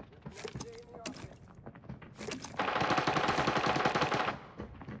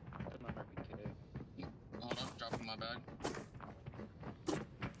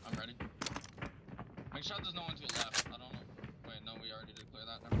 Chad, there's no one to the left. I don't know. Wait, no, we already did clear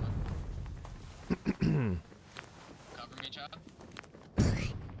that. Never mind. Cover me, Chad.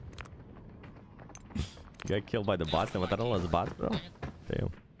 You got killed by the bots. What the hell is bots, bro? Damn.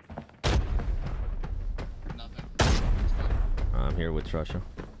 Nothing. I'm here with Trusha.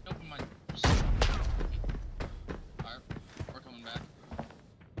 Open my... Alright, we're coming back.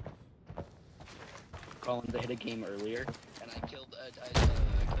 Colin, they hit a game earlier, and I killed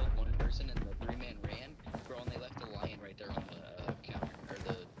one person, and the 3-man ran. Bro, and they left the lion right there on the counter, or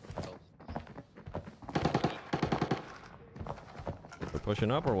the health. We're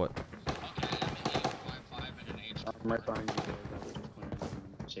pushing up or what? Okay, I'm at 855 and an H. I'm right behind you guys. I was just clearing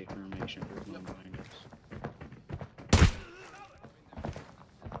safe information. There's no behind us.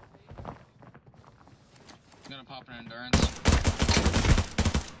 I'm gonna pop an endurance.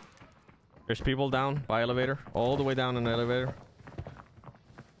 There's people down by elevator. All the way down in the elevator.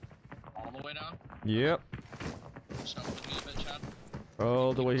 All the way down. Yep. Jump with me a bit, Chad.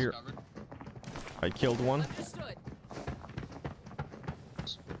 All the way here. Covered. I killed one. Understood.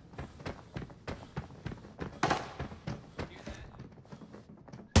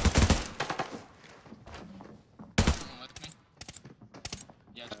 Someone with me?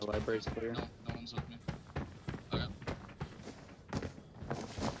 Yeah, just Library's clear. no one's with me. Okay.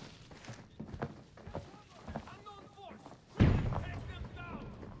 Unknown force. Take them down.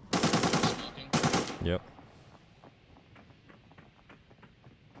 Smoking. Yep.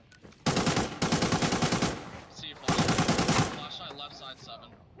 See flashlight left side 7.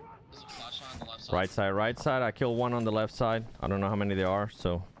 There's a flashlight on the left side. Right side, right side. I killed one on the left side. I don't know how many there are,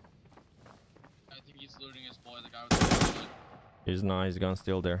 so I think he's looting his boy, the guy with the flashlight. he's not. His gun's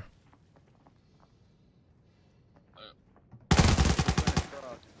still there.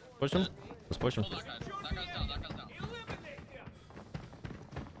 Push him. Let's push him. Oh, that guy's down. That guy's down. Eliminate them.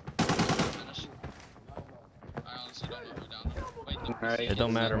 Finish. I honestly don't know who downed him. Wait, the, Alright. It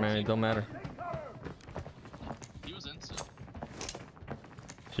don't matter, man. It don't matter. he was instant.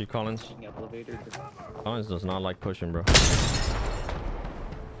 See Collins. Elevator. Collins does not like pushing, bro. Oh,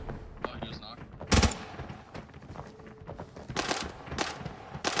 he was knocked.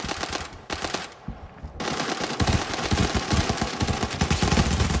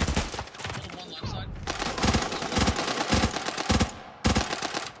 One left side.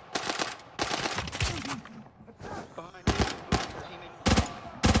 Behind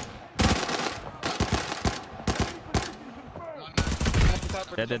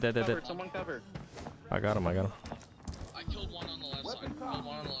Dead. Someone cover. I got him. I killed one on the left side. Killed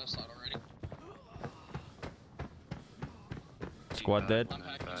one on the left side already. Squad dead. I'm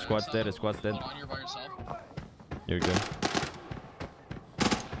packing Squad's yourself. dead. Squad's dead. Hold on, you're by yourself. You're good.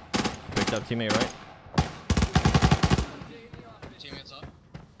 Picked up teammate, right? Teammates up.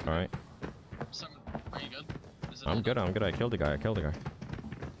 All right. Seven. Are you good? Is it I'm all good. done? I'm good. I killed the guy. Okay. I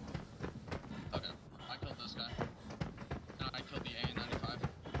killed this guy. And I killed the A95.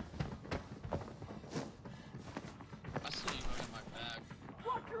 I still need to go get my bag.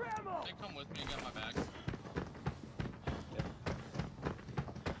 Watch your ammo. They come with me and get my bag.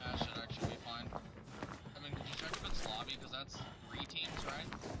 That should actually be fine. I mean, did you check if it's lobby? Because that's 3 teams, right?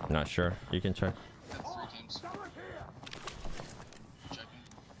 Not sure. You can check. That's 3 teams. Checking.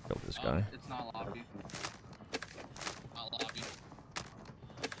 Killed this guy. It's not lobby. Not lobby.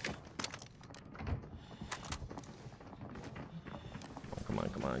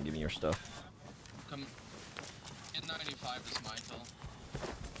 Come on. Give me your stuff. Come. N95 is my kill.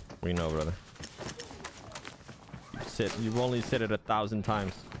 We know, brother. You've only said it 1,000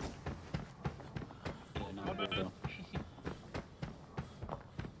 times.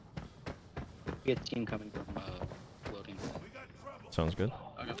 We get team coming from loading. Sounds good.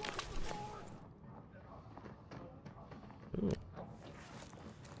 Okay. Ooh.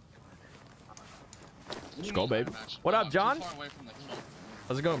 Let's go, babe. Match. What up, I'm John? too far away from the kill.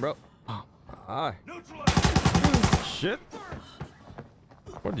 How's it going, bro? Hi. Shit.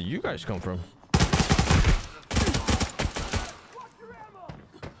 Where do you guys come from?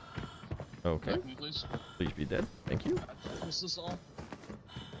 Okay. Back me, please. Please be dead. Thank you. Is this all?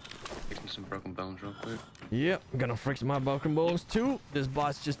 Give me some broken bones real quick. Yep. Gonna fix my broken bones too. This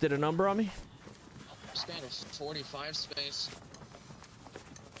boss just did a number on me. Just got a 45 space.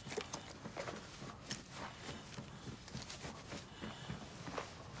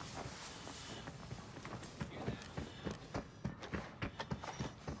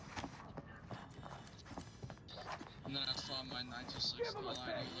 And then I saw my 926 still lying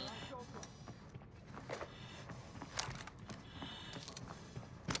in the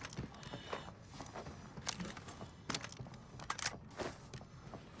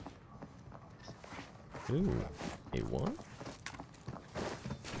Ooh, A1.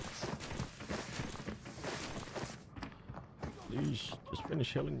 Please, just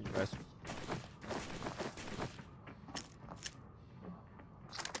finish healing, you guys.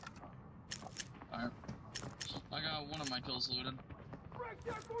 Alright. I got one of my kills looted.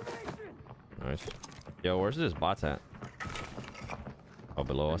 Nice. Yo, where's this bots at? Oh,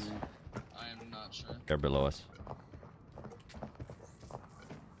 below us. I am not sure. They're below us.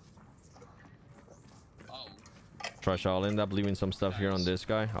 Oh. Trash, I'll end up leaving some stuff here on this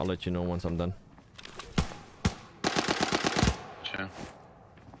guy. I'll let you know once I'm done. Sure.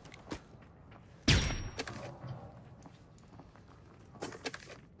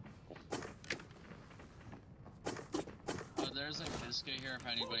 There's a biscuit here if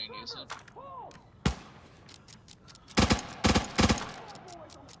anybody needs it.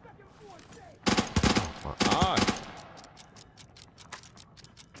 Ah!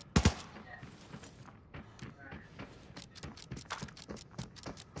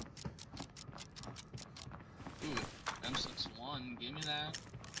 Ooh, M61, give me that.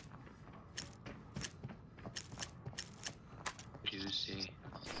 Juicy.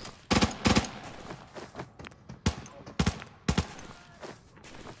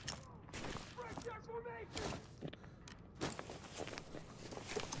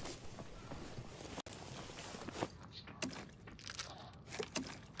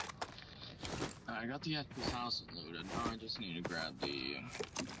 I got the F2000 loaded. Now I just need to grab the.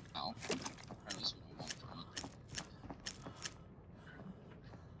 Ow. That is what I want from it.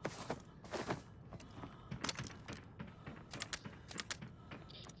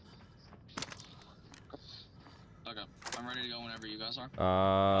 Okay, I'm ready to go whenever you guys are.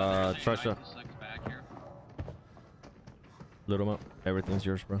 Trisha. Back here. Load them up. Everything's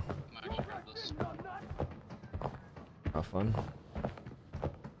yours, bro. I'm actually grab this. Have fun.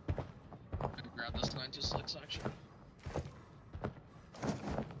 I can grab this 926 actually.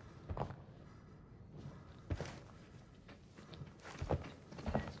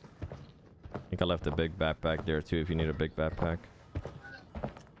 I think I left a big backpack there too if you need a big backpack.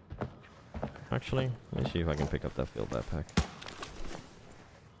 Actually, let me see if I can pick up that field backpack.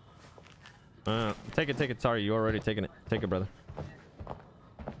 Take it. Sorry, you already taken it. Take it, brother.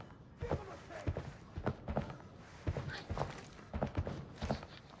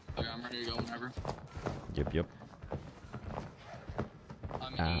 Okay, I'm ready to go whenever. Yep.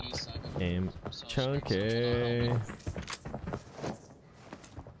 I'm at 87. Am so chunky.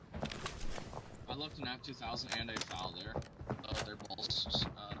 I looked in F2000 and I fouled there. They're both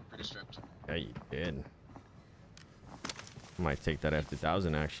pretty strict. Yeah, you did. Might take that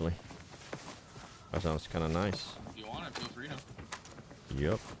F2000 actually. That sounds kind of nice. If you want it, feel free to.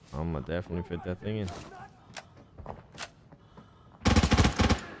 Yep, I'm gonna definitely fit that thing in.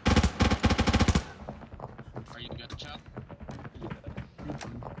 Are you good, Chad?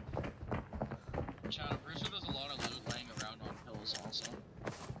 Chad, I'm pretty sure there's a lot of loot laying around on hills also.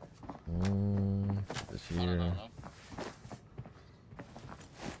 This I here.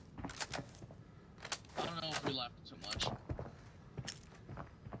 don't know if we left too much.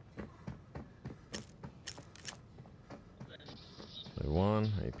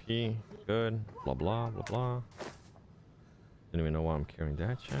 One AP, good. Blah blah blah blah. Didn't even know why I'm carrying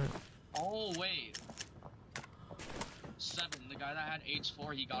that shit. Oh wait. 7, the guy that had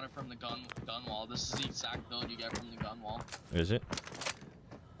H4, he got it from the gun wall. This is the exact build you get from the gun wall. Is it?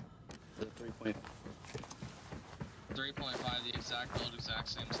 The 3.5. 3.5, the exact build, exact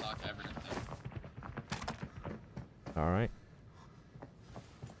same stock, everything. All right.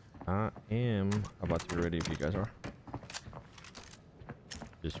 I am about to be ready if you guys are.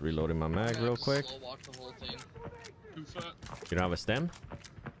 Just reloading my mag real quick. Slow walk the whole thing. Too fat. You don't have a stem?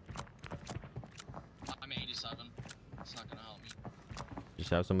 I'm 87. It's not gonna help me.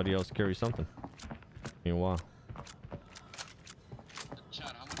 Just have somebody else carry something. Meanwhile.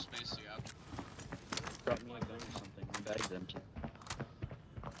 Chad, how much space do you have? Drop me a gun or something. My bag's empty.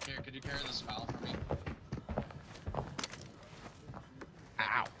 Here, could you carry this foul for me?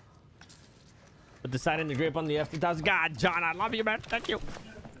 Ow. But deciding to grip on the F2000. God, John, I love you, man. Thank you.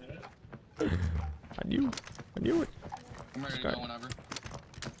 I knew it. I'm ready to go whenever.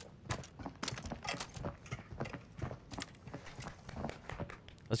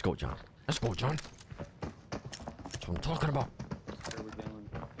 Let's go, John. That's what I'm talking about. Where are we going?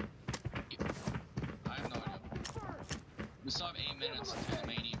 I have no idea. We still have 8 minutes until the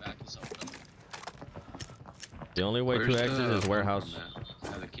main evac is open. The only way to exit is warehouse. I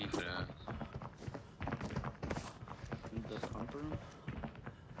have the key for that. The pump room?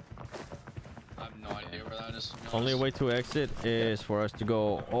 I have no idea where that is. Only way to exit is for us to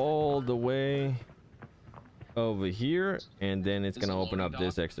go all the way over here, and then it's Is it gonna open loading, up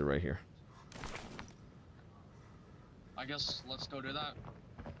this Doc? exit right here. I guess let's go do that.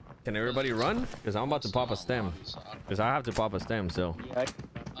 Can everybody run? Because I'm about to pop a stem. Because I have to pop a stem, so. Yeah. I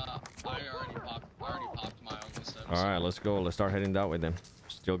already popped my own stems. All right, let's go. Let's start heading that way then.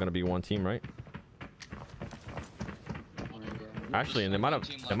 Still gonna be one team, right? Actually, and they might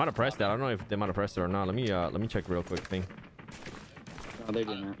have pressed that. I don't know if they might have pressed it or not. Let me check real quick thing. No, they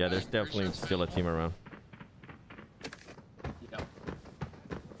didn't. Yeah, there's definitely still a team around. Yeah.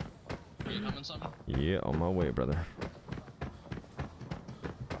 Are you coming, son? Yeah, on my way, brother.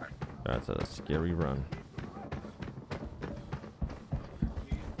 That's a scary run.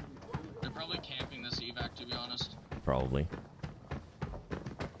 They're probably camping this evac, to be honest. Probably.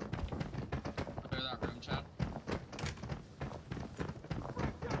 Clear that room, Chad.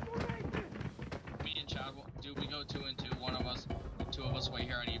 Me and Chad, do we go 2 and 2? Two of us wait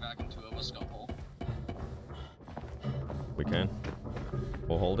here at evac, and 2 of us go pull. We can.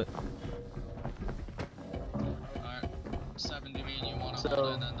 We'll hold it. Alright. 70 me and you want to hold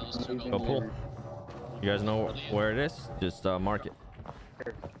it, and then those 2 Go pull. You guys know where it is? Just mark it.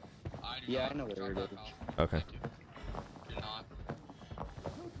 Yeah, I know where it is. Okay. Do not.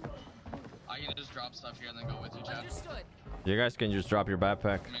 I can just drop stuff here and then go with you, Chad. Understood. You guys can just drop your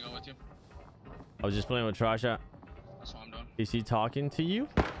backpack. Let me go with you. I was just playing with Trasha. That's what I'm doing. Is he talking to you,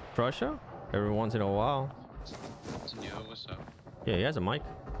 Trasha? Every once in a while. Yo, what's up? Yeah, he has a mic.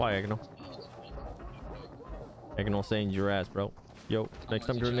 Why, Egnal? Egnal saying your ass, bro. Yo, next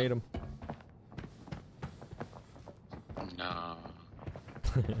time grenade him. No.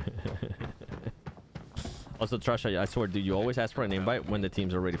 Also, Trasha, I swear, dude, you always ask for an invite when the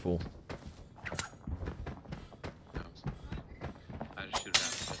team's already full. No. I just shoot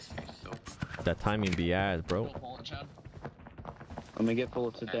at so. That timing be ass, bro. Go pull it, Chad. Let me get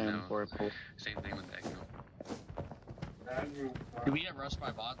full to I them know. before I pull. Same thing with Echo. Do we get rushed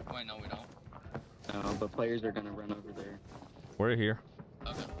by bot? Wait, no, we don't. No, but players are gonna run over there. We're here.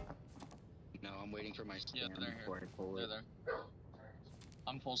 Okay. No, I'm waiting for my Yeah, stand they're before here. I pull They're it. there.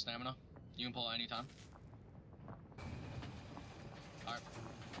 I'm full stamina. You can pull at any time. Alright.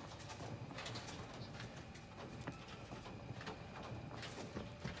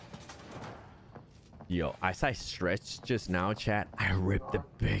 Yo, as I stretched just now, chat, I ripped the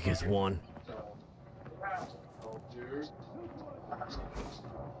biggest one.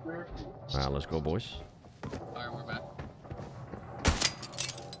 Alright, let's go, boys. Alright, we're back.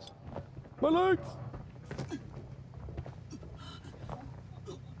 My legs!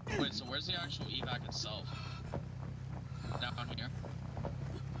 Wait, so where's the actual evac itself? Down here?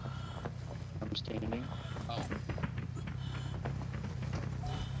 I'm standing. Oh.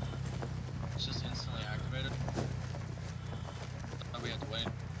 It's just instantly activated. Oh, we have to wait. I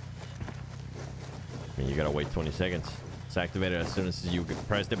mean, you gotta wait 20 seconds. It's activated as soon as you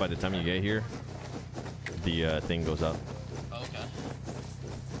pressed it. By the time you get here, the thing goes up. Okay.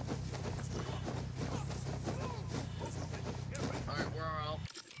 Alright, we're out.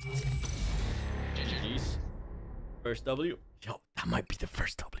 GG's. First W. Yo, that might be the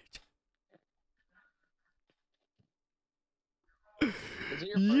first W. Is it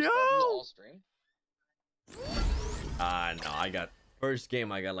your first W all stream? No, I got first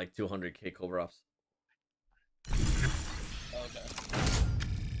game. I got like 200k cover ups. Okay.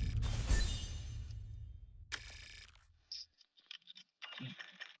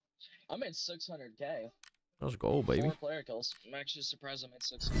 I made 600k. Let's go, baby. 4 player kills. I'm actually surprised I made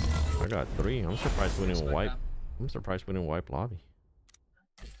 600. I got 3. I'm surprised we didn't Respect wipe. that. I'm surprised we didn't wipe lobby.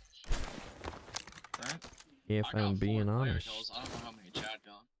 Right? If I got I'm 4 being player honest. kills. I don't know how many Chad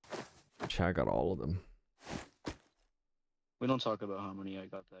got. Chad got all of them. We don't talk about how many I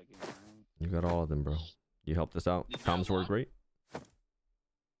got that game, right? You got all of them, bro. You helped us out. Did you Comms have were one? great.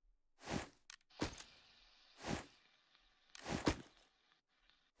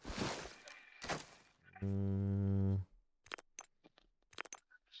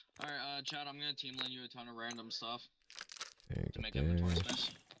 Alright, Chad, I'm gonna team lend you a ton of random stuff Okay, to got make inventory this.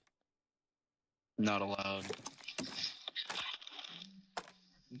 space. Not allowed.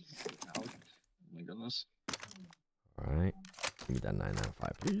 Oh my goodness. All right. Give me that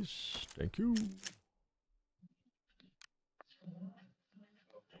 995, please. Thank you.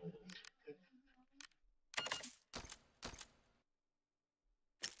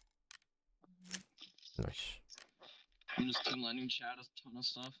 Nice. I'm just team lending Chad a ton of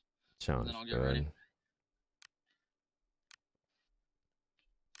stuff. Sounds then I'll get good. ready.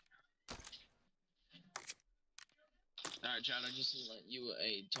 Alright, Chad, I just lent you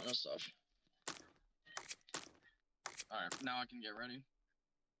a ton of stuff. Alright, now I can get ready.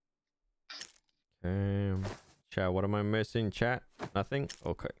 Okay. Chat, what am I missing? Chat? Nothing?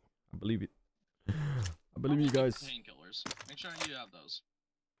 Okay. I believe it. I believe you guys. Painkillers. Make sure you have those.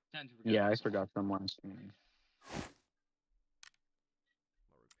 Tend to forget Yeah, I those a lot. forgot some last stream. I'll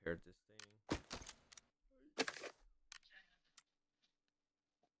repair this thing.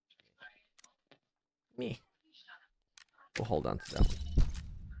 Me. We'll hold on to that one.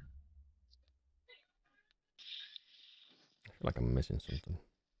 I feel like I'm missing something.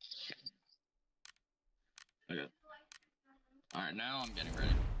 Okay. Alright, now I'm getting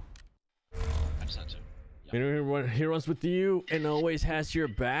ready. I just had to. You know, he runs with you and always has your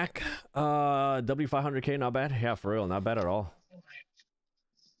back. W500K, not bad. Yeah, for real, not bad at all.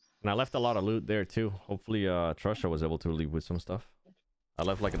 And I left a lot of loot there too. Hopefully, Trusha was able to leave with some stuff. I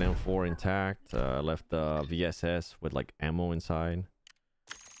left like an M4 intact. I left the VSS with like ammo inside.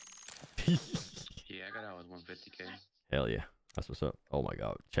 Yeah, I got out with 150k. Hell yeah, that's what's up. Oh my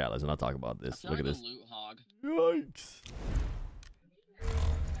god, chat, let's not talk about this. Look at this. Loot hog. Yikes.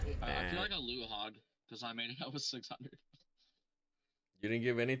 I feel like a loot hog because I made it out with 600. You didn't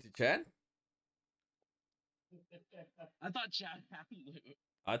give any to Chad? I thought Chad had loot.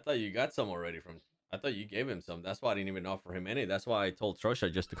 I thought you got some already from. I thought you gave him some. That's why I didn't even offer him any. That's why I told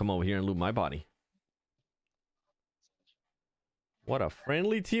Trosha just to come over here and loot my body. What a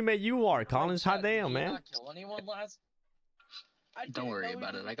friendly teammate you are, Collins. Hot damn, man. Not kill anyone last. Don't worry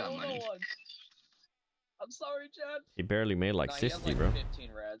about it. I got money. I'm sorry, Chad. He barely made like Nah, 60, he has bro. like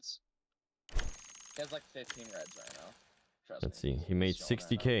 15 reds. He has like 15 reds right now. Trust Let's me. see. He made He's showing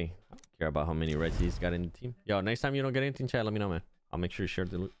 60k. right I don't care about how many reds he's got in the team. Yo, next time you don't get anything, Chad, let me know, man. I'll make sure you share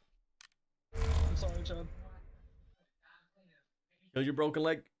the loot. I'm sorry, Chad. Kill your broken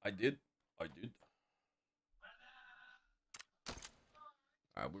leg? I did. I did.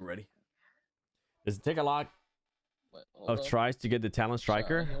 Alright, we're ready. Does it take a lot of tries to get the talent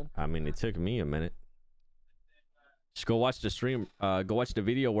striker? I mean, it took me a minute. Just go watch the stream. Go watch the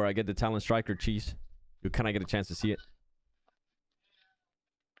video where I get the talent striker cheese. You kind of get a chance to see it.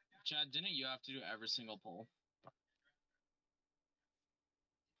 Chad, didn't you have to do every single poll?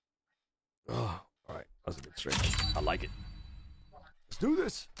 Oh, all right. That was a good stretch. I like it. Let's do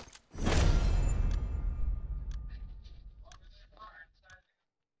this.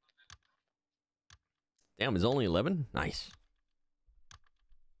 Damn, it's only 11? Nice.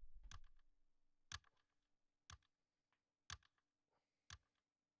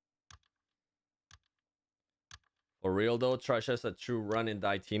 For real though, Trusha's a true run and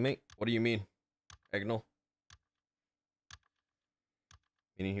die teammate. What do you mean, Egnal?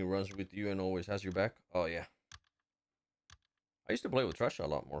 Meaning he runs with you and always has your back? Oh yeah. I used to play with Trusha a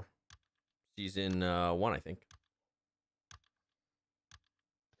lot more. Season 1, I think.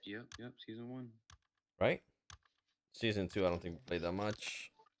 Yep, season 1. Right? Season 2, I don't think we played that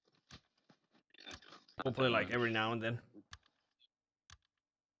much. We'll play like every now and then.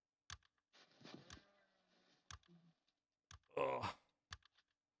 Oh.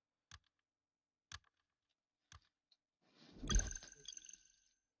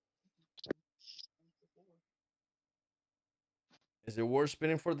 Is it worth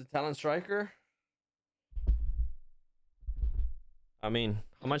spinning for the talent striker? I mean,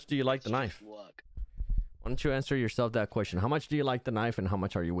 how much do you like the knife? Why don't you answer yourself that question? How much do you like the knife and how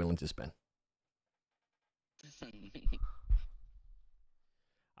much are you willing to spend?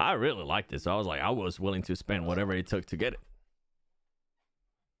 I really like this. I was willing to spend whatever it took to get it.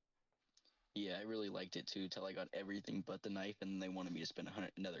 Yeah, I really liked it too till I got everything but the knife, and they wanted me to spend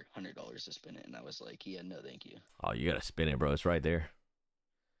another $100 to spin it, and I was like, yeah, no, thank you. Oh, you gotta spin it, bro. It's right there.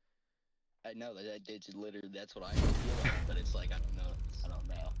 I know that it's literally that's what I feel like, but it's like I don't know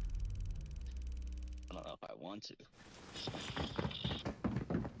if I want to.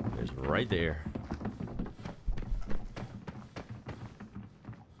 It's right there.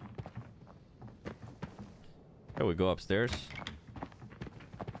 Okay, we go upstairs.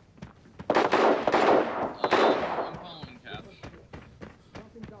 I'm following Cap.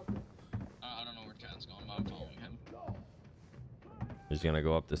 I don't know where Chad's going, but I'm following him. He's gonna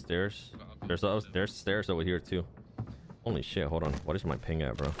go up the stairs. There's stairs over here too. Holy shit! Hold on. What is my ping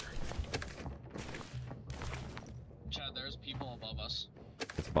at, bro? Chad, there's people above us.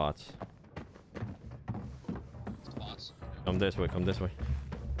 It's bots. It's bots. Come this way. Come this way.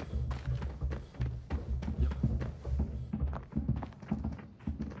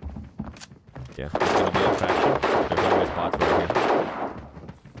 Yeah, it's gonna be a faction. There's always bots right here,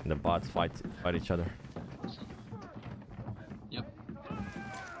 and the bots fight each other. Yep.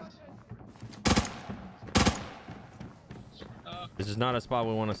 This is not a spot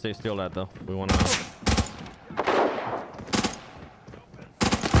we want to stay still at, though. We want to.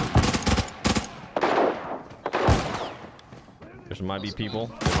 There might be people.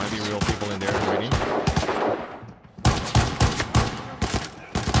 There might be real people in there waiting.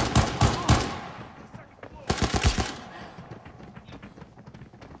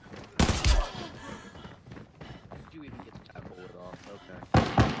 Did you even get to tackle it off? Okay.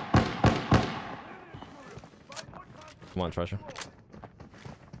 Come on, Treasure.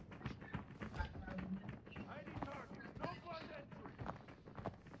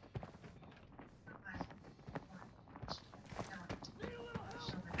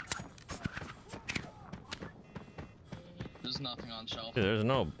 There's nothing on shelf. Dude, there's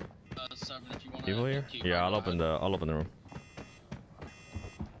no 7 if you want people here. Yeah, I'll open the room.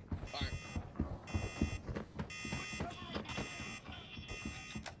 Alright.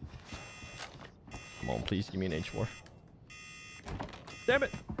 Come on, please give me an H4. Damn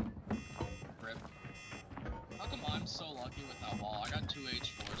it! Rip. How come I'm so lucky with that wall? I got 2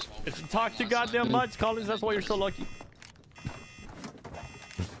 H4s. While It's talk too goddamn much, Collins. That's why you're so lucky.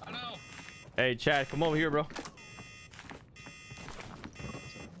 I know. Hey, Chad, come over here, bro.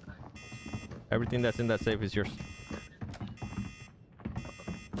 Everything that's in that safe is yours.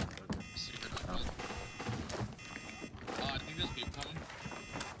 Secret open. I think there's people coming.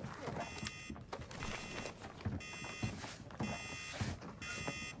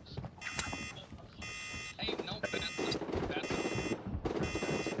 Hey, no, that's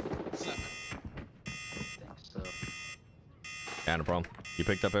 7. Thanks, so. Yeah, no problem. You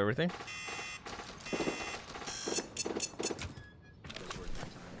picked up everything?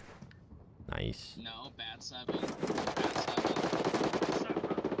 Nice. No, bad 7. Bad 7.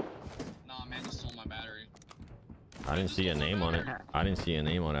 Nah, man, just stole my battery. I didn't see a name on it. I didn't see a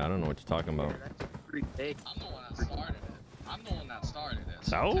name on it. I don't know what you're talking about. I'm the one that started it. I'm the one that started it.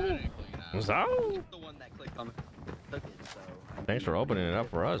 So? Technically now. So? The one that clicked on it, took it, so. Thanks for opening it up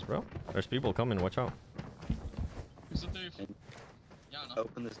for us, bro. There's people coming. Watch out. Who's the thief? Yeah, I know.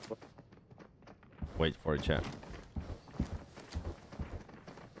 Open this door. Wait for it, chat.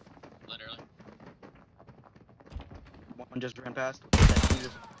 Literally. One just ran past.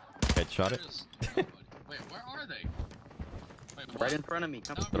 Headshot it. There's nobody. Wait, where are they? Wait, what? Right in front of me.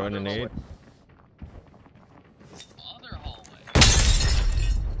 Come Throw in a nade. Other hallway.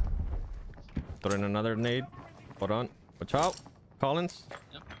 Throw in another nade. Hold on. Watch out. Collins.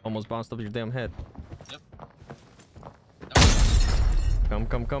 Yep. Almost bounced up your damn head. Yep.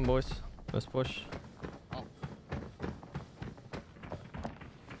 Come, boys. Let's push. Oh.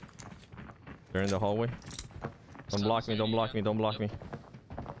 They're in the hallway. Don't block me, don't block me, don't block me.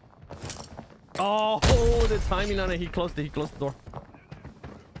 Oh, the timing on it. He closed the door.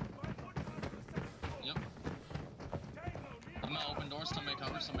 Yep. I'm gonna open doors. Somebody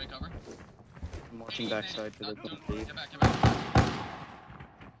cover. Somebody cover. I'm watching backside for the Get lead. back. Get back.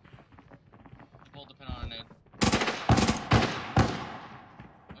 Hold the pin on a nade.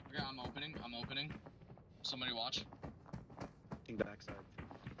 Okay, I'm opening. Somebody watch. Watching backside.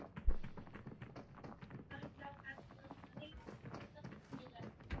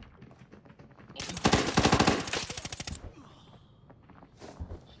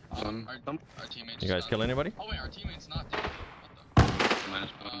 Our teammates. You guys kill anybody? Oh wait, our teammate's not dead. What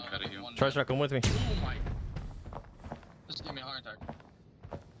 -1 out of you. the? Treasure, come with me. Oh my! Just give me a heart attack.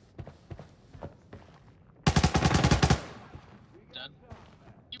 Dead.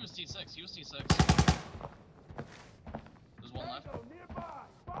 He was T6. There's one left.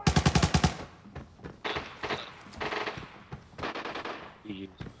 GG. Is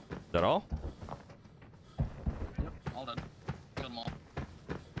that all? Yep, all dead. Killed them all.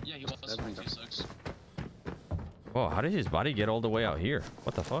 Yeah, he was T6. Oh, how did his body get all the way out here?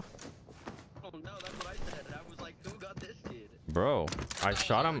 What the fuck? Oh no, that's what I said. I was like, who got this kid? Bro, I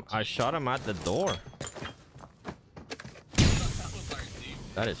shot him at the door. That was our team.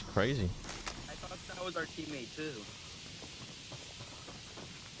 That is crazy. I thought that was our teammate too.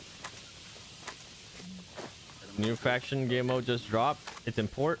 New faction game mode just dropped. It's in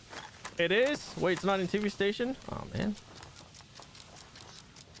port. It is? Wait, it's not in TV station? Oh man.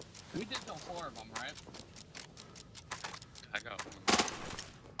 We did kill 4 of them, right? I got one.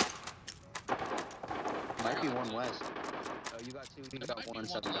 Might be one west. Oh, you got 2. You There got might be 1. one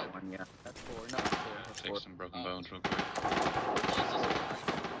 7 got left. 1. Yeah, that's 4. No, that's 4. That's 4. Take some broken bones real quick.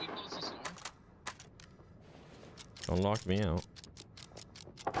 We close this door. Don't lock me out.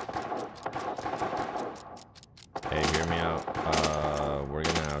 Hey, hear me out. We're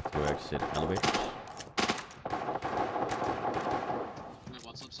gonna have to exit elevators. Wait,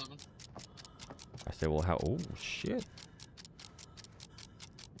 what's up, 7? I say, well, how? Oh shit.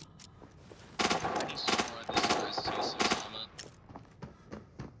 He destroyed this guy's T6 helmet.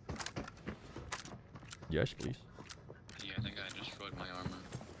 Yes, please. Yeah, I think I just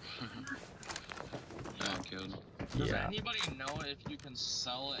killed. Does Yeah. anybody know if you can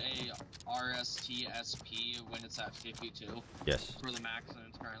sell a RST SP when it's at 52? Yes. For the max and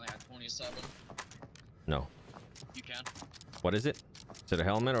it's currently at 27. No. You can. What is it? Is it a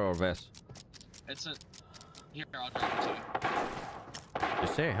helmet or a vest? It's a. Here, I'll drop it to you.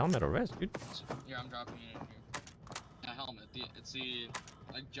 Just say a helmet or vest, dude. Here, I'm dropping it in here. A helmet. It's the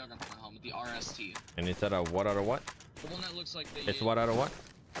like Juggernaut helmet, the RST. And it's at a what out of what? The one that looks like the. It's what out of what?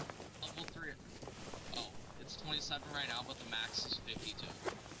 Level 3. Oh, it's 27 right now, but the max is 52.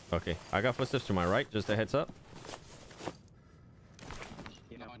 Okay, I got footsteps to my right. Just a heads up.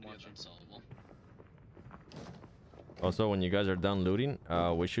 No idea if it's sellable. Also, when you guys are done looting,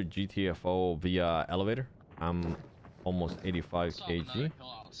 we should GTFO via elevator. I'm almost 85 kg.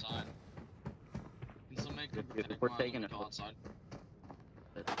 Outside. Can some make We're taking it outside.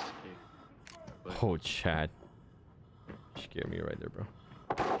 Oh, Chad. Scared me right there, bro.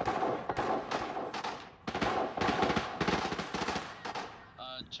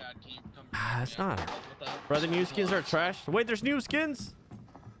 Chad, can you come? That's not. Bro, the new skins are trash. Wait, there's new skins.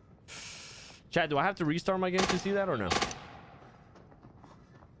 Chad, do I have to restart my game to see that or no?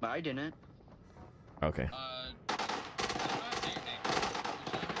 But I didn't. Okay.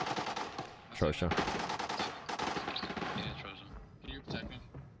 Trosha. Yeah, Trosha. Can you protect me?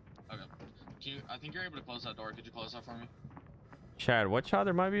 Okay. I think you're able to close that door. Could you close that for me? Chad, watch out.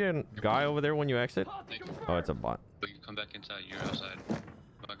 There might be a guy over there when you exit. Thank you. Oh, it's a bot. But you come back inside. You're outside.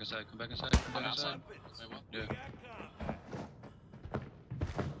 Come back inside. Come back inside. Come I'm back outside. inside. Wait, what? Yeah.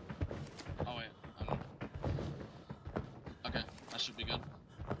 Oh, wait. Okay, that should be good.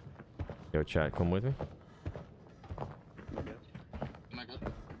 Yo, Chad, come with me. Am I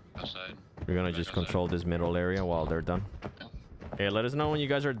good? Outside. We're gonna just control this middle area while they're done. Hey, let us know when you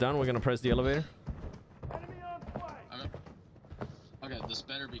guys are done. We're gonna press the elevator. Okay. Okay, this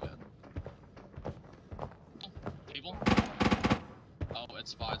better be good. People? Oh,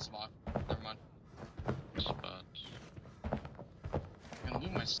 it's spot, it's spot. Never mind. Spots. I'm gonna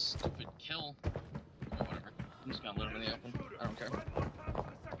lose my stupid kill. Okay, whatever. I'm just gonna loot him in the open. I don't care.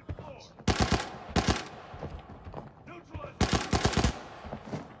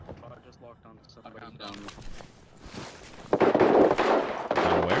 I just locked on somebody I'm down.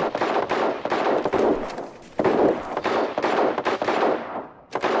 Down where?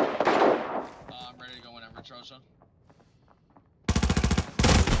 I'm ready to go whenever, Trosha.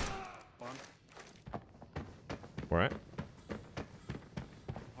 Where at?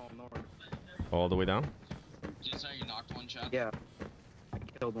 Oh, north. All the way down? Did you say you knocked one, Chad? Yeah. I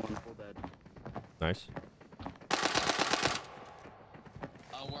killed one full dead. Nice.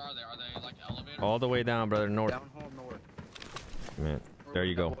 Where are they? Are they like elevator? All the way down, brother. North. Down hall north. Man, there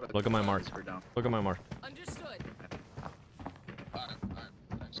you go. Look at my mark. Look at my mark. Understood. Alright,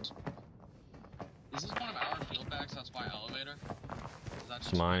 thanks. Is this one of our field backs that's by elevator? Is that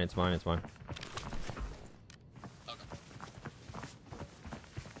It's mine. It's mine. It's mine. Okay.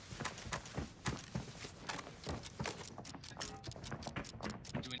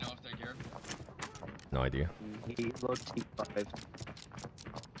 Do we know if they're here? No idea. He looks T5. 5?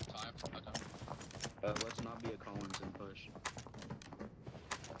 Okay. Let's not be a Collins and push.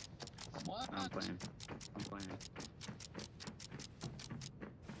 What? I'm playing.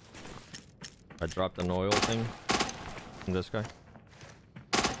 I dropped an oil thing from this guy.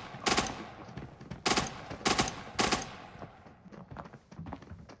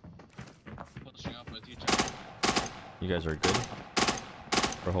 Pushing up with you, Chad. You guys are good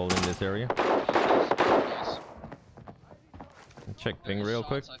for holding this area. Nice. Check ping real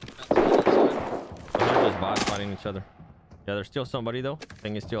quick. I think that's on the other side. They're just bots fighting each other. Yeah, there's still somebody though.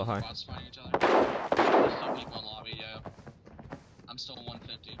 Ping is still high. Bots fighting each other. There's still people in lobby, yeah. I'm still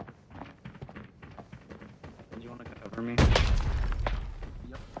 150. You wanna cover me?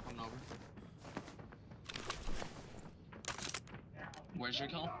 Yep, coming over. Where's your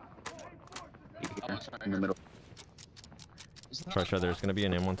kill? Oh, it's right In the here. middle. Isn't that Pressure, a there's bot? gonna be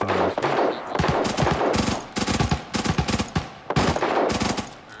an M110 on this one.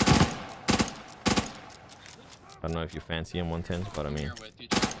 I don't know if you fancy M110s, but I I'm mean, here with you,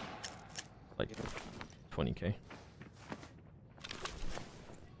 Chad. like 20k.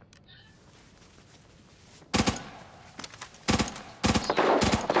 So,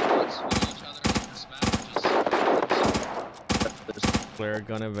 bots fighting each other in this map, just... Flare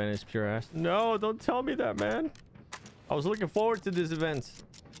gun event is pure ass. No, don't tell me that, man. I was looking forward to this event.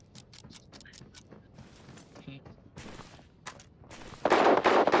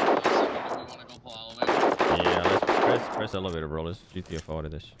 Yeah, let's press elevator, bro. Let's GTFO out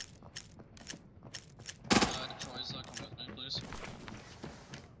of this. Troy's come with me, please.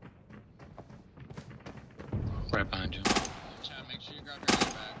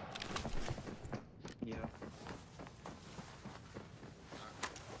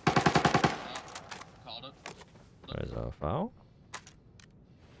 Foul?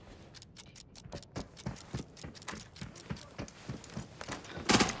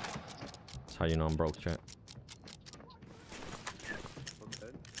 That's how you know I'm broke, chat.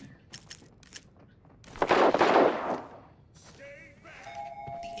 The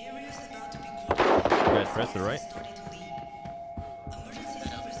area is about to be quartered. You guys pressed it, right? Starting to leave. Emergency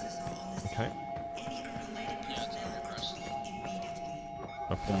services are on the scene. Okay. Any unrelated personnel are to leave immediately.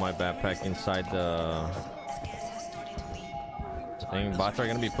 I'll put my backpack inside the As gas has started to leave. thing. Bots are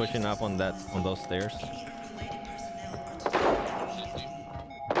gonna be pushing up on those stairs. Any unrelated personnel are to leave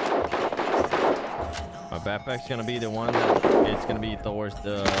immediately. The area is about to be cordoned off. My backpack's gonna be the one that it's gonna be towards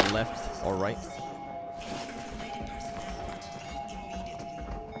the left or right. Any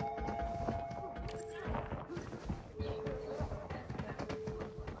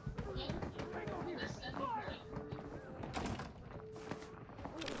unrelated personnel are to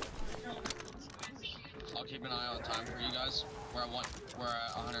leave immediately. I'll keep an eye on time for you guys. We're at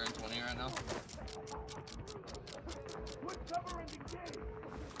 120 right now. Put cover and engage.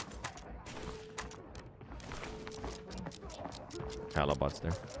 Calabots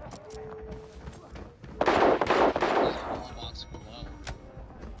there. Robots below.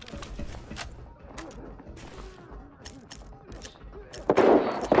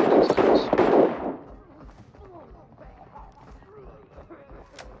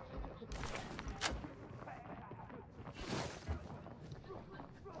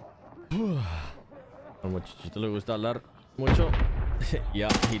 Al muchachito le gusta hablar mucho. Yeah,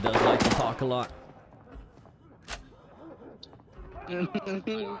 he does like to talk a lot. This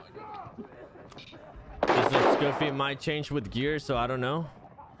looks goofy. It might change with gear, so I don't know.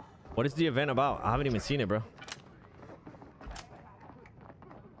 What is the event about? I haven't even seen it, bro.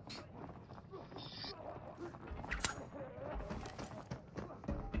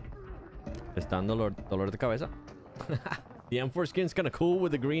 Está dando dolor de cabeza. The M4 skin's kind of cool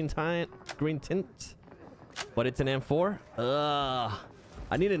with the green tint, but it's an M4. Ugh.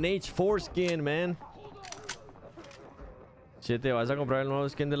 I need an H4 skin, man. Chete, ¿vas a comprar el nuevo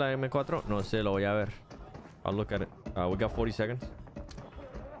skin de la M4? No sé, lo voy a ver. I'll look at it. We got 40 seconds.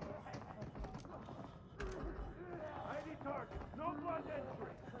 ID target. No blood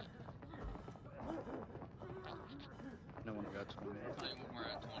entry. No one got 20. We're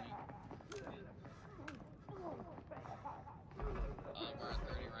at 20. We're at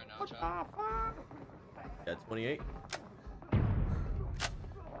 30 right now, chat. Yeah, 28.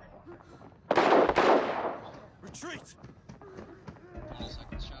 Retreat! 20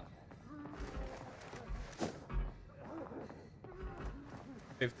 seconds, chat.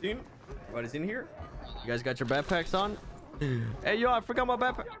 15. Everybody's in here. You guys got your backpacks on? Hey, yo, I forgot my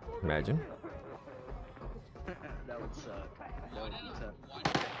backpack. Imagine. That would suck. That would be tough.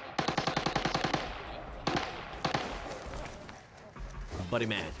 Buddy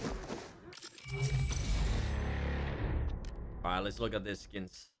man. Alright, let's look at these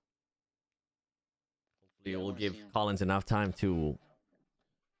skins. Hopefully it will give Collins enough time to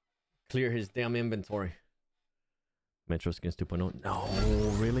clear his damn inventory. Metro Skins 2.0. No,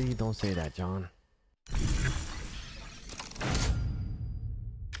 really? Don't say that, John.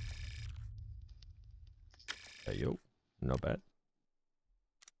 Hey, yo. Not bad.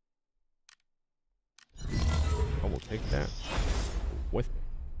 I will take that with me.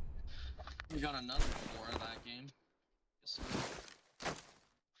 We got another 4 in that game.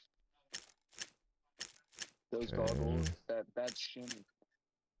 Those goggles, that shin is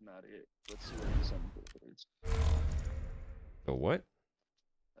not it. Let's see what this one is. The what?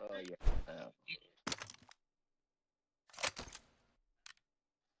 Oh, yeah.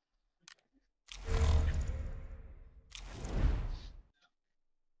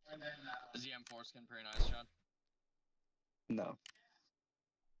 Is the M4 skin pretty nice, Chad? No.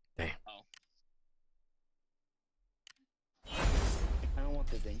 Damn. Oh. I don't want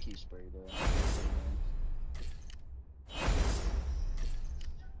the Denki spray, though.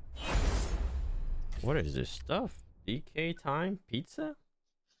 What is this stuff? DK time pizza?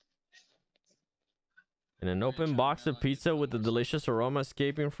 In an open box of pizza with the delicious aroma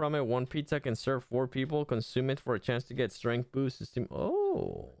escaping from it, one pizza can serve 4 people. Consume it for a chance to get strength boost.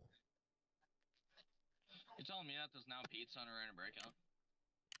 Oh. You're telling me that there's now pizza on a breakout?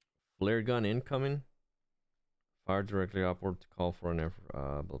 Flare gun incoming. Fire directly upward to call for an effort.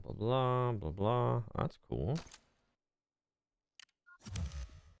 Blah, blah, blah, blah, blah. That's cool.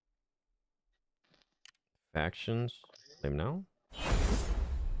 Factions. Same now.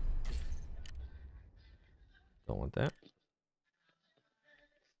 Don't want that.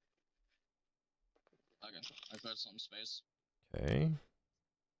 Okay, I put some space. Okay.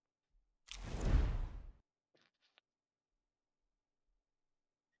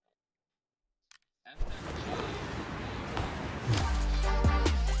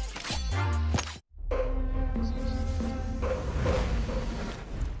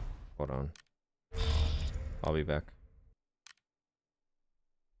 Hold on. I'll be back.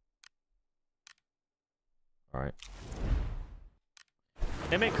 All right.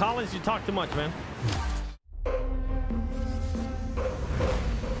 Hey, man, Collins, you talk too much, man.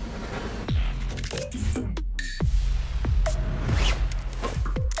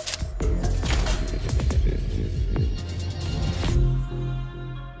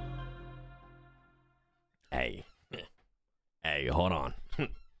 Hey. Hey, hold on.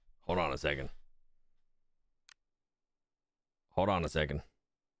 Hold on a second. Hold on a second.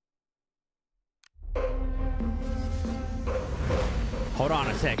 Hold on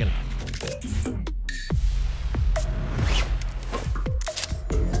a second.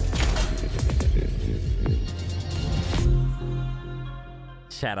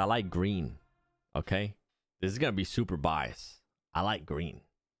 Chat, I like green. Okay? This is gonna be super biased. I like green.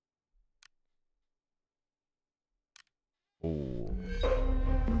 Ooh.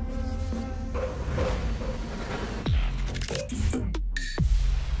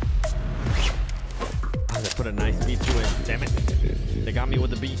 I put a nice beat to it. Damn it. They got me with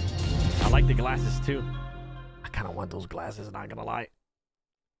the beat. I like the glasses too. I kind of want those glasses, not gonna lie.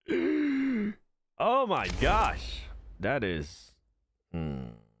 Oh my gosh. That is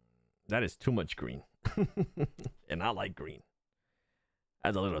too much green. And I like green.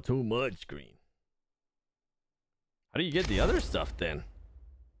 That's a little too much green. How do you get the other stuff then?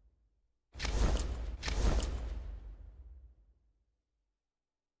 It's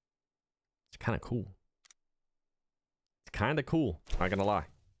kind of cool. It's kind of cool. Not gonna lie.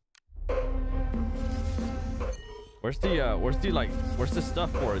 Where's the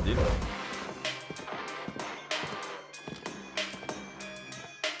stuff for it, dude?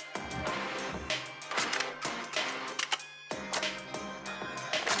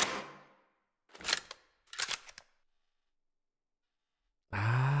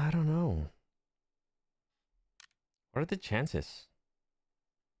 I don't know. What are the chances?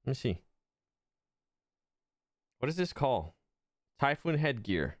 Let me see. What is this called? Typhoon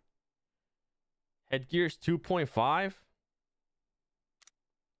headgear. Headgear is 2.5.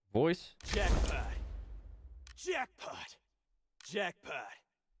 Voice. Jackpot. Jackpot. Jackpot.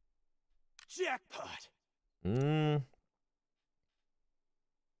 Jackpot. I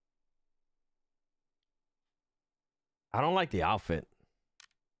don't like the outfit.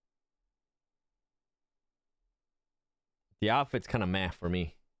 The outfit's kind of meh for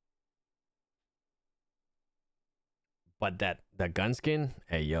me. But that gun skin,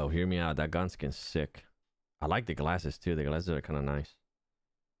 hey yo, hear me out. That gun skin's sick. I like the glasses too. The glasses are kind of nice.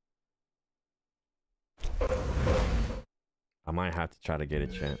 I might have to try to get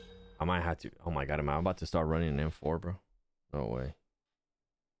it, chat. I might have to. Oh my god, am I about to start running an M4, bro? No way.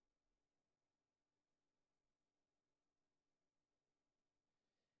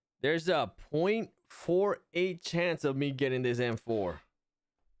 There's a 0.48 chance of me getting this M4.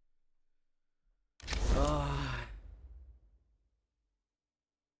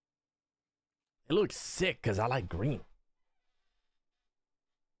 It looks sick because I like green.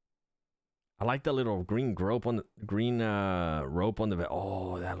 I like the little green rope on the rope on the.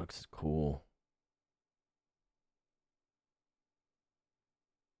 Oh, that looks cool.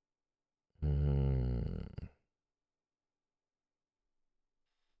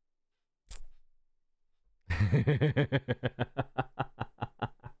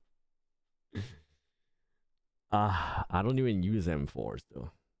 I don't even use M4s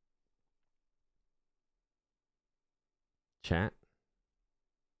though. Chat.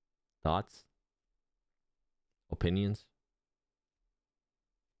 Thoughts? Opinions?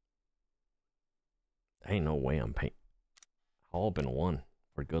 Ain't no way I'm paying. I'll open one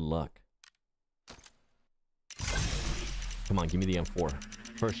for good luck. Come on, give me the M4.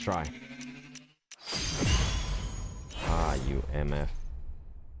 First try. Ah, you MF.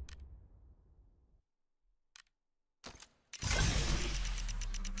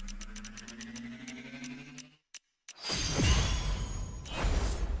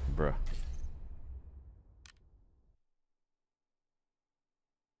 Bruh.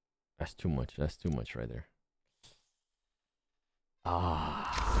 That's too much. That's too much right there.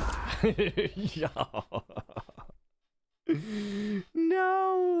 Ah. Yo.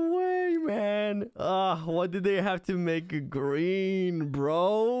 No way, man. What did they have to make it green,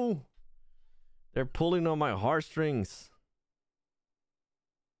 bro? They're pulling on my heartstrings.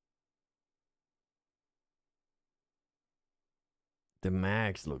 The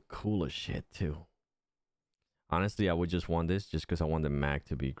mags look cool as shit too. Honestly, I would just want this just because I want the mag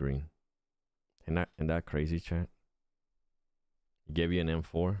to be green. Isn't that crazy, chat? He gave you an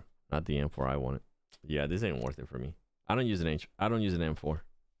M4, not the M4 I wanted. Yeah, this ain't worth it for me. I don't use an M4.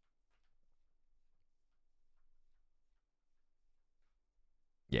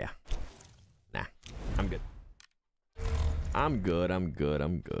 Yeah. Nah. I'm good. I'm good. I'm good.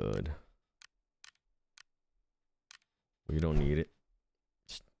 I'm good. We don't need it.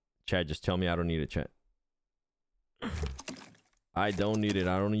 Chad, just tell me I don't need it, chat. I don't need it.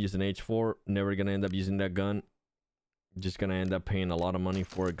 I don't use an H4. Never gonna end up using that gun. Just gonna end up paying a lot of money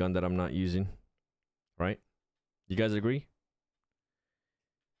for a gun that I'm not using. Right? You guys agree?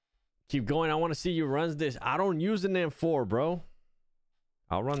 Keep going. I want to see you runs this. I don't use an M4, bro.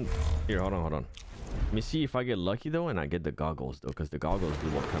 I'll run. Here, hold on, hold on. Let me see if I get lucky, though, and I get the goggles, though, because the goggles do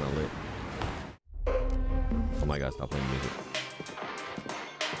look kind of lit. Oh my god, stop playing music.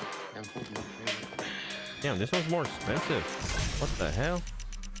 Damn, this one's more expensive. What the hell?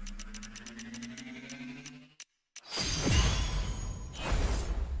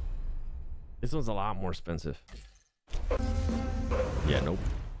 This one's a lot more expensive. Yeah, nope.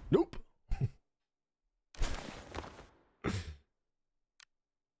 Nope.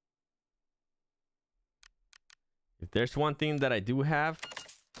 If there's one thing that I do have,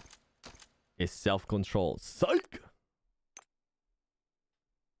 it's self-control. Psych!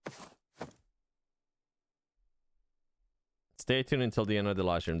 Stay tuned until the end of the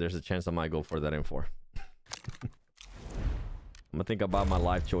live stream. There's a chance I might go for that M4. I'm gonna think about my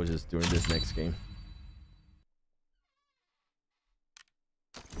life choices during this next game.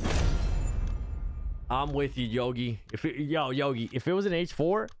 I'm with you, Yogi. Yogi, if it was an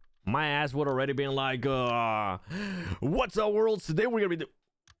H4, my ass would already been like, what's up, world? Today we're gonna be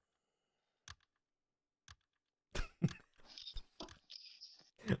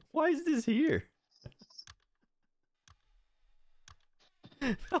Why is this here?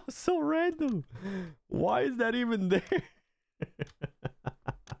 That was so random. Why is that even there?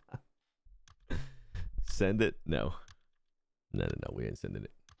 Send it? No. No, we ain't sending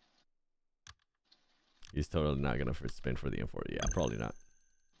it. He's totally not gonna spin for the M4. Yeah, probably not.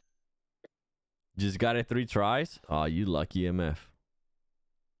 Just got it 3 tries? Oh, you lucky MF.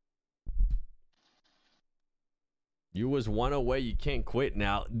 You was 1 away. You can't quit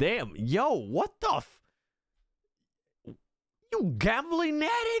now. Damn. Yo, what the you gambling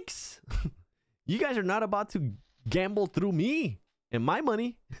addicts? You guys are not about to gamble through me and my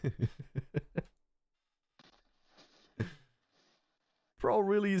money. Bro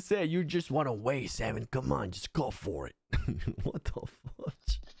really said you just want to waste, Seven. Come on, just go for it. What the fuck?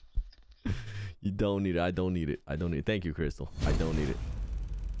 You don't need it. I don't need it. I don't need it. Thank you, Crystal. I don't need it.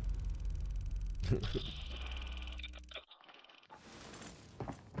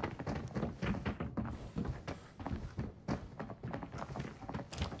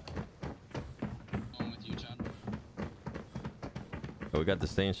 Oh, we got the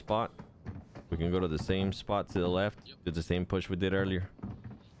same spot. We can go to the same spot to the left. Do the same push we did earlier.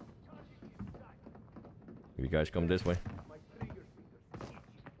 You guys come this way.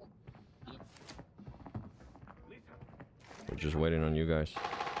 We're just waiting on you guys.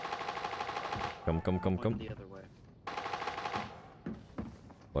 Come. The other way.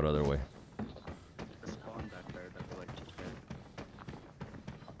 What other way? The spawn back there. That's like just there.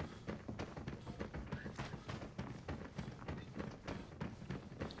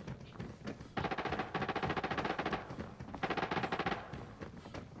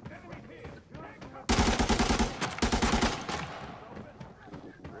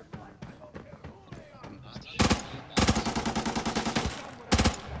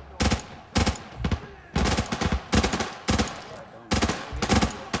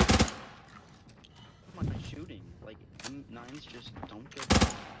 Just don't get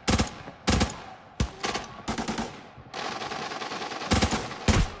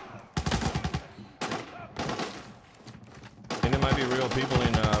I think there might be real people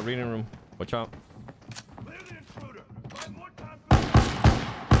in reading room. Watch out.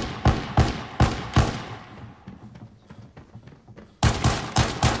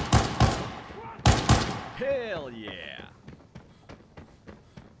 Hell yeah.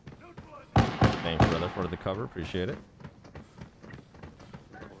 Thanks, brother, for the cover. Appreciate it.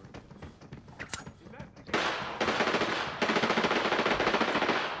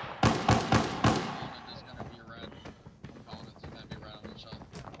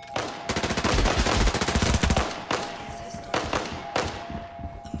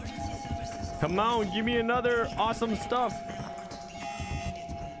 Come on, give me another awesome stuff.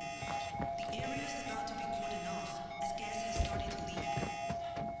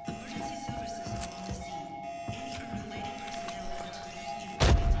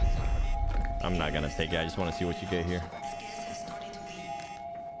 I'm not gonna take it. I just want to see what you get here.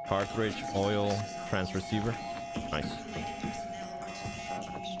 Cartridge, oil, transceiver. Nice.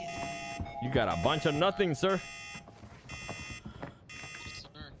 You got a bunch of nothing, sir.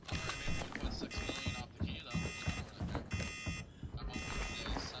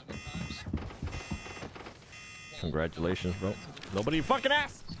 Congratulations, bro. Nobody fucking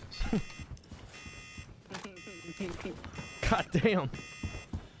asked. God damn.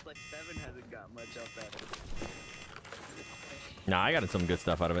 Like 7 hasn't got much up at it. Nah, I got some good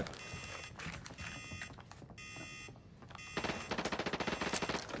stuff out of it.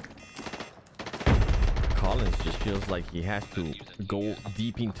 Collins just feels like he has to go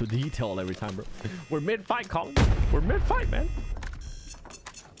deep into detail every time, bro. We're mid-fight, Collins. We're mid-fight, man.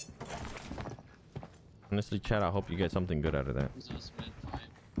 Honestly, chat, I hope you get something good out of that.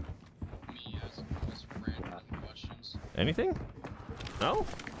 Anything? No?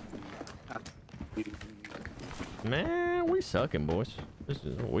 Man, we sucking, boys.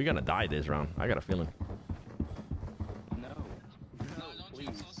 We're gonna die this round. I got a feeling.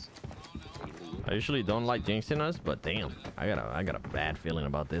 I usually don't like jinxing us, but damn, I got a bad feeling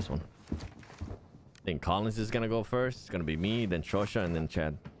about this one. I think Collins is gonna go first. It's gonna be me, then Shosha, and then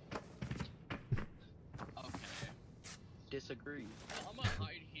Chad. Okay. Disagree. I'm gonna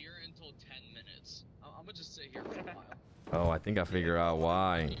hide here until 10 minutes. I'm gonna just sit here for a while. Oh, I think I figure out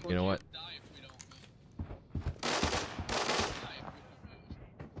why. You know what?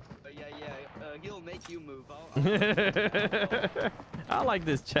 He'll make you move. I like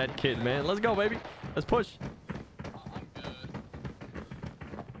this Chad kid, man. Let's go, baby. Let's push. I'm good.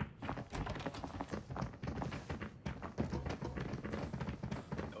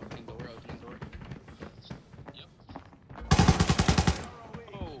 Opening door, opening door. Yep.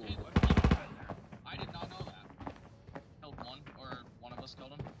 Oh, I did not know that. Killed one, or one of us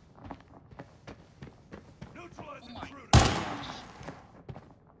killed him. Neutralize Oh my intruder.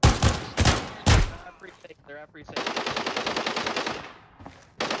 They're at pre-safe. I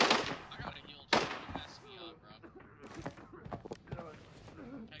gotta heal. You messed me up, bro.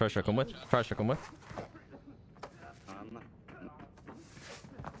 Pressure, come with. Pressure, come with. Someone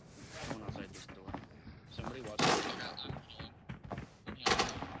outside this door. Somebody watch. I'm healing. I'm healing.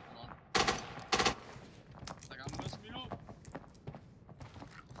 Come on. Like, I'm messing me up.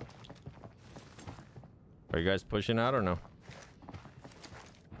 Are you guys pushing out or no?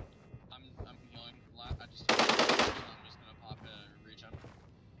 I'm healing. I'm just gonna pop a reach up.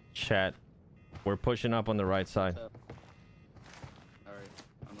 Chat. We're pushing up on the right side. Alright,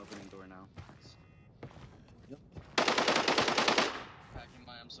 I'm opening door now. Packing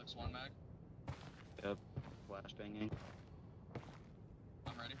my M61 mag. Yep. Flash banging.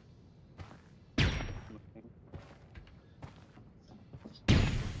 I'm ready. I'm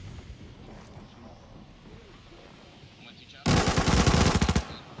with you, chat.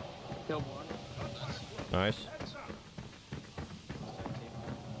 Killed one. Nice.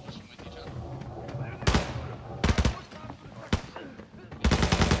 Pushing with you, chat.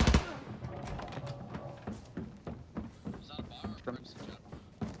 Was that a bar or a privacy, chat?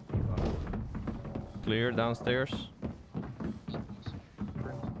 Clear downstairs.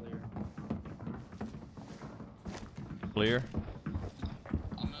 Clear.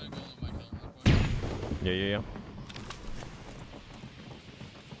 I'm gonna go with my kill real quick. Yeah.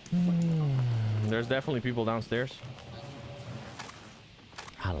 There's definitely people downstairs.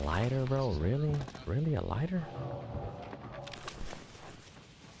 A lighter, bro? Really? Really? A lighter?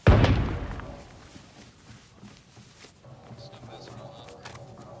 Stop messing all up.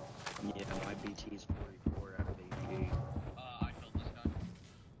 Yeah, my BT's 44 out of 88. I killed this guy.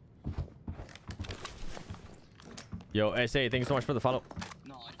 Yo, SA, thanks so much for the follow.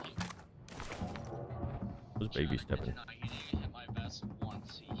 No, I killed. Who's baby stepping? He didn't hit my vest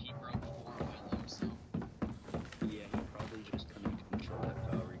once. He broke 4 of my limbs, so. Yeah, he probably just couldn't control that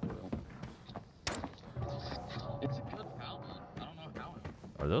power recoil. It's a good foul, but I don't know how.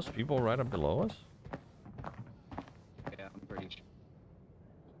 Are those people right up below us? Yeah, I'm pretty sure.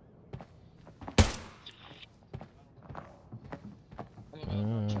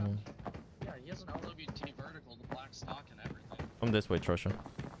 Yeah, he has an LWT vertical, the black stock and everything. Come this way, Trosha.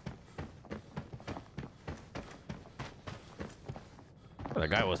 Oh, the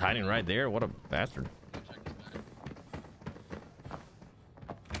guy was hiding right there. What a bastard. Check his back.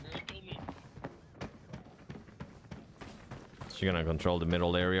 Nearly killed me. So you're gonna control the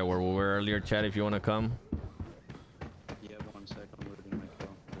middle area where we were earlier, Chad, if you wanna come. Yeah, 1 sec, I'm looting my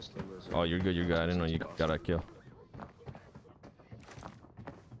kill. Just the lizard. Oh, you're good, you're good. I didn't know you got a kill.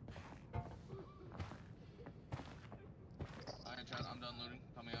 Alright, Chad, I'm done looting.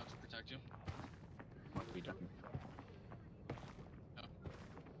 Coming out to protect you. Might be done.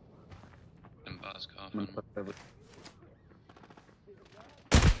 And boss I'm coffin. gonna put every-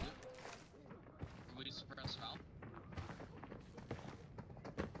 Release suppress foul.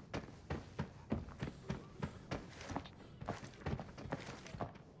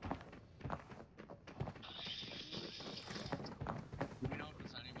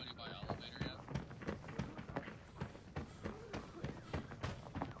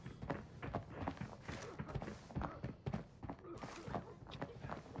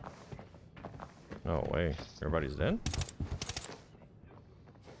 Oh, wait. Everybody's dead?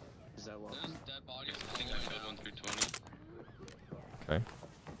 Is that what? There's dead bodies. I think I killed one through 20. Okay.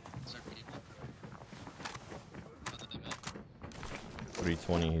 Is there people? What did they make?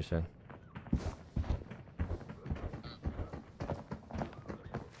 320, he said.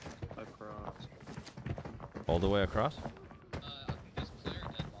 Across. All the way across? I think there's player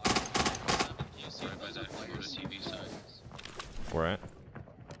dead bodies. Can you see right by that Florida TV side? Where at?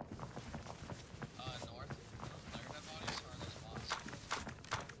 North. Player dead bodies or are those bots?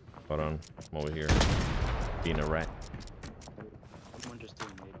 Hold on. I'm over here. Being a rat. Someone just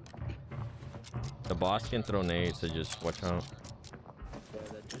doing nade. The boss can throw nades, so just watch out. Yeah,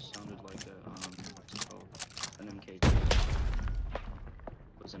 that just sounded like a, what's it called? An MK.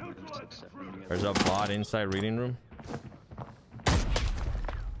 Was an M67. There's a bot inside reading room.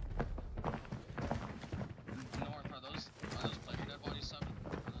 North, are those player dead bodies, 7?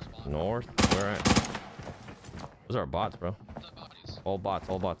 Are those bots? North? Where at? Those are bots, bro. Dead bodies. All bots,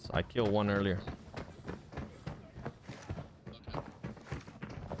 all bots. I killed one earlier. Okay.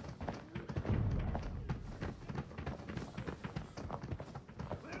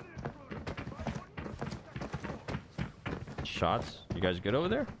 Shots? You guys good over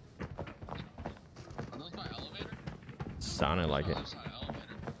there? Are those by elevator? Sounded like it. Other side of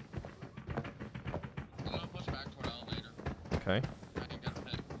elevator. I'm gonna push back toward elevator. Okay. I can get a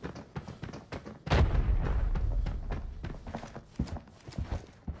pick.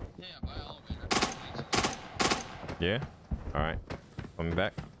 Yeah, by elevator. Yeah? Alright. Coming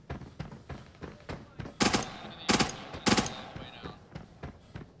back.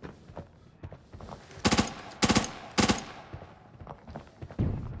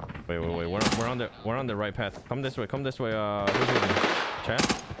 Wait. We're on the right path. Come this way. Who's with me?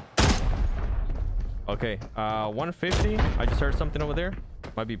 Chat? Okay. 150. I just heard something over there.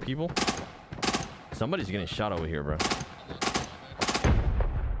 Might be people. Somebody's getting shot over here, bro.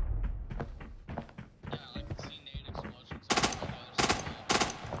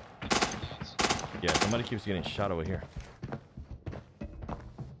 Yeah, somebody keeps getting shot over here.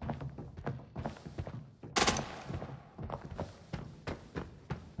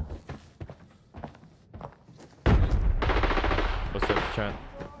 What's up, chat?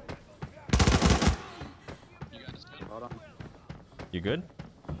 You good?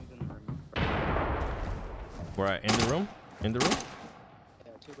 We're at in the room? In the room?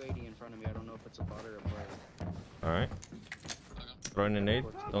 Yeah, 280 in front of me. I don't know if it's a bot or a player. Alright. Throwing a nade.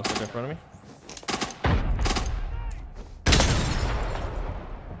 Don't step in front of me.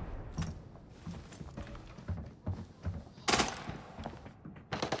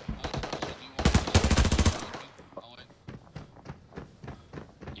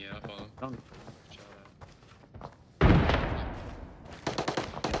 Yeah, I'll follow. Don't.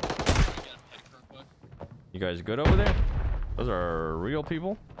 You guys good over there? Those are real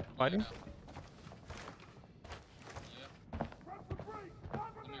people fighting?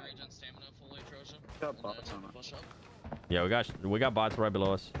 Got bots on us. Yeah, we got bots right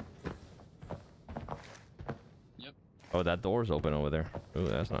below us. Yep. Oh, that door's open over there. Ooh,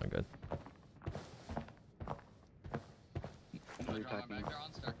 that's not good. They're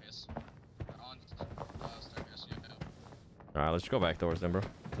on staircase. They're on staircase, yeah. Alright, let's go back doors then, bro.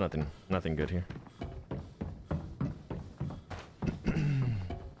 Nothing good here.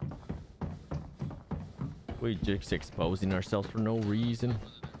 We just exposing ourselves for no reason.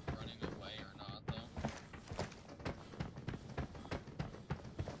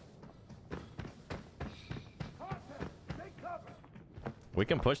 We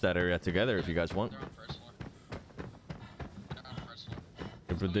can push that area together if you guys want.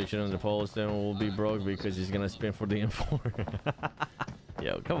 The prediction on the post then will be broke because he's gonna spin for the M4.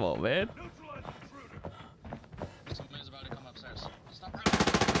 Yo, come on, man. Somebody's about to come upstairs. Stop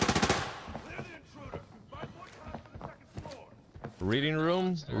Reading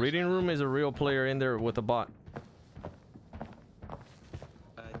room? Reading room is a real player in there with a bot.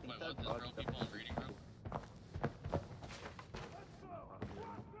 I think that bot. people in reading room.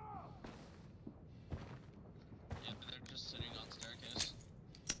 Yeah, they're just sitting on staircase.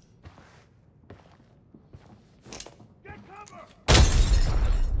 Get cover!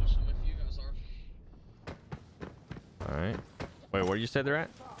 Push them if you guys are. Alright. Wait, where you said they're at?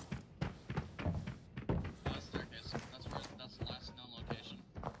 Staircase. That's the last known location.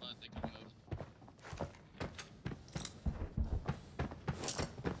 But they could move.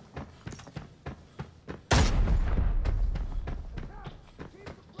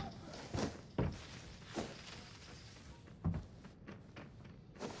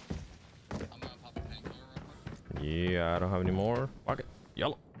 I'm gonna pop a painkiller real quick. Yeah, I don't have any more. Fuck it.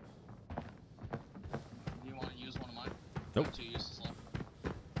 Yellow. Nope. 2 uses left.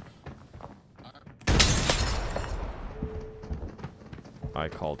 I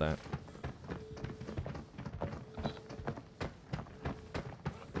called that.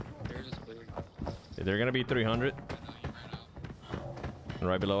 They're just clear. They're gonna be 300 and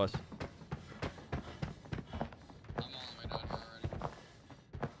right below us. I'm all the way down here already.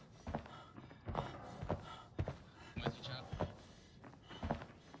 I'm with you, Chad.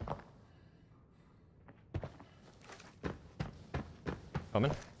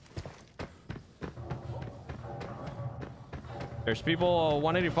 Coming. There's people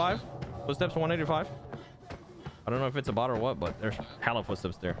 185. Footsteps 185. I don't know if it's a bot or what, but there's hella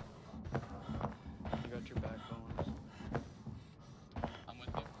footsteps there. I got your back, Bones. I'm with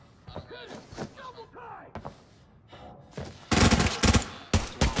you. I don't really know.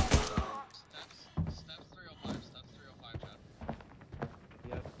 Steps 305. Steps 305, Chad.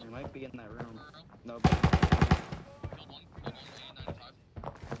 Yep, you might be in that room. No, Killed one. Killed one. 895.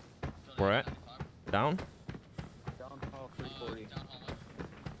 Killed Where at? 895. Down. down hall 340. Down hallway.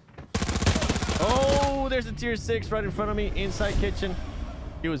 Oh, there's a tier 6 right in front of me. Inside kitchen.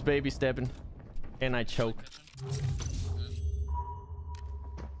 He was baby stepping. And I choked.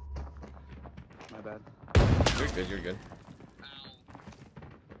 My bad. You're good, you're good. Ow.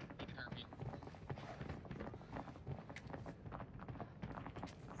 He hurt me.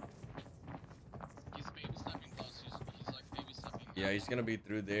 He's baby stepping close. He's like baby stepping. Yeah, he's gonna be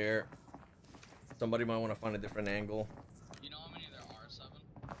through there. Somebody might want to find a different angle. You know how many there are, 7?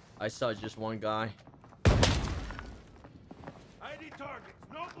 I saw just one guy. ID targets,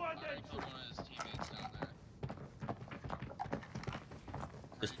 no blind Alright, killed entry. one of his teammates down there.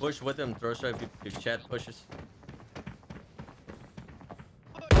 Just push with him, Throsha, if Chad pushes.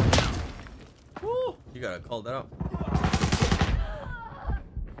 Woo! You gotta call that out.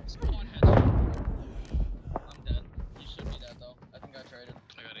 Spawn headshot. I'm dead. He should be dead though. I think I traded.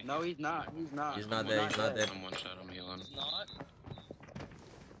 I got it. No, he's not. He's not. He's not dead, he's not dead. I'm one shot. I'm healing. He's not.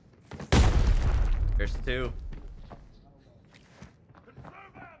 There's 2. Conserve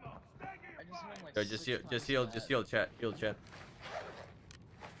ammo. Stagger I your just fire. went like Yo, 6 just times heal, that. heal chat.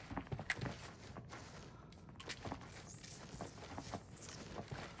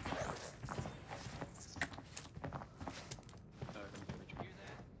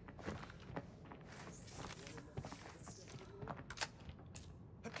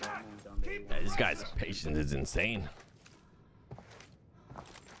 Attack. Keep Yeah, this guy's patience is insane.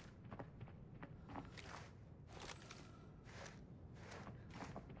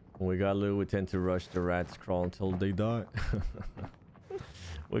 When we got loot, we tend to rush the rats, crawl until they die.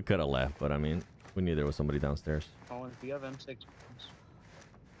 We could have left, but I mean, we knew there was somebody downstairs. Colin, if you have M6, I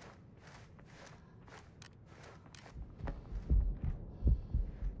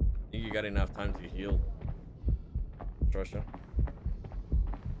think you got enough time to heal. Trusha.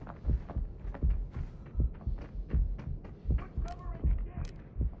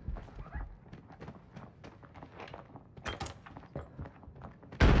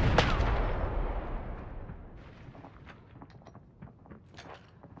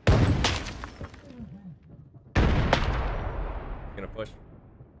 Gonna push.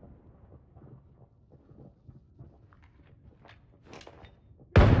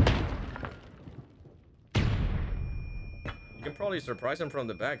 You can probably surprise him from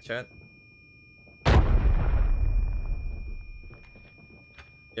the back, chat. Yeah,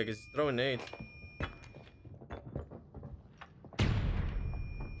 cause he's throwing nades.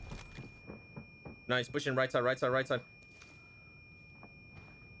 Nice, pushing right side.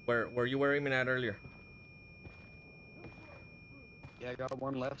 Where you were aiming at earlier? yeah, I got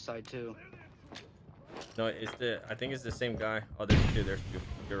one left side too. No, it's I think it's the same guy. Oh, there's 2.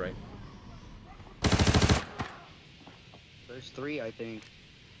 You're right. There's 3, I think.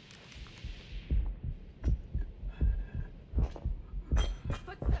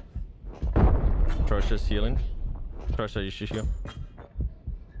 Trusha's healing. Trusha, you should heal.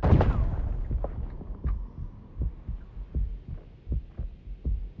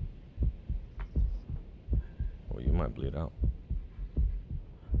 Oh, you might bleed out.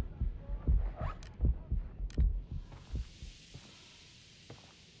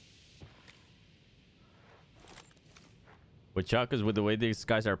 With Chuck, because with the way these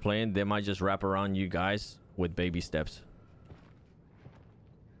guys are playing, they might just wrap around you guys with baby steps.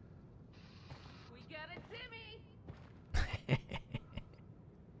 We got a Timmy!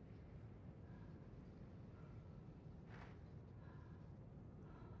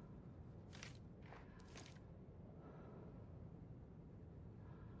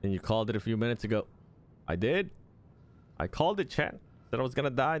 And you called it a few minutes ago. I did. I called it, chat. Said I was gonna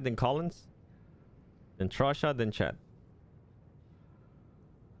die, then Collins. Then Trusha, then chat.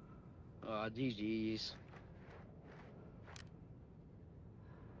 GG's.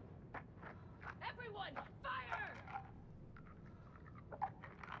 Everyone, fire!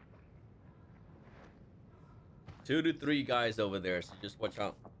 2 to 3 guys over there, so just watch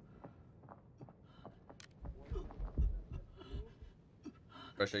out.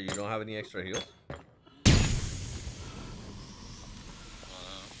 Pressure, you don't have any extra heals?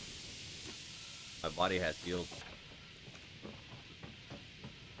 My body has heals.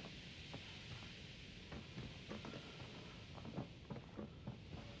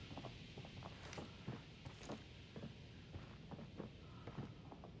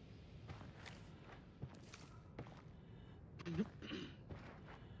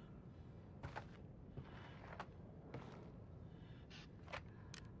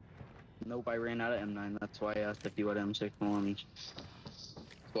 Nope, I ran out of M9. That's why I asked if you had M6 on me. That's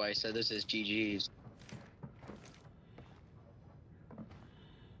why I said this is GG's.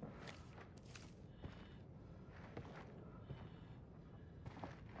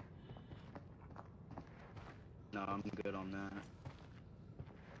 No, I'm good on that.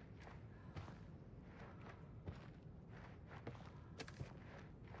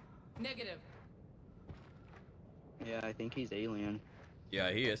 Negative. Yeah, I think he's alien. Yeah,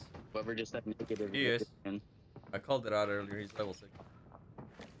 he is. Whoever just said negative. He is. Alien. I called it out earlier. He's level 6.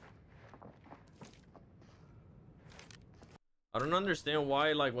 I don't understand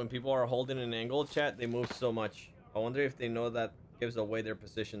why, like, when people are holding an angle, chat, they move so much. I wonder if they know that gives away their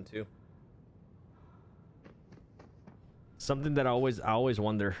position too. Something that I always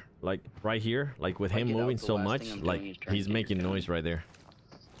wonder, like right here, like with him moving so much, like he's making noise right there.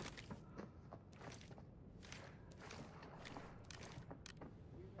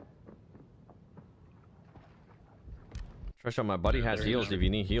 Trisha, my buddy has heals if you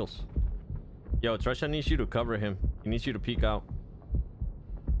need heals. Yo, Trisha needs you to cover him. He needs you to peek out.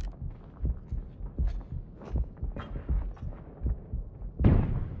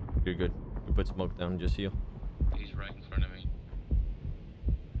 You're good. You put smoke down, just heal. He's right in front of me.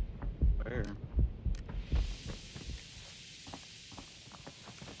 Where?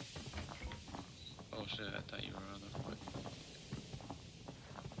 Oh shit, I thought you were on the foot.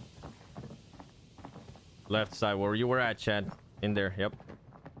 Left side, where you were at, Chad. In there, yep.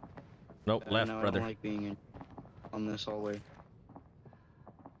 Nope, left, no, brother. I don't like being in on this hallway.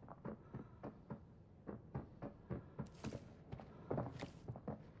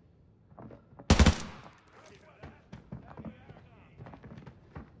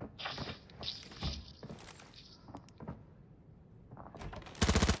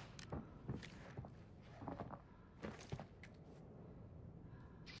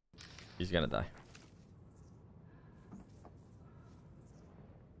 He's gonna die.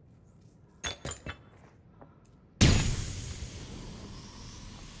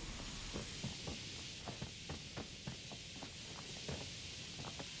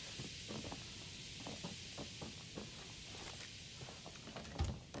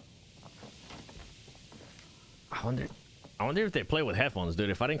 I wonder if they play with headphones, dude.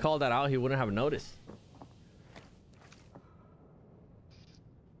 If I didn't call that out, he wouldn't have noticed.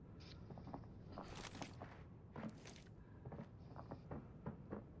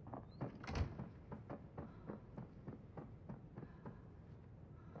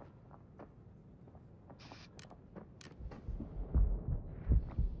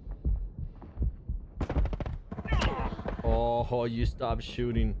 Oh, you stopped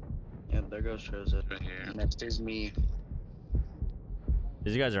shooting. Yeah, there goes Joseph. Right here. Next is me.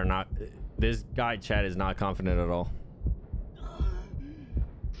 These guys are not. This guy, Chad, is not confident at all.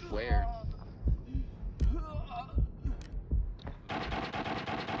 Where?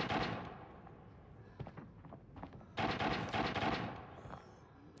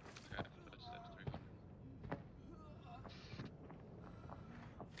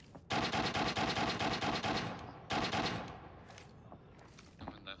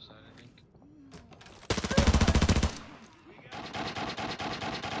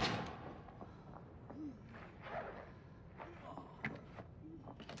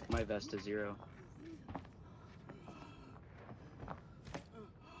 My vest is 0.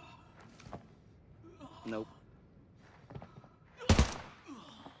 Nope.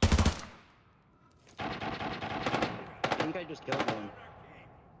 I think I just killed one.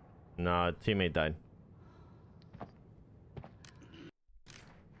 Nah, teammate died.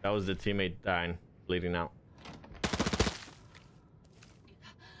 That was the teammate dying, bleeding out.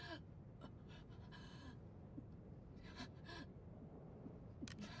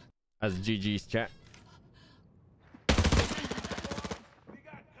 That's GG's, chat.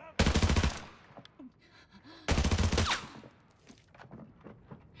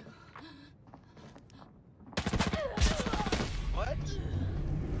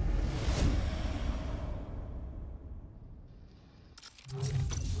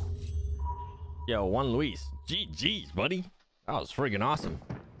 Yo, Juan Luis. GG's, buddy. That was friggin' awesome.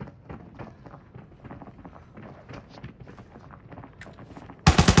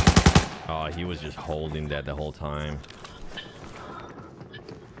 Oh, he was just holding that the whole time.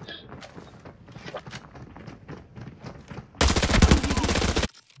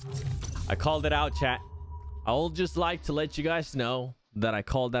 I called it out, chat. I would just like to let you guys know that I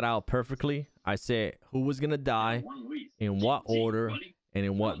called that out perfectly. I said who was gonna die, in what order, and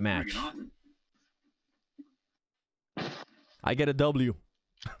in what match. I get a W.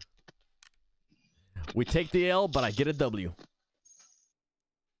 We take the L, but I get a W.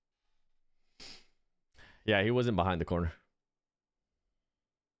 Yeah, he wasn't behind the corner.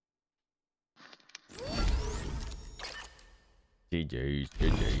 GG's,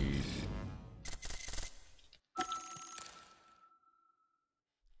 GG's.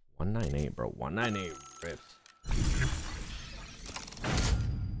 198, bro. 198 rips.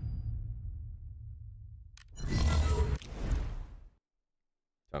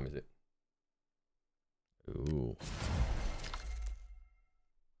 What time is it? Ooh.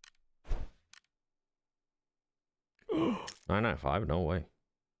 $9.95? No way.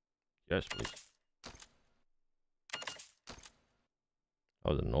 Yes, please.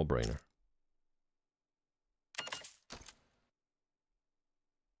 That was a no-brainer.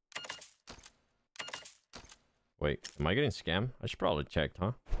 Wait, am I getting scammed? I should probably check,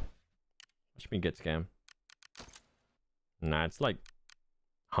 huh? Watch me get scammed. Nah, it's like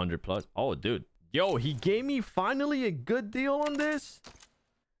 100 plus. Oh, dude. Yo, he gave me finally a good deal on this?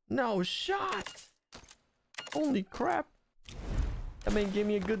 No shot. Holy crap. That man gave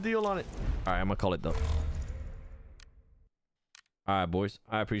me a good deal on it. All right, I'm gonna call it though. All right, boys.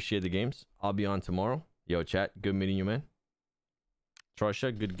 I appreciate the games. I'll be on tomorrow. Yo, chat. Good meeting you, man.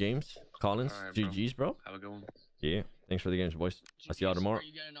 Trosha, good games. Collins, right, GG's, bro. Have a good one. Yeah. Thanks for the games, boys. I'll see y'all tomorrow. Are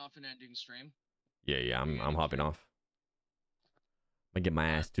you getting off and ending stream? Yeah. I'm hopping off. I get my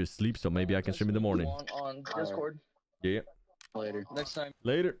ass to sleep, so maybe I can stream in the morning. On Discord. Yeah. Later. Next time.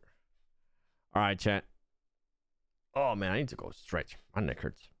 Later. All right, chat. Oh, man, I need to go stretch. My neck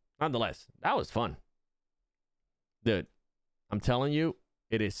hurts. Nonetheless, that was fun. Dude, I'm telling you,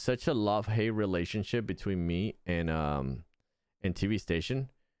 it is such a love-hate relationship between me and TV Station.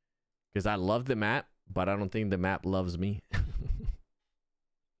 Because I love the map, but I don't think the map loves me.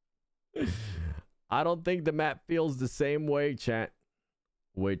 I don't think the map feels the same way, chat.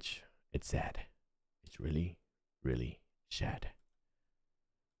 Which, it's sad. It's really, really sad.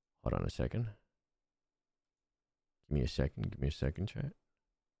 Hold on a second. Give me a second, chat.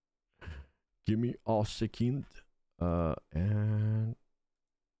 Give me a second. And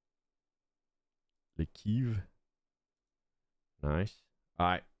the Kiev. Nice. All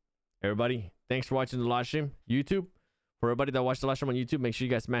right, everybody. Thanks for watching the live stream. YouTube. For everybody that watched the live stream on YouTube, make sure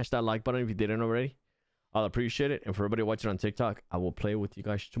you guys smash that like button if you didn't already. I'll appreciate it. And for everybody watching on TikTok, I will play with you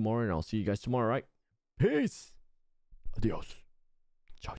guys tomorrow, and I'll see you guys tomorrow. Right? Peace. Adios.